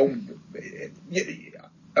a film.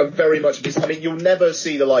 Very much. I mean, you'll never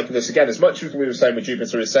see the like of this again. As much as we were saying with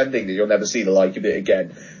Jupiter Ascending that you'll never see the like of it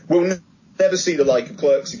again. We'll never see the like of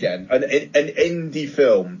Clerks again. An indie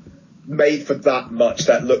film made for that much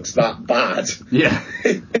that looks that bad. Yeah.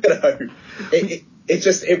 You know,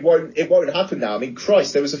 it won't happen now. I mean,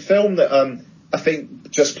 Christ, there was a film that I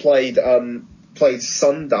think just played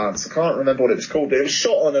Sundance. I can't remember what it was called, but it was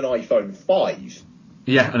shot on an iPhone 5.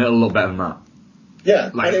 Yeah, and it'll look better than that.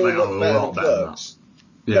 Yeah, like, and it will look look better than Clerks.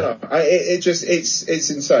 Yeah. You know, it's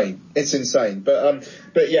insane. It's insane.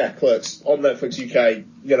 But yeah, Clerks on Netflix UK.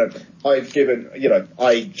 You know,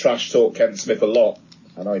 I trash talk Kevin Smith a lot,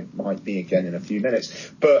 and I might be again in a few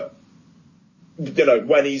minutes. But you know,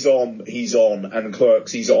 when he's on, and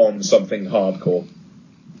Clerks, he's on something hardcore.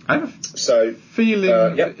 I have a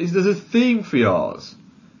feeling there's a theme for yours.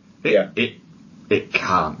 It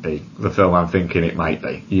can't be the film I'm thinking it might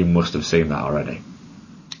be. You must have seen that already.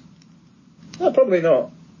 No, probably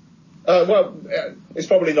not. Well, it's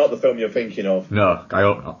probably not the film you're thinking of. No, I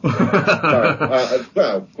hope not.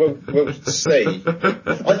 No, well, we'll see.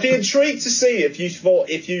 I'd be intrigued to see if you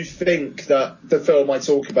think that the film I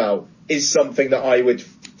talk about is something that I would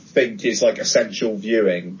think is like essential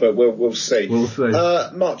viewing, but we'll see. We'll see.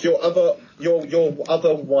 Mark, your other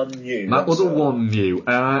one new. My other one new.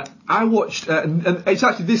 I watched, and this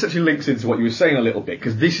actually links into what you were saying a little bit,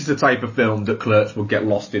 because this is the type of film that Clerks will get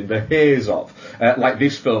lost in the haze of. Like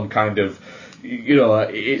this film kind of, you know,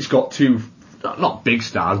 it's got two, not big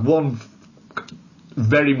stars, one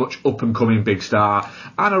very much up-and-coming big star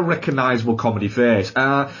and a recognisable comedy face.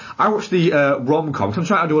 I watched the rom-coms. I'm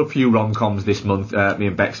trying to do a few rom-coms this month. Me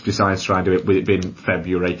and Bex decided to try and do it with it being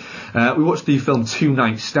February. We watched the film Two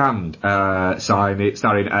Night Stand, starring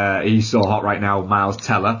He's So Hot Right Now, Miles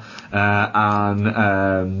Teller,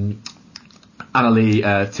 and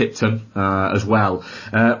Annalie Tipton as well.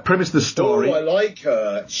 Premise of the story. Oh, I like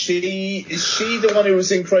her. Is she the one who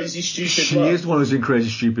was in Crazy Stupid Love? She is the one who's in Crazy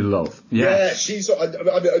Stupid Love. Yeah, yeah, she's I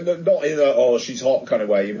mean, not in a she's hot kind of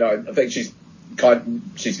way. Even though I think she's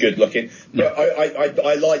good looking. But yeah.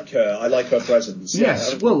 I like her. I like her presence.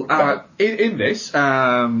 Yes. Well, in this,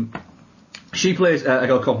 she plays a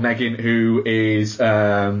girl called Megan who is.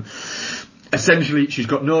 Essentially, she's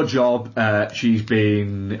got no job. She's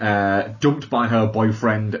been dumped by her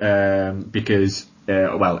boyfriend because,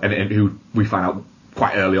 and who we find out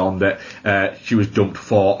quite early on that she was dumped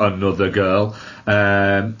for another girl.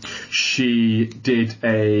 She's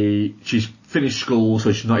finished school,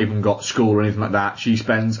 so she's not even got school or anything like that. She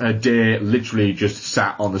spends her day literally just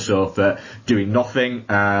sat on the sofa doing nothing.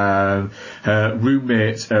 Her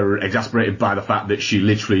roommates are exasperated by the fact that she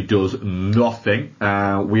literally does nothing. We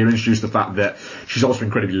are introduced to the fact that she's also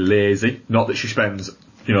incredibly lazy. Not that she spends,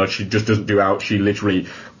 she just doesn't do out. She literally,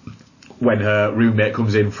 when her roommate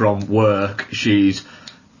comes in from work, and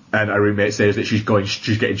her roommate says that she's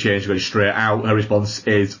getting changed, going straight out. Her response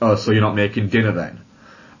is, "Oh, so you're not making dinner then?"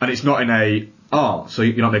 And it's not in a, so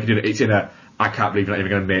you're not making dinner, it's in a, I can't believe you're not even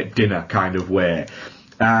going to make dinner kind of way.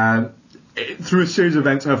 Through a series of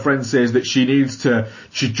events, her friend says that she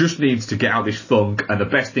just needs to get out of this funk, and the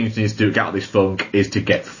best thing she needs to do to get out of this funk is to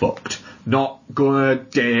get fucked. Not go on a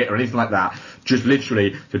date or anything like that. Just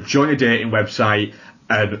literally to join a dating website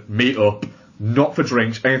and meet up, not for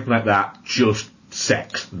drinks, anything like that, just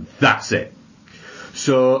sex. That's it.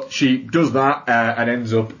 So she does that and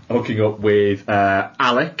ends up hooking up with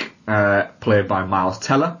Alec, played by Miles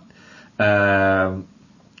Teller, and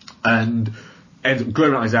ends up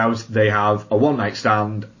going around his house. They have a one-night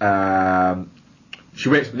stand. She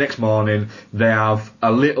wakes up the next morning. They have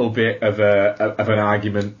a little bit of an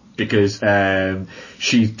argument because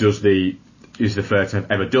she does this is the first time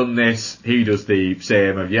I've ever done this. He does the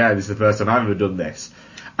same of, this is the first time I've ever done this.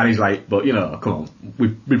 And he's like, but come on,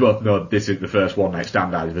 we both know this isn't the first one night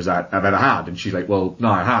stand I've ever had. And she's like, well, no,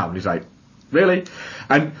 I have. And he's like, really?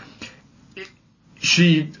 And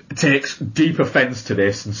she takes deep offence to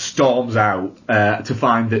this and storms out to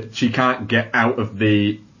find that she can't get out of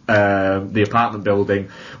the apartment building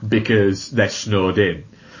because they're snowed in.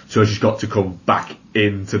 So she's got to come back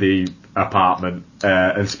into the apartment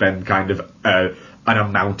and spend kind of an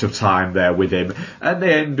amount of time there with him. And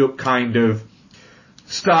they end up kind of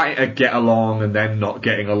starting to get along and then not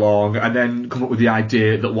getting along, and then come up with the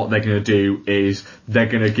idea that what they're going to do is they're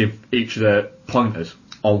going to give each other pointers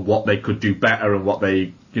on what they could do better and what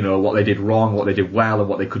they did wrong, what they did well, and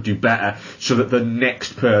what they could do better, so that the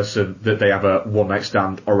next person that they have a one-night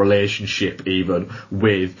stand or relationship even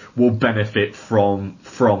with will benefit from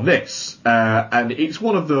this. And it's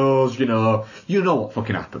one of those, you know what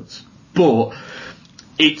fucking happens. But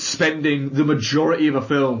it's spending the majority of a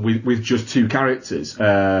film with just two characters.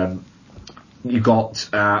 You've got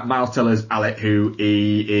Miles Teller's Alec, who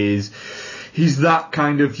he's that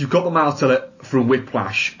kind of, you've got the Miles Teller from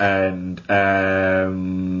Whiplash and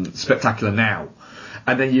Spectacular Now,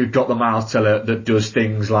 and then you've got the Miles Teller that does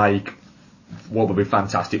things like what would be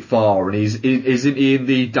Fantastic Four, and isn't he in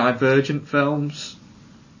the Divergent films?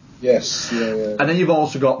 Yes, yeah. And then you've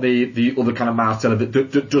also got the other kind of Miles Teller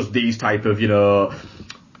that does these type of, the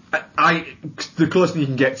closest thing you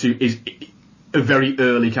can get to is a very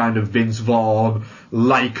early kind of Vince Vaughn,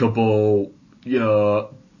 likeable,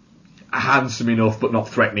 handsome enough but not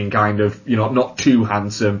threatening kind of, not too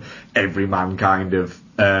handsome, everyman kind of,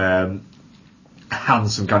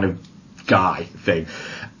 handsome kind of guy thing.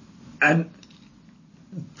 And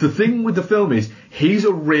the thing with the film is, he's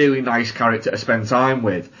a really nice character to spend time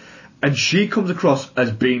with, and she comes across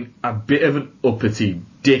as being a bit of an uppity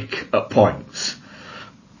dick at points.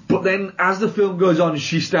 But then, as the film goes on,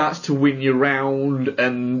 she starts to win you round,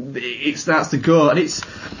 and it starts to go, and it's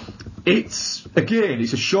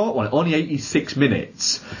a short one, only 86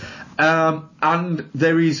 minutes, and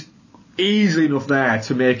there is easily enough there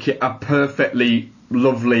to make it a perfectly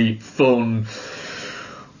lovely, fun,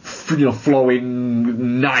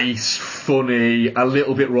 flowing, nice, funny, a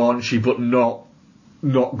little bit raunchy, but not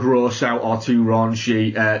gross out or too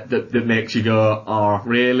raunchy, that makes you go, oh,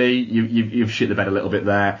 really? You've shit the bed a little bit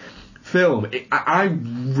there. Film, I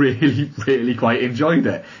really, really quite enjoyed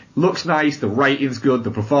it. Looks nice, the writing's good,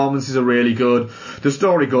 the performances are really good, the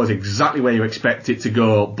story goes exactly where you expect it to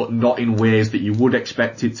go, but not in ways that you would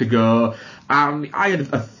expect it to go. And I had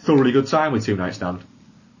a thoroughly good time with Two Night Stand.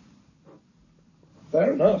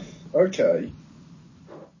 Fair enough. Okay.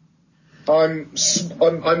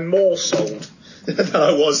 I'm more sold than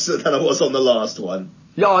I was on the last one.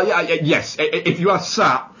 Yes. If you are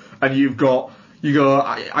sat and you go,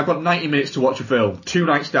 I've got 90 minutes to watch a film, Two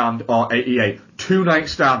Night Stand or 88. Two Night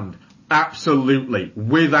Stand, absolutely,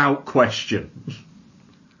 without question.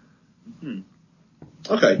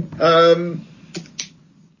 Okay.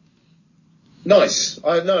 Nice.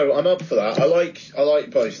 I'm up for that. I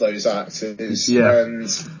like both those actors. Yeah. And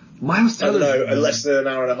Miles Teller, I don't know, less than an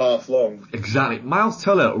hour and a half long. Exactly. Miles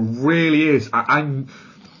Teller really is. I'm.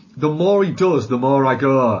 The more he does, the more I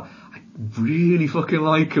go, I really fucking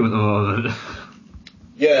like him at the moment.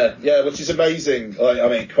 Yeah, which is amazing. I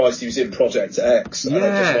mean, Christ, he was in Project X, and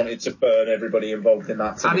I just wanted to burn everybody involved in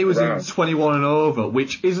that. And he was in 21 and Over,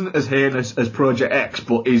 which isn't as heinous as Project X,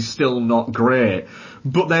 but is still not great.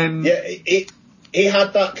 But then... Yeah, he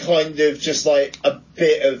had that kind of just like a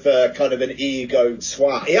bit of kind of an ego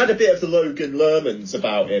twat. He had a bit of the Logan Lermans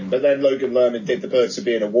about him, but then Logan Lerman did The Perks of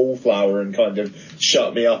Being a Wallflower and kind of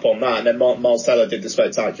shut me up on that. And then Miles Teller did The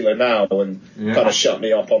Spectacular Now and kind of shut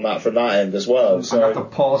me up on that from that end as well. So I have to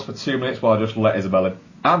pause for 2 minutes while I just let Isabel in.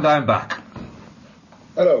 And I'm back.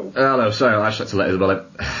 Hello. Hello, sorry, I just had to let Isabel in.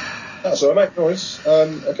 That's all right, Norris.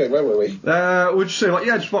 Okay, where were we? We'll just say,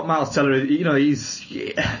 just what Miles Teller is.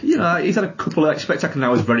 He's had a couple of Spectacular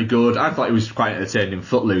Now was very good. I thought he was quite entertaining in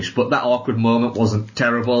Footloose, but that awkward moment wasn't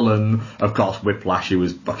terrible. And of course, Whiplash, he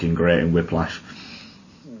was fucking great in Whiplash.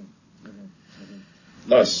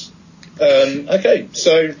 Nice. Okay,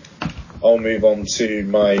 so I'll move on to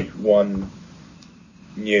my one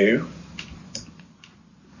new.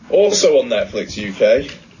 Also on Netflix UK.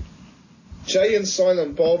 Jay and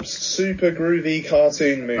Silent Bob's super groovy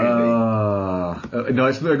cartoon movie. No,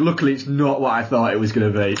 luckily it's not what I thought it was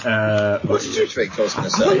going to be. What did you think I was going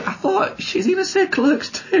to say? I thought, is he going to say Clerks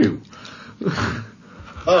 2?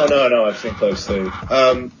 Oh, no, I've seen Clerks 2.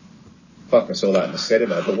 I saw that in the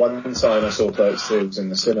cinema, but one time I saw Clerks 2 was in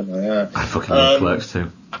the cinema, yeah. I fucking love Clerks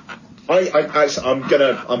 2. I'm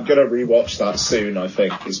gonna rewatch that soon. I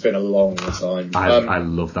think it's been a long time. I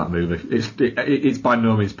love that movie. It's by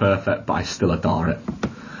no means perfect, but I still adore it.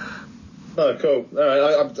 Oh, cool.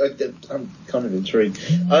 I'm kind of intrigued.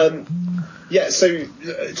 So Jay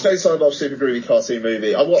Silent Bob's super groovy cartoon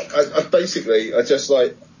movie. I just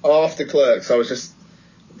like after Clerks, I was just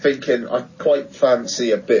thinking I quite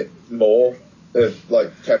fancy a bit more of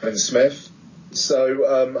like Kevin Smith.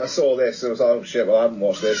 So I saw this and I was like, oh shit, well I haven't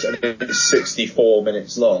watched this, and it's 64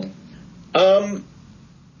 minutes long.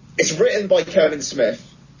 It's written by Kevin Smith.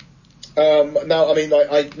 Now, I mean,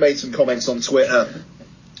 I made some comments on Twitter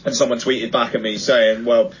and someone tweeted back at me saying,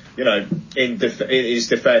 well, in his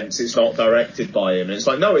defence, it's not directed by him. And it's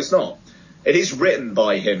like, no, it's not. It is written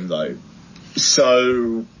by him though.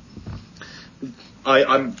 So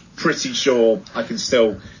I'm pretty sure I can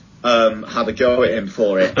still have a go at him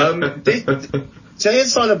for it. Jay and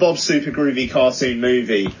Silent Bob's super groovy cartoon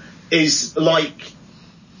movie is like,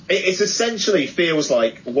 it essentially feels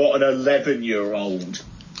like what an 11-year-old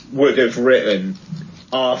would have written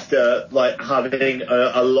after like having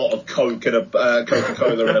a lot of Coke and a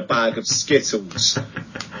Coca-Cola and a bag of Skittles.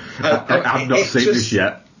 I've not seen this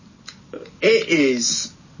yet. It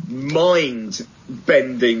is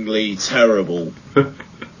mind-bendingly terrible.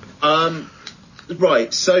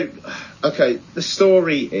 Right, so, okay, the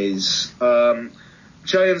story is,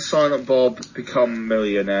 Jay and Silent Bob become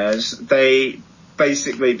millionaires. They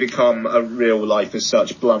basically become a real life as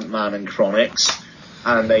such Blunt Man and Chronix,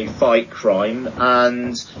 and they fight crime,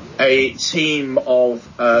 and a team of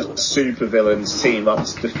supervillains team up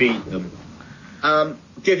to defeat them.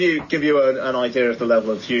 Give you an idea of the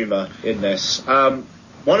level of humour in this. One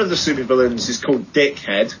of the supervillains is called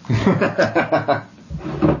Dickhead.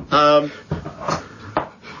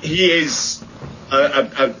 He is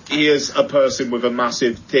a person with a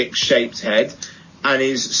massive dick-shaped head, and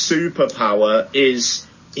his superpower is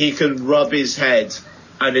he can rub his head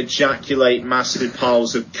and ejaculate massive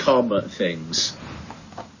piles of cum at things.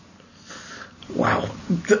 Wow.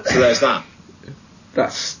 So there's that.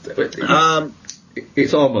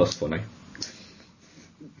 It's almost funny.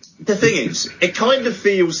 The thing is, it kind of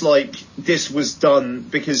feels like this was done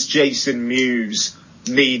because Jason Mewes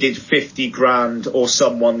needed 50 grand or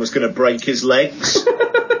someone was going to break his legs.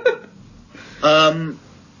 And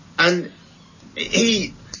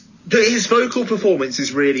his vocal performance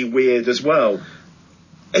is really weird as well.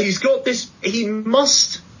 he's got this. He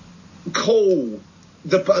must call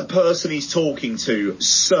the person he's talking to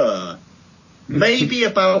sir, maybe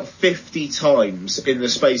about 50 times in the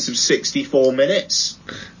space of 64 minutes.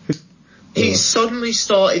 He suddenly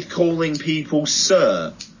started calling people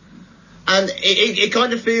sir. And it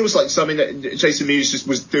kind of feels like something that Jason Mewes just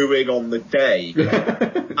was doing on the day.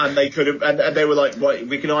 And they could have, and they were like, right,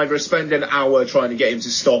 we can either spend an hour trying to get him to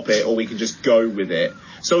stop it, or we can just go with it.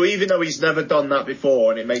 So even though he's never done that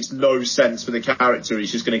before, and it makes no sense for the character,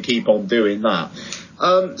 he's just going to keep on doing that.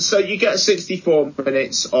 So you get 64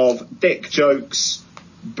 minutes of dick jokes,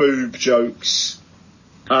 boob jokes,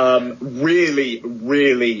 really,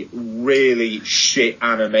 really, really shit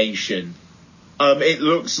animation. It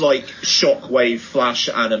looks like Shockwave Flash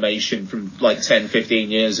animation from like 10, 15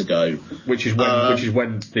 years ago. Which is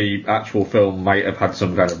when the actual film might have had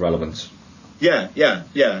some kind of relevance. Yeah.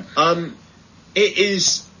 It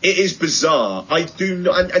is bizarre. I do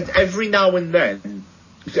not, and every now and then,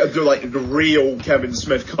 like the real Kevin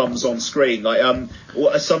Smith comes on screen. Like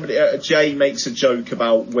Jay makes a joke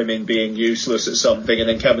about women being useless at something, and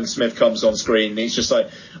then Kevin Smith comes on screen, and he's just like,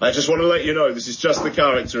 I just want to let you know, this is just the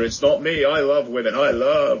character. It's not me. I love women. Blah,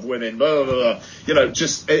 blah, blah. You know,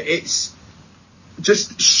 it's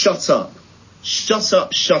just shut up. Shut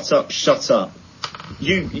up.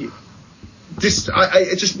 You just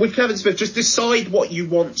with Kevin Smith, just decide what you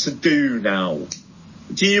want to do now.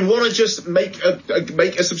 Do you want to just make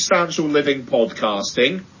a substantial living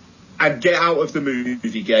podcasting and get out of the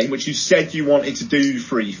movie game, which you said you wanted to do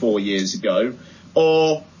 3-4 years ago?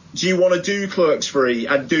 Or do you want to do Clerks 3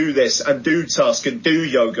 and do this and do Tusk and do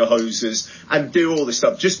Yoga Hosers and do all this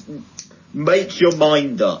stuff? Just make your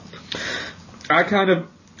mind up.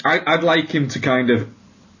 I'd like him to kind of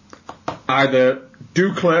either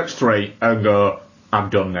do Clerks 3 and go, I'm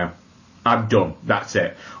done now. I'm done. That's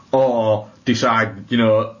it. Or decide,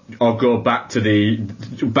 or go back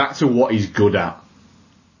to what he's good at.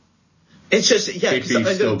 It's just,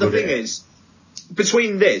 the thing is,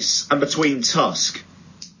 between this and between Tusk,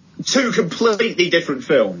 two completely different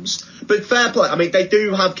films, but fair play, I mean, they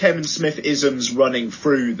do have Kevin Smith-isms running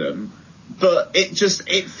through them, but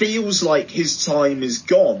it feels like his time is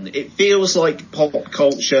gone. It feels like pop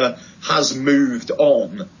culture has moved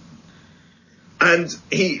on. And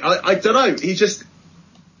I don't know, he just,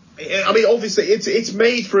 I mean, obviously, it's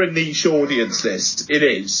made for a niche audience, it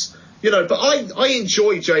is. But I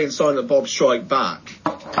enjoy Jay and Silent Bob Strike Back.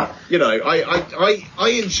 I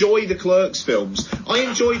enjoy the Clerks films. I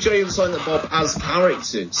enjoy Jay and Silent Bob as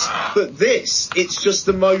characters. But it's just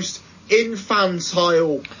the most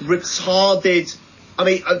infantile, retarded, I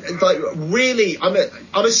mean, really,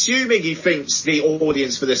 I'm assuming he thinks the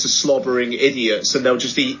audience for this are slobbering idiots and they'll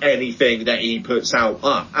just eat anything that he puts out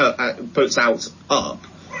up.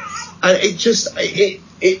 And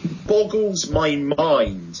it boggles my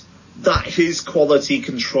mind that his quality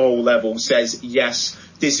control level says, yes,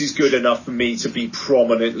 this is good enough for me to be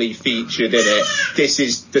prominently featured in it. This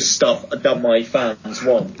is the stuff that my fans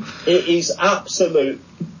want. It is absolute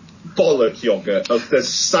bollock yogurt of the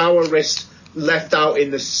sourest, left out in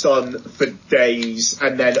the sun for days,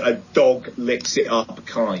 and then a dog licks it up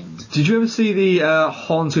kind. Did you ever see the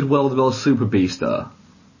Haunted World of El Super Beaster?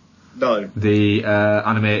 No. The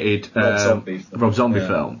animated Rob Zombie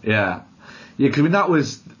film. Yeah, because I mean, that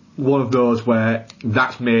was one of those where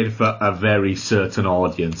that's made for a very certain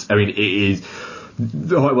audience. I mean, it is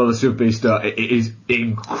the Haunted World of Super Beaster. It is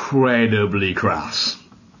incredibly crass.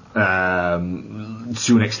 To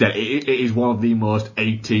an extent, it is one of the most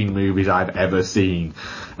 18 movies I've ever seen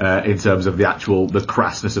in terms of the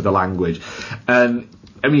crassness of the language. And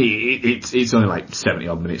I mean, it's only like 70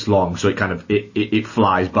 odd minutes long, so it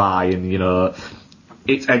flies by, and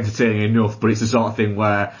it's entertaining enough. But it's the sort of thing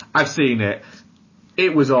where I've seen it,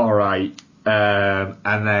 it was all right,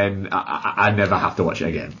 and then I never have to watch it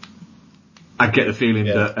again. I get the feeling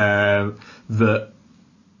that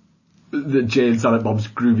Jay and Silent Bob's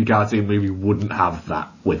Groovy Cartoon movie wouldn't have that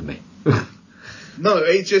with me. No,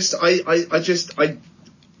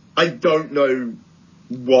 I don't know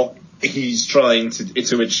what he's trying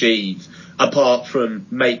to achieve apart from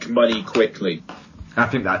make money quickly. I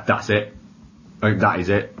think that's it. I think that is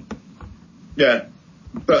it. Yeah,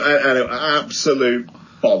 but absolute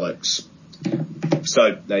bollocks.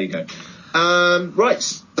 So there you go. Right,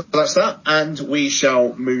 so that's that, and we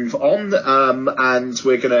shall move on, and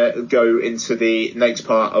we're going to go into the next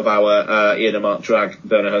part of our Ian and Mark drag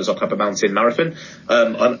Werner Herzog Upper Mountain Marathon.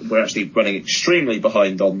 We're actually running extremely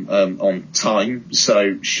behind on time,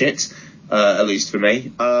 so shit, at least for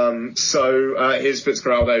me. So here's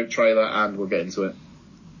Fitzcarraldo trailer, and we'll get into it.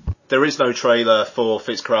 there is no trailer for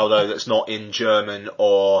Fitzcarraldo that's not in German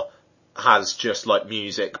or has just like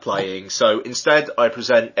music playing. So instead I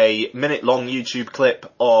present a minute-long YouTube clip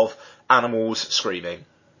of animals screaming.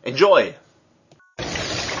 Enjoy!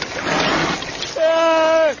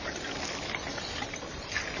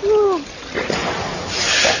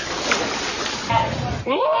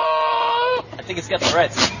 I think it's got the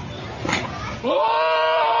Reds.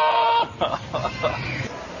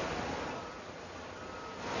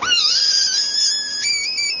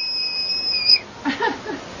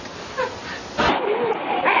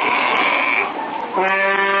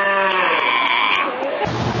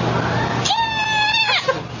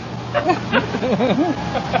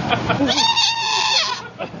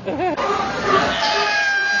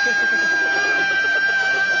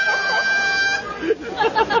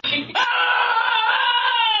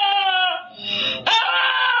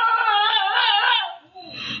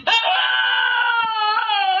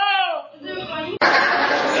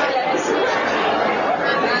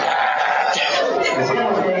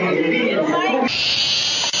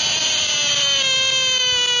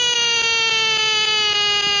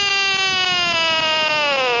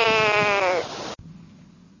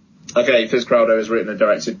 Okay, Fitzcarraldo is written and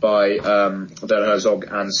directed by Werner Herzog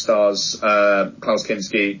and stars Klaus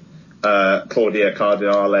Kinski, Claudia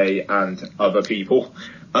Cardinale, and other people.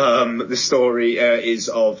 The story is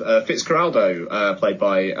of Fitzcarraldo, played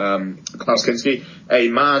by Klaus Kinski, a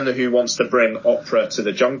man who wants to bring opera to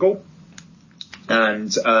the jungle,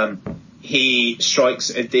 and he strikes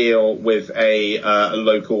a deal with a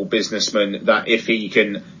local businessman that if he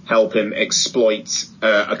can help him exploit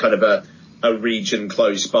a kind of a region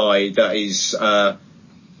close by that is a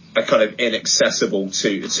kind of inaccessible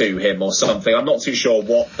to him or something. I'm not too sure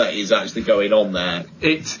what that is actually going on there.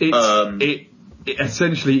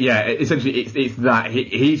 Essentially it's that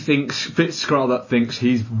he thinks Fitzcarraldo thinks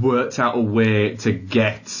he's worked out a way to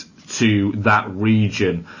get to that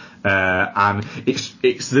region, and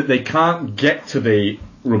it's that they can't get to the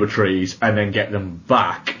rubber trees and then get them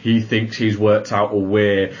back. He thinks he's worked out a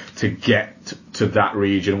way to get to that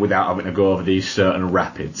region without having to go over these certain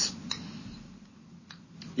rapids.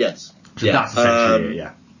 Yes. So that's essentially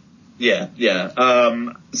it, yeah.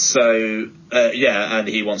 And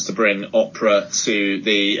he wants to bring opera to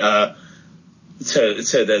the to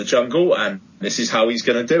the jungle, and this is how he's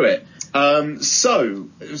going to do it. So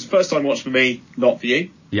it was the first time watch for me, not for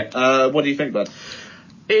you. Yeah. What do you think, bud?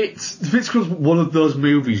 Fitzcarraldo's one of those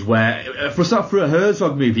movies where, for a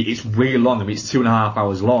Herzog movie, it's really long. I mean, it's 2.5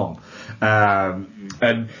 hours long.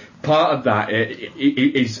 And part of that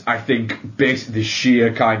is, I think, basically the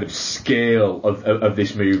sheer kind of scale of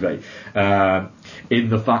this movie, in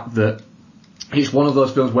the fact that it's one of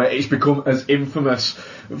those films where it's become as infamous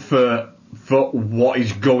for what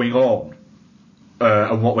is going on,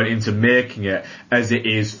 and what went into making it, as it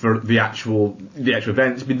is for the actual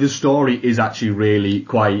events. I mean, the story is actually really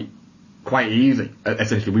quite easy,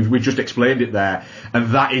 essentially. We've just explained it there,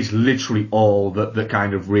 and that is literally all that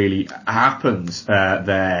kind of really happens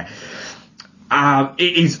there. It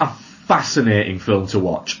is a fascinating film to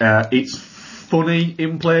watch. It's funny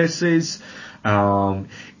in places.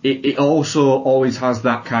 It also always has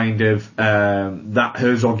that kind of that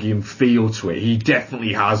Herzogian feel to it. He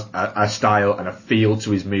definitely has a style and a feel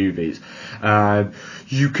to his movies.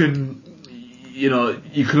 You can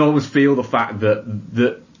almost feel the fact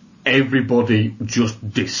that everybody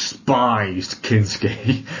just despised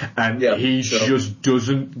Kinski, and he just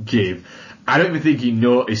doesn't give. I don't even think he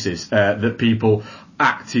notices that people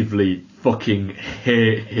actively fucking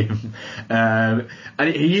hate him. And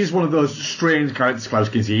he is one of those strange characters, Klaus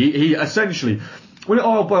Kinski. He essentially, when it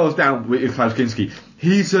all boils down with Klaus Kinski,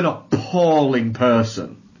 he's an appalling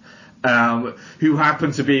person. Who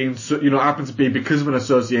happened to be because of an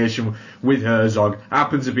association with Herzog,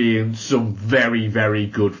 happened to be in some very, very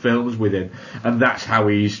good films with him, and that's how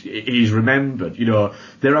he's remembered. You know,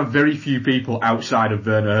 there are very few people outside of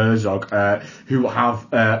Werner Herzog who have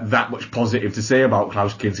that much positive to say about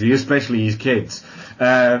Klaus Kinski, especially his kids.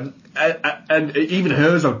 And even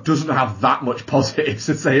Herzog doesn't have that much positive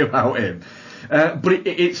to say about him. But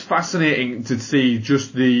it's fascinating to see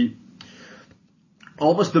just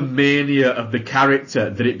almost the mania of the character,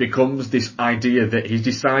 that it becomes this idea that he's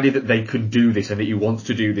decided that they can do this and that he wants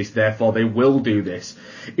to do this, therefore they will do this,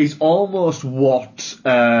 is almost what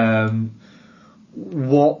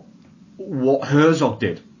Herzog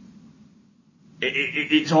did.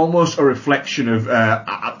 It's almost a reflection of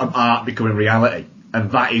art becoming reality, and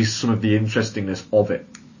that is some of the interestingness of it.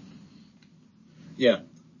 Yeah.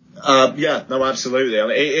 No, absolutely. I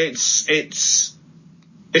mean,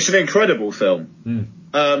 it's an incredible film.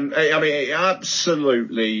 I mean, it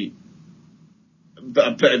absolutely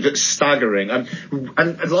but staggering.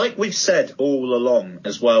 And like we've said all along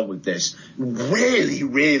as well with this, really,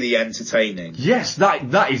 really entertaining. Yes,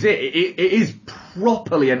 that is it. It is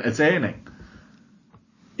properly entertaining.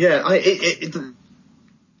 Yeah, I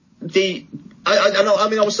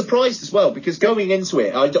was surprised as well, because going into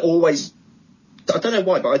it, I don't know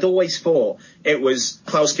why, but I'd always thought it was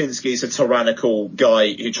Klaus Kinski's a tyrannical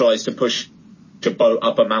guy who tries to push a boat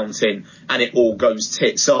up a mountain and it all goes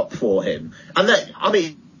tits up for him. And that, I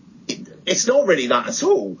mean, it's not really that at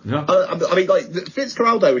all. No. I mean, like,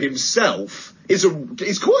 Fitzcarraldo himself is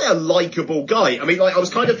quite a likeable guy. I mean, like, I was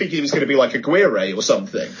kind of thinking he was going to be like Aguirre or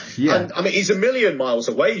something. Yeah. And, I mean, he's a million miles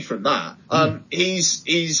away from that.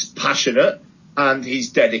 He's passionate and he's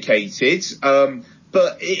dedicated.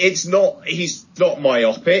 But he's not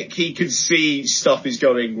myopic. He can see stuff is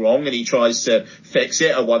going wrong and he tries to fix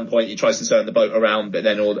it. At one point he tries to turn the boat around, but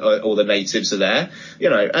then all the natives are there, you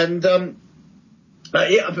know, and, but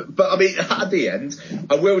I mean, at the end,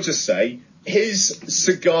 I will just say, his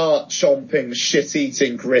cigar chomping, shit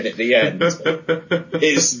eating grin at the end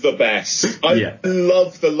is the best. I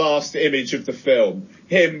love the last image of the film.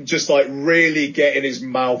 Him just like really getting his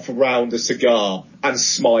mouth around a cigar and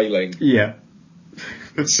smiling. Yeah.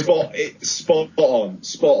 Spot on.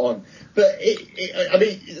 But I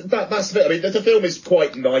mean, that's the bit. I mean, the film is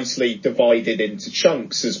quite nicely divided into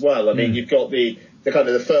chunks as well. I mean, you've got the kind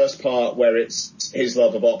of the first part where it's his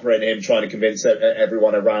love of opera and him trying to convince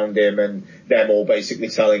everyone around him and them all basically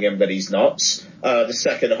telling him that he's nuts. The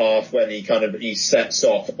second half when he sets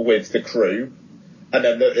off with the crew, and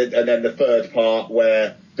then the third part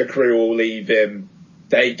where the crew all leave him.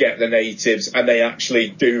 They get the natives and they actually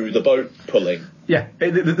do the boat pulling. Yeah,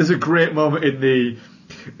 there's a great moment in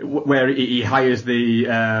where he hires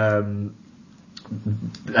essentially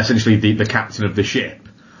the captain of the ship.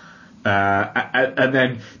 And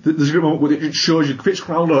then there's a great moment where it shows you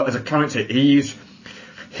Fitzcarraldo as a character. He's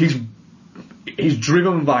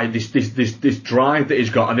driven by this drive that he's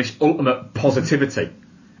got and this ultimate positivity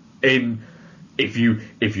in. If you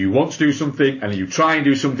want to do something and you try and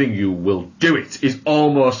do something, you will do it. Is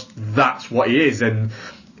almost that's what he is, and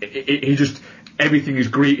he just everything is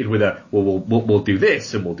greeted with we'll do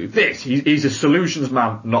this and we'll do this. He's a solutions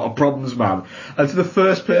man, not a problems man. And so the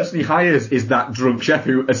first person he hires is that drunk chef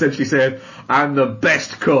who essentially said, "I'm the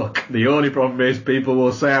best cook. The only problem is people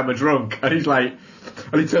will say I'm a drunk." And he's like.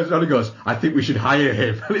 And he turns around and goes, "I think we should hire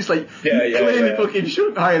him." And it's like, you clearly fucking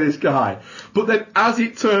shouldn't hire this guy. But then, as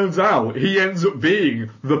it turns out, he ends up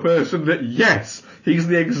being the person that, yes, he's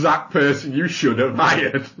the exact person you should have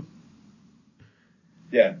hired.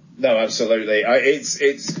 Yeah, no, absolutely. I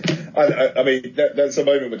mean, there's a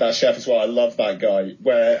moment with that chef as well. I love that guy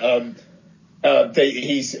where,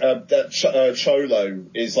 Cholo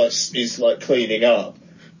is like cleaning up.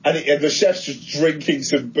 And the chef's just drinking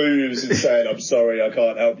some booze and saying, "I'm sorry, I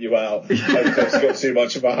can't help you out. I've just got too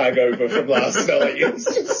much of a hangover from last night." It's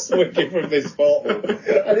just swinging from this bottle.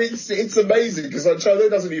 And it's amazing because like, Cholo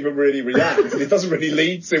doesn't even really react and it doesn't really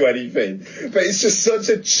lead to anything. But it's just such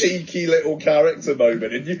a cheeky little character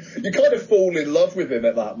moment and you kind of fall in love with him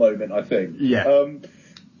at that moment, I think. Yeah.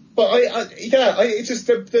 But it's just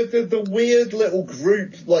the weird little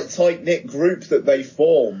group, like tight-knit group that they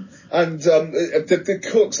form. And, the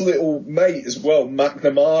cook's little mate as well,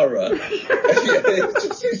 McNamara.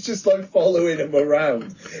 It's just like following him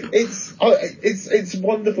around. It's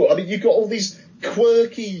wonderful. I mean, you've got all these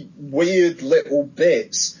quirky, weird little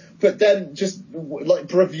bits, but then just like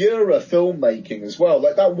bravura filmmaking as well.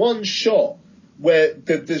 Like that one shot where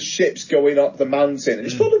the ship's going up the mountain.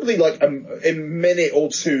 It's probably like a minute or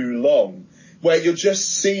two long, where you're just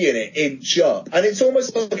seeing it inch up, and it's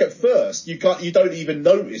almost like at first you don't even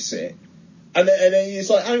notice it, and then it's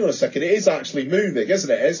like, hang on a second, it is actually moving, isn't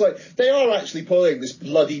it? And it's like they are actually pulling this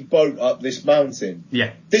bloody boat up this mountain.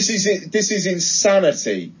 Yeah, this is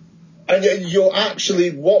insanity, and you're actually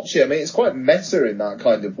watching. I mean, it's quite meta in that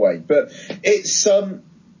kind of way, but it's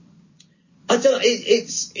I don't know.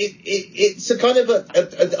 It's a kind of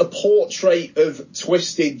a portrait of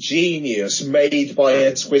twisted genius made by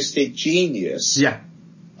a twisted genius. Yeah.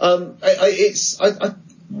 I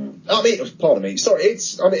mean, pardon me. Sorry.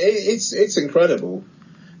 It's incredible.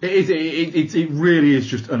 It really is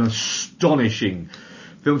just an astonishing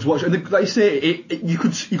film to watch. And like I say,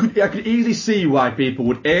 I could easily see why people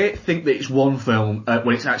would think that it's one film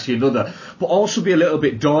when it's actually another, but also be a little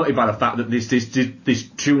bit daunted by the fact that this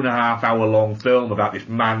 2.5 hour long film about this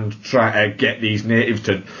man trying to get these natives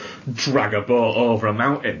to drag a boat over a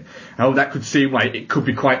mountain. How that could seem like it could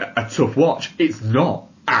be quite a tough watch. It's not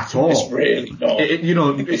at all. It's really not.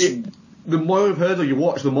 the more of Herzog you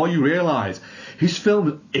watch, the more you realise his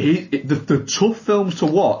film, the tough films to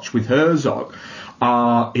watch with Herzog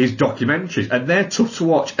are his documentaries, and they're tough to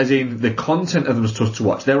watch as in the content of them is tough to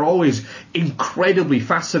watch. They're always incredibly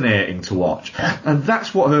fascinating to watch, and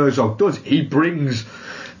that's what Herzog does. He brings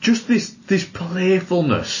just this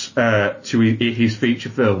playfulness to his feature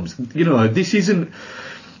films. You know, this isn't.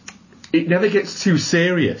 It never gets too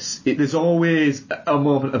serious. There's always a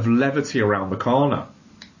moment of levity around the corner.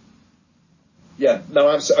 Yeah, no,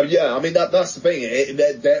 absolutely. Yeah, I mean that's the thing.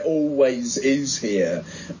 There always is here.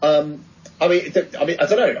 I mean, I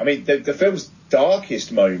don't know. I mean, the film's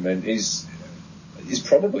darkest moment is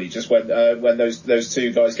probably just when those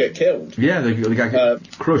two guys get killed. Yeah, the guy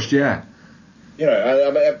gets crushed. Yeah. You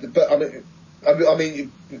know, I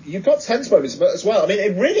mean, you've got tense moments as well. I mean,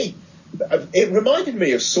 it reminded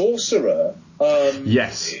me of Sorcerer.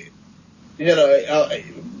 Yes. You know,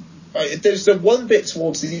 there's the one bit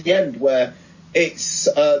towards the end where it's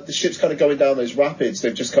the ship's kind of going down those rapids.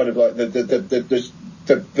 They've just kind of like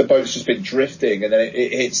the boat's just been drifting, and then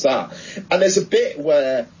it hits that. And there's a bit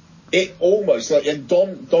where it almost like, and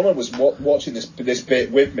Donna was watching this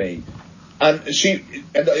bit with me, and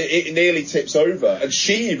it nearly tips over, and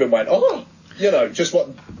she even went, "Oh, you know, just what."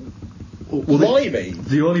 Blimey.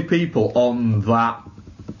 The only people on that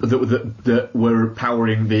were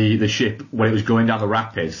powering the ship when it was going down the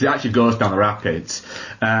rapids. It actually goes down the rapids.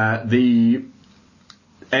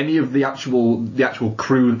 Any of the actual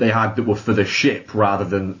crew that they had that were for the ship rather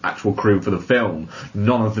than actual crew for the film,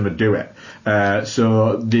 none of them would do it.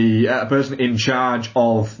 So the person in charge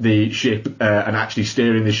of the ship and actually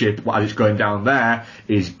steering the ship as it's going down there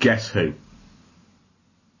is guess who?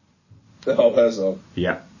 Oh, Herzog.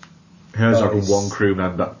 Yeah. Herzog and one crew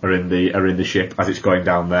member are in the ship as it's going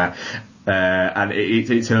down there, and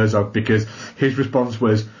it's Herzog because his response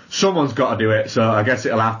was, "Someone's got to do it, so I guess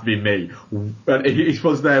it'll have to be me." And his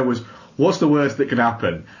response there was, "What's the worst that can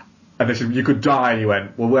happen?" And they said, "You could die." And he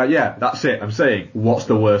went, "Well, yeah, that's it. I'm saying, what's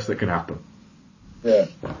the worst that can happen?" Yeah.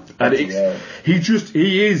 And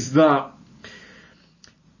he is that.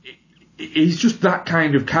 He's just that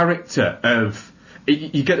kind of character of.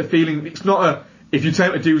 You get the feeling it's not a. If you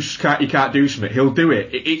tell him to do, you can't do something, he'll do it.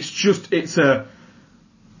 It's a,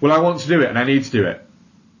 well, I want to do it and I need to do it.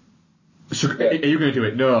 So, are you going to do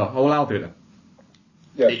it? No. Oh, well, I'll do it then.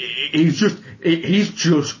 Yeah. He's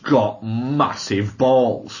just got massive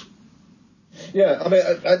balls. Yeah,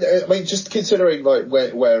 I mean, just considering like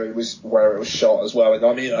where it was shot as well. And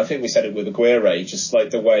I mean, I think we said it with Aguirre, just like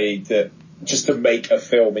the way that just to make a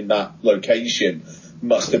film in that location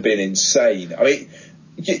must have been insane. I mean.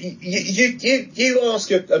 You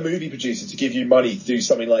ask a movie producer to give you money to do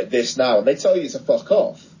something like this now, and they tell you to fuck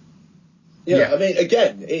off. Yeah, I mean,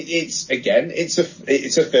 again, it's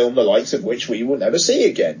a film the likes of which we will never see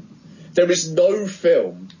again. There is no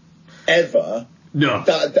film ever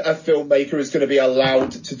that a filmmaker is going to be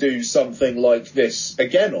allowed to do something like this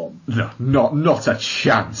again on. No, not a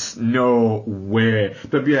chance. No way.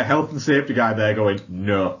 There'd be a health and safety guy there going,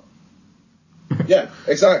 no. Yeah,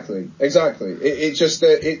 exactly. It's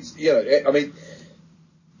you know, I mean,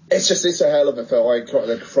 it's a hell of a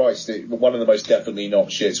film. Christ, one of the most definitely not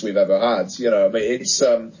shits we've ever had. You know, I mean, it's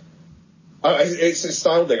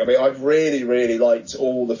astounding. I mean, I've really, really liked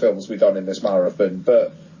all the films we've done in this marathon,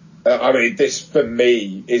 but I mean, this for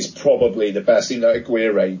me is probably the best. You know,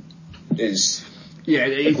 Aguirre is. Yeah,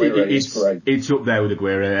 it's great. It's up there with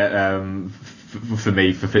Aguirre for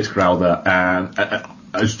me, for Fitzcarraldo.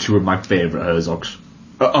 As two of my favourite Herzogs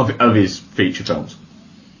of his feature films.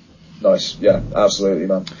 Nice, yeah, absolutely,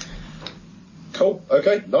 man. Cool.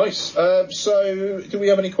 Okay, nice. So, do we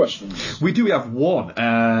have any questions? We do have one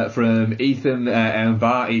from Ethan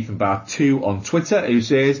Ethan Bar 2 on Twitter, who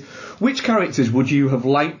says, "Which characters would you have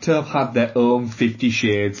liked to have had their own 50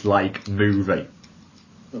 Shades like movie?"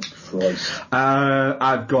 Oh, Christ.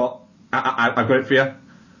 I've got it for you.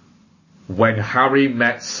 When Harry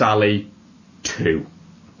Met Sally 2.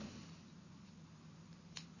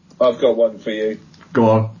 I've got one for you. Go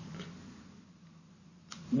on.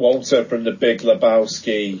 Walter from The Big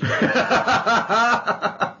Lebowski.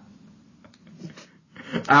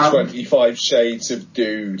 25 Shades of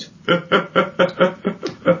Dude.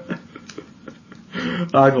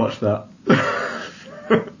 I'd watch that.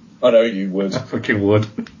 I know you would. I fucking would.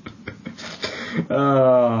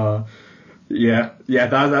 Yeah,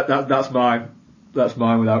 that's mine. That's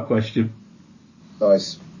mine without question.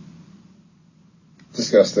 Nice.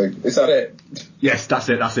 Disgusting. Is that it? Yes, that's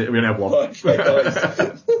it. We only have one. Okay,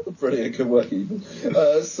 nice. Brilliant. Good work, Ethan.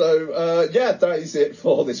 So that is it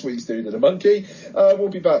for this week's Dude and a Monkey. We'll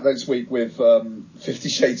be back next week with 50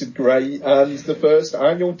 Shades of Grey and the first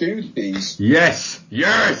annual Dudies. Yes!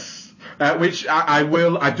 Which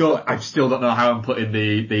I still don't know how I'm putting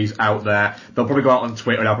these out there. They'll probably go out on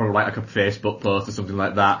Twitter and I'll probably like a Facebook post or something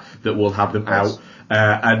like that will have them out.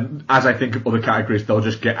 And as I think of other categories, they'll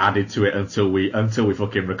just get added to it until we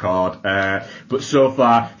fucking record. But so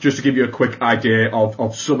far, just to give you a quick idea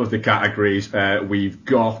of some of the categories, we've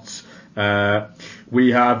got,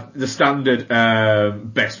 we have the standard,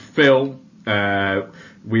 best film,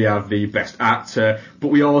 we have the best actor, but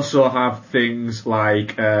we also have things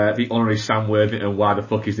like the honorary Sam Worthington and Why the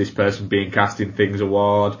Fuck Is This Person Being Cast in Things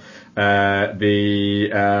award,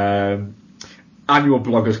 the annual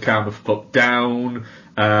Bloggers Calm the Fuck Down,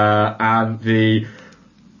 and the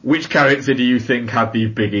Which Character Do You Think Had the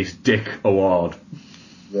Biggest Dick award.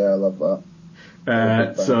 Yeah, I love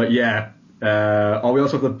that. So yeah, we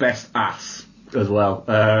also have the best ass as well.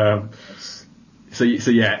 So as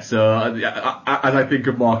I think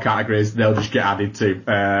of more categories, they'll just get added to,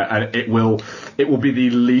 and it will be the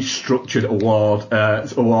least structured awards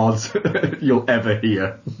you'll ever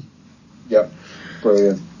hear. Yep,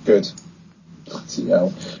 brilliant, good. Bloody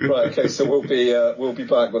hell. Right, okay, so we'll be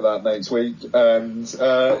back with that next week, and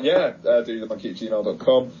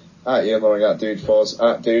dudeandthemonkey@gmail.com, at Ian Loring, at DudeFoz,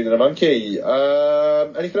 at Dude and a Monkey.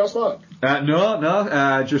 Anything else, Mark?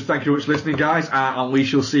 No, just thank you very much for listening, guys, and we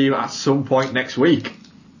shall see you at some point next week.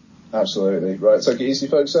 Absolutely. Right, take it easy,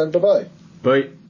 folks, and bye-bye. Bye.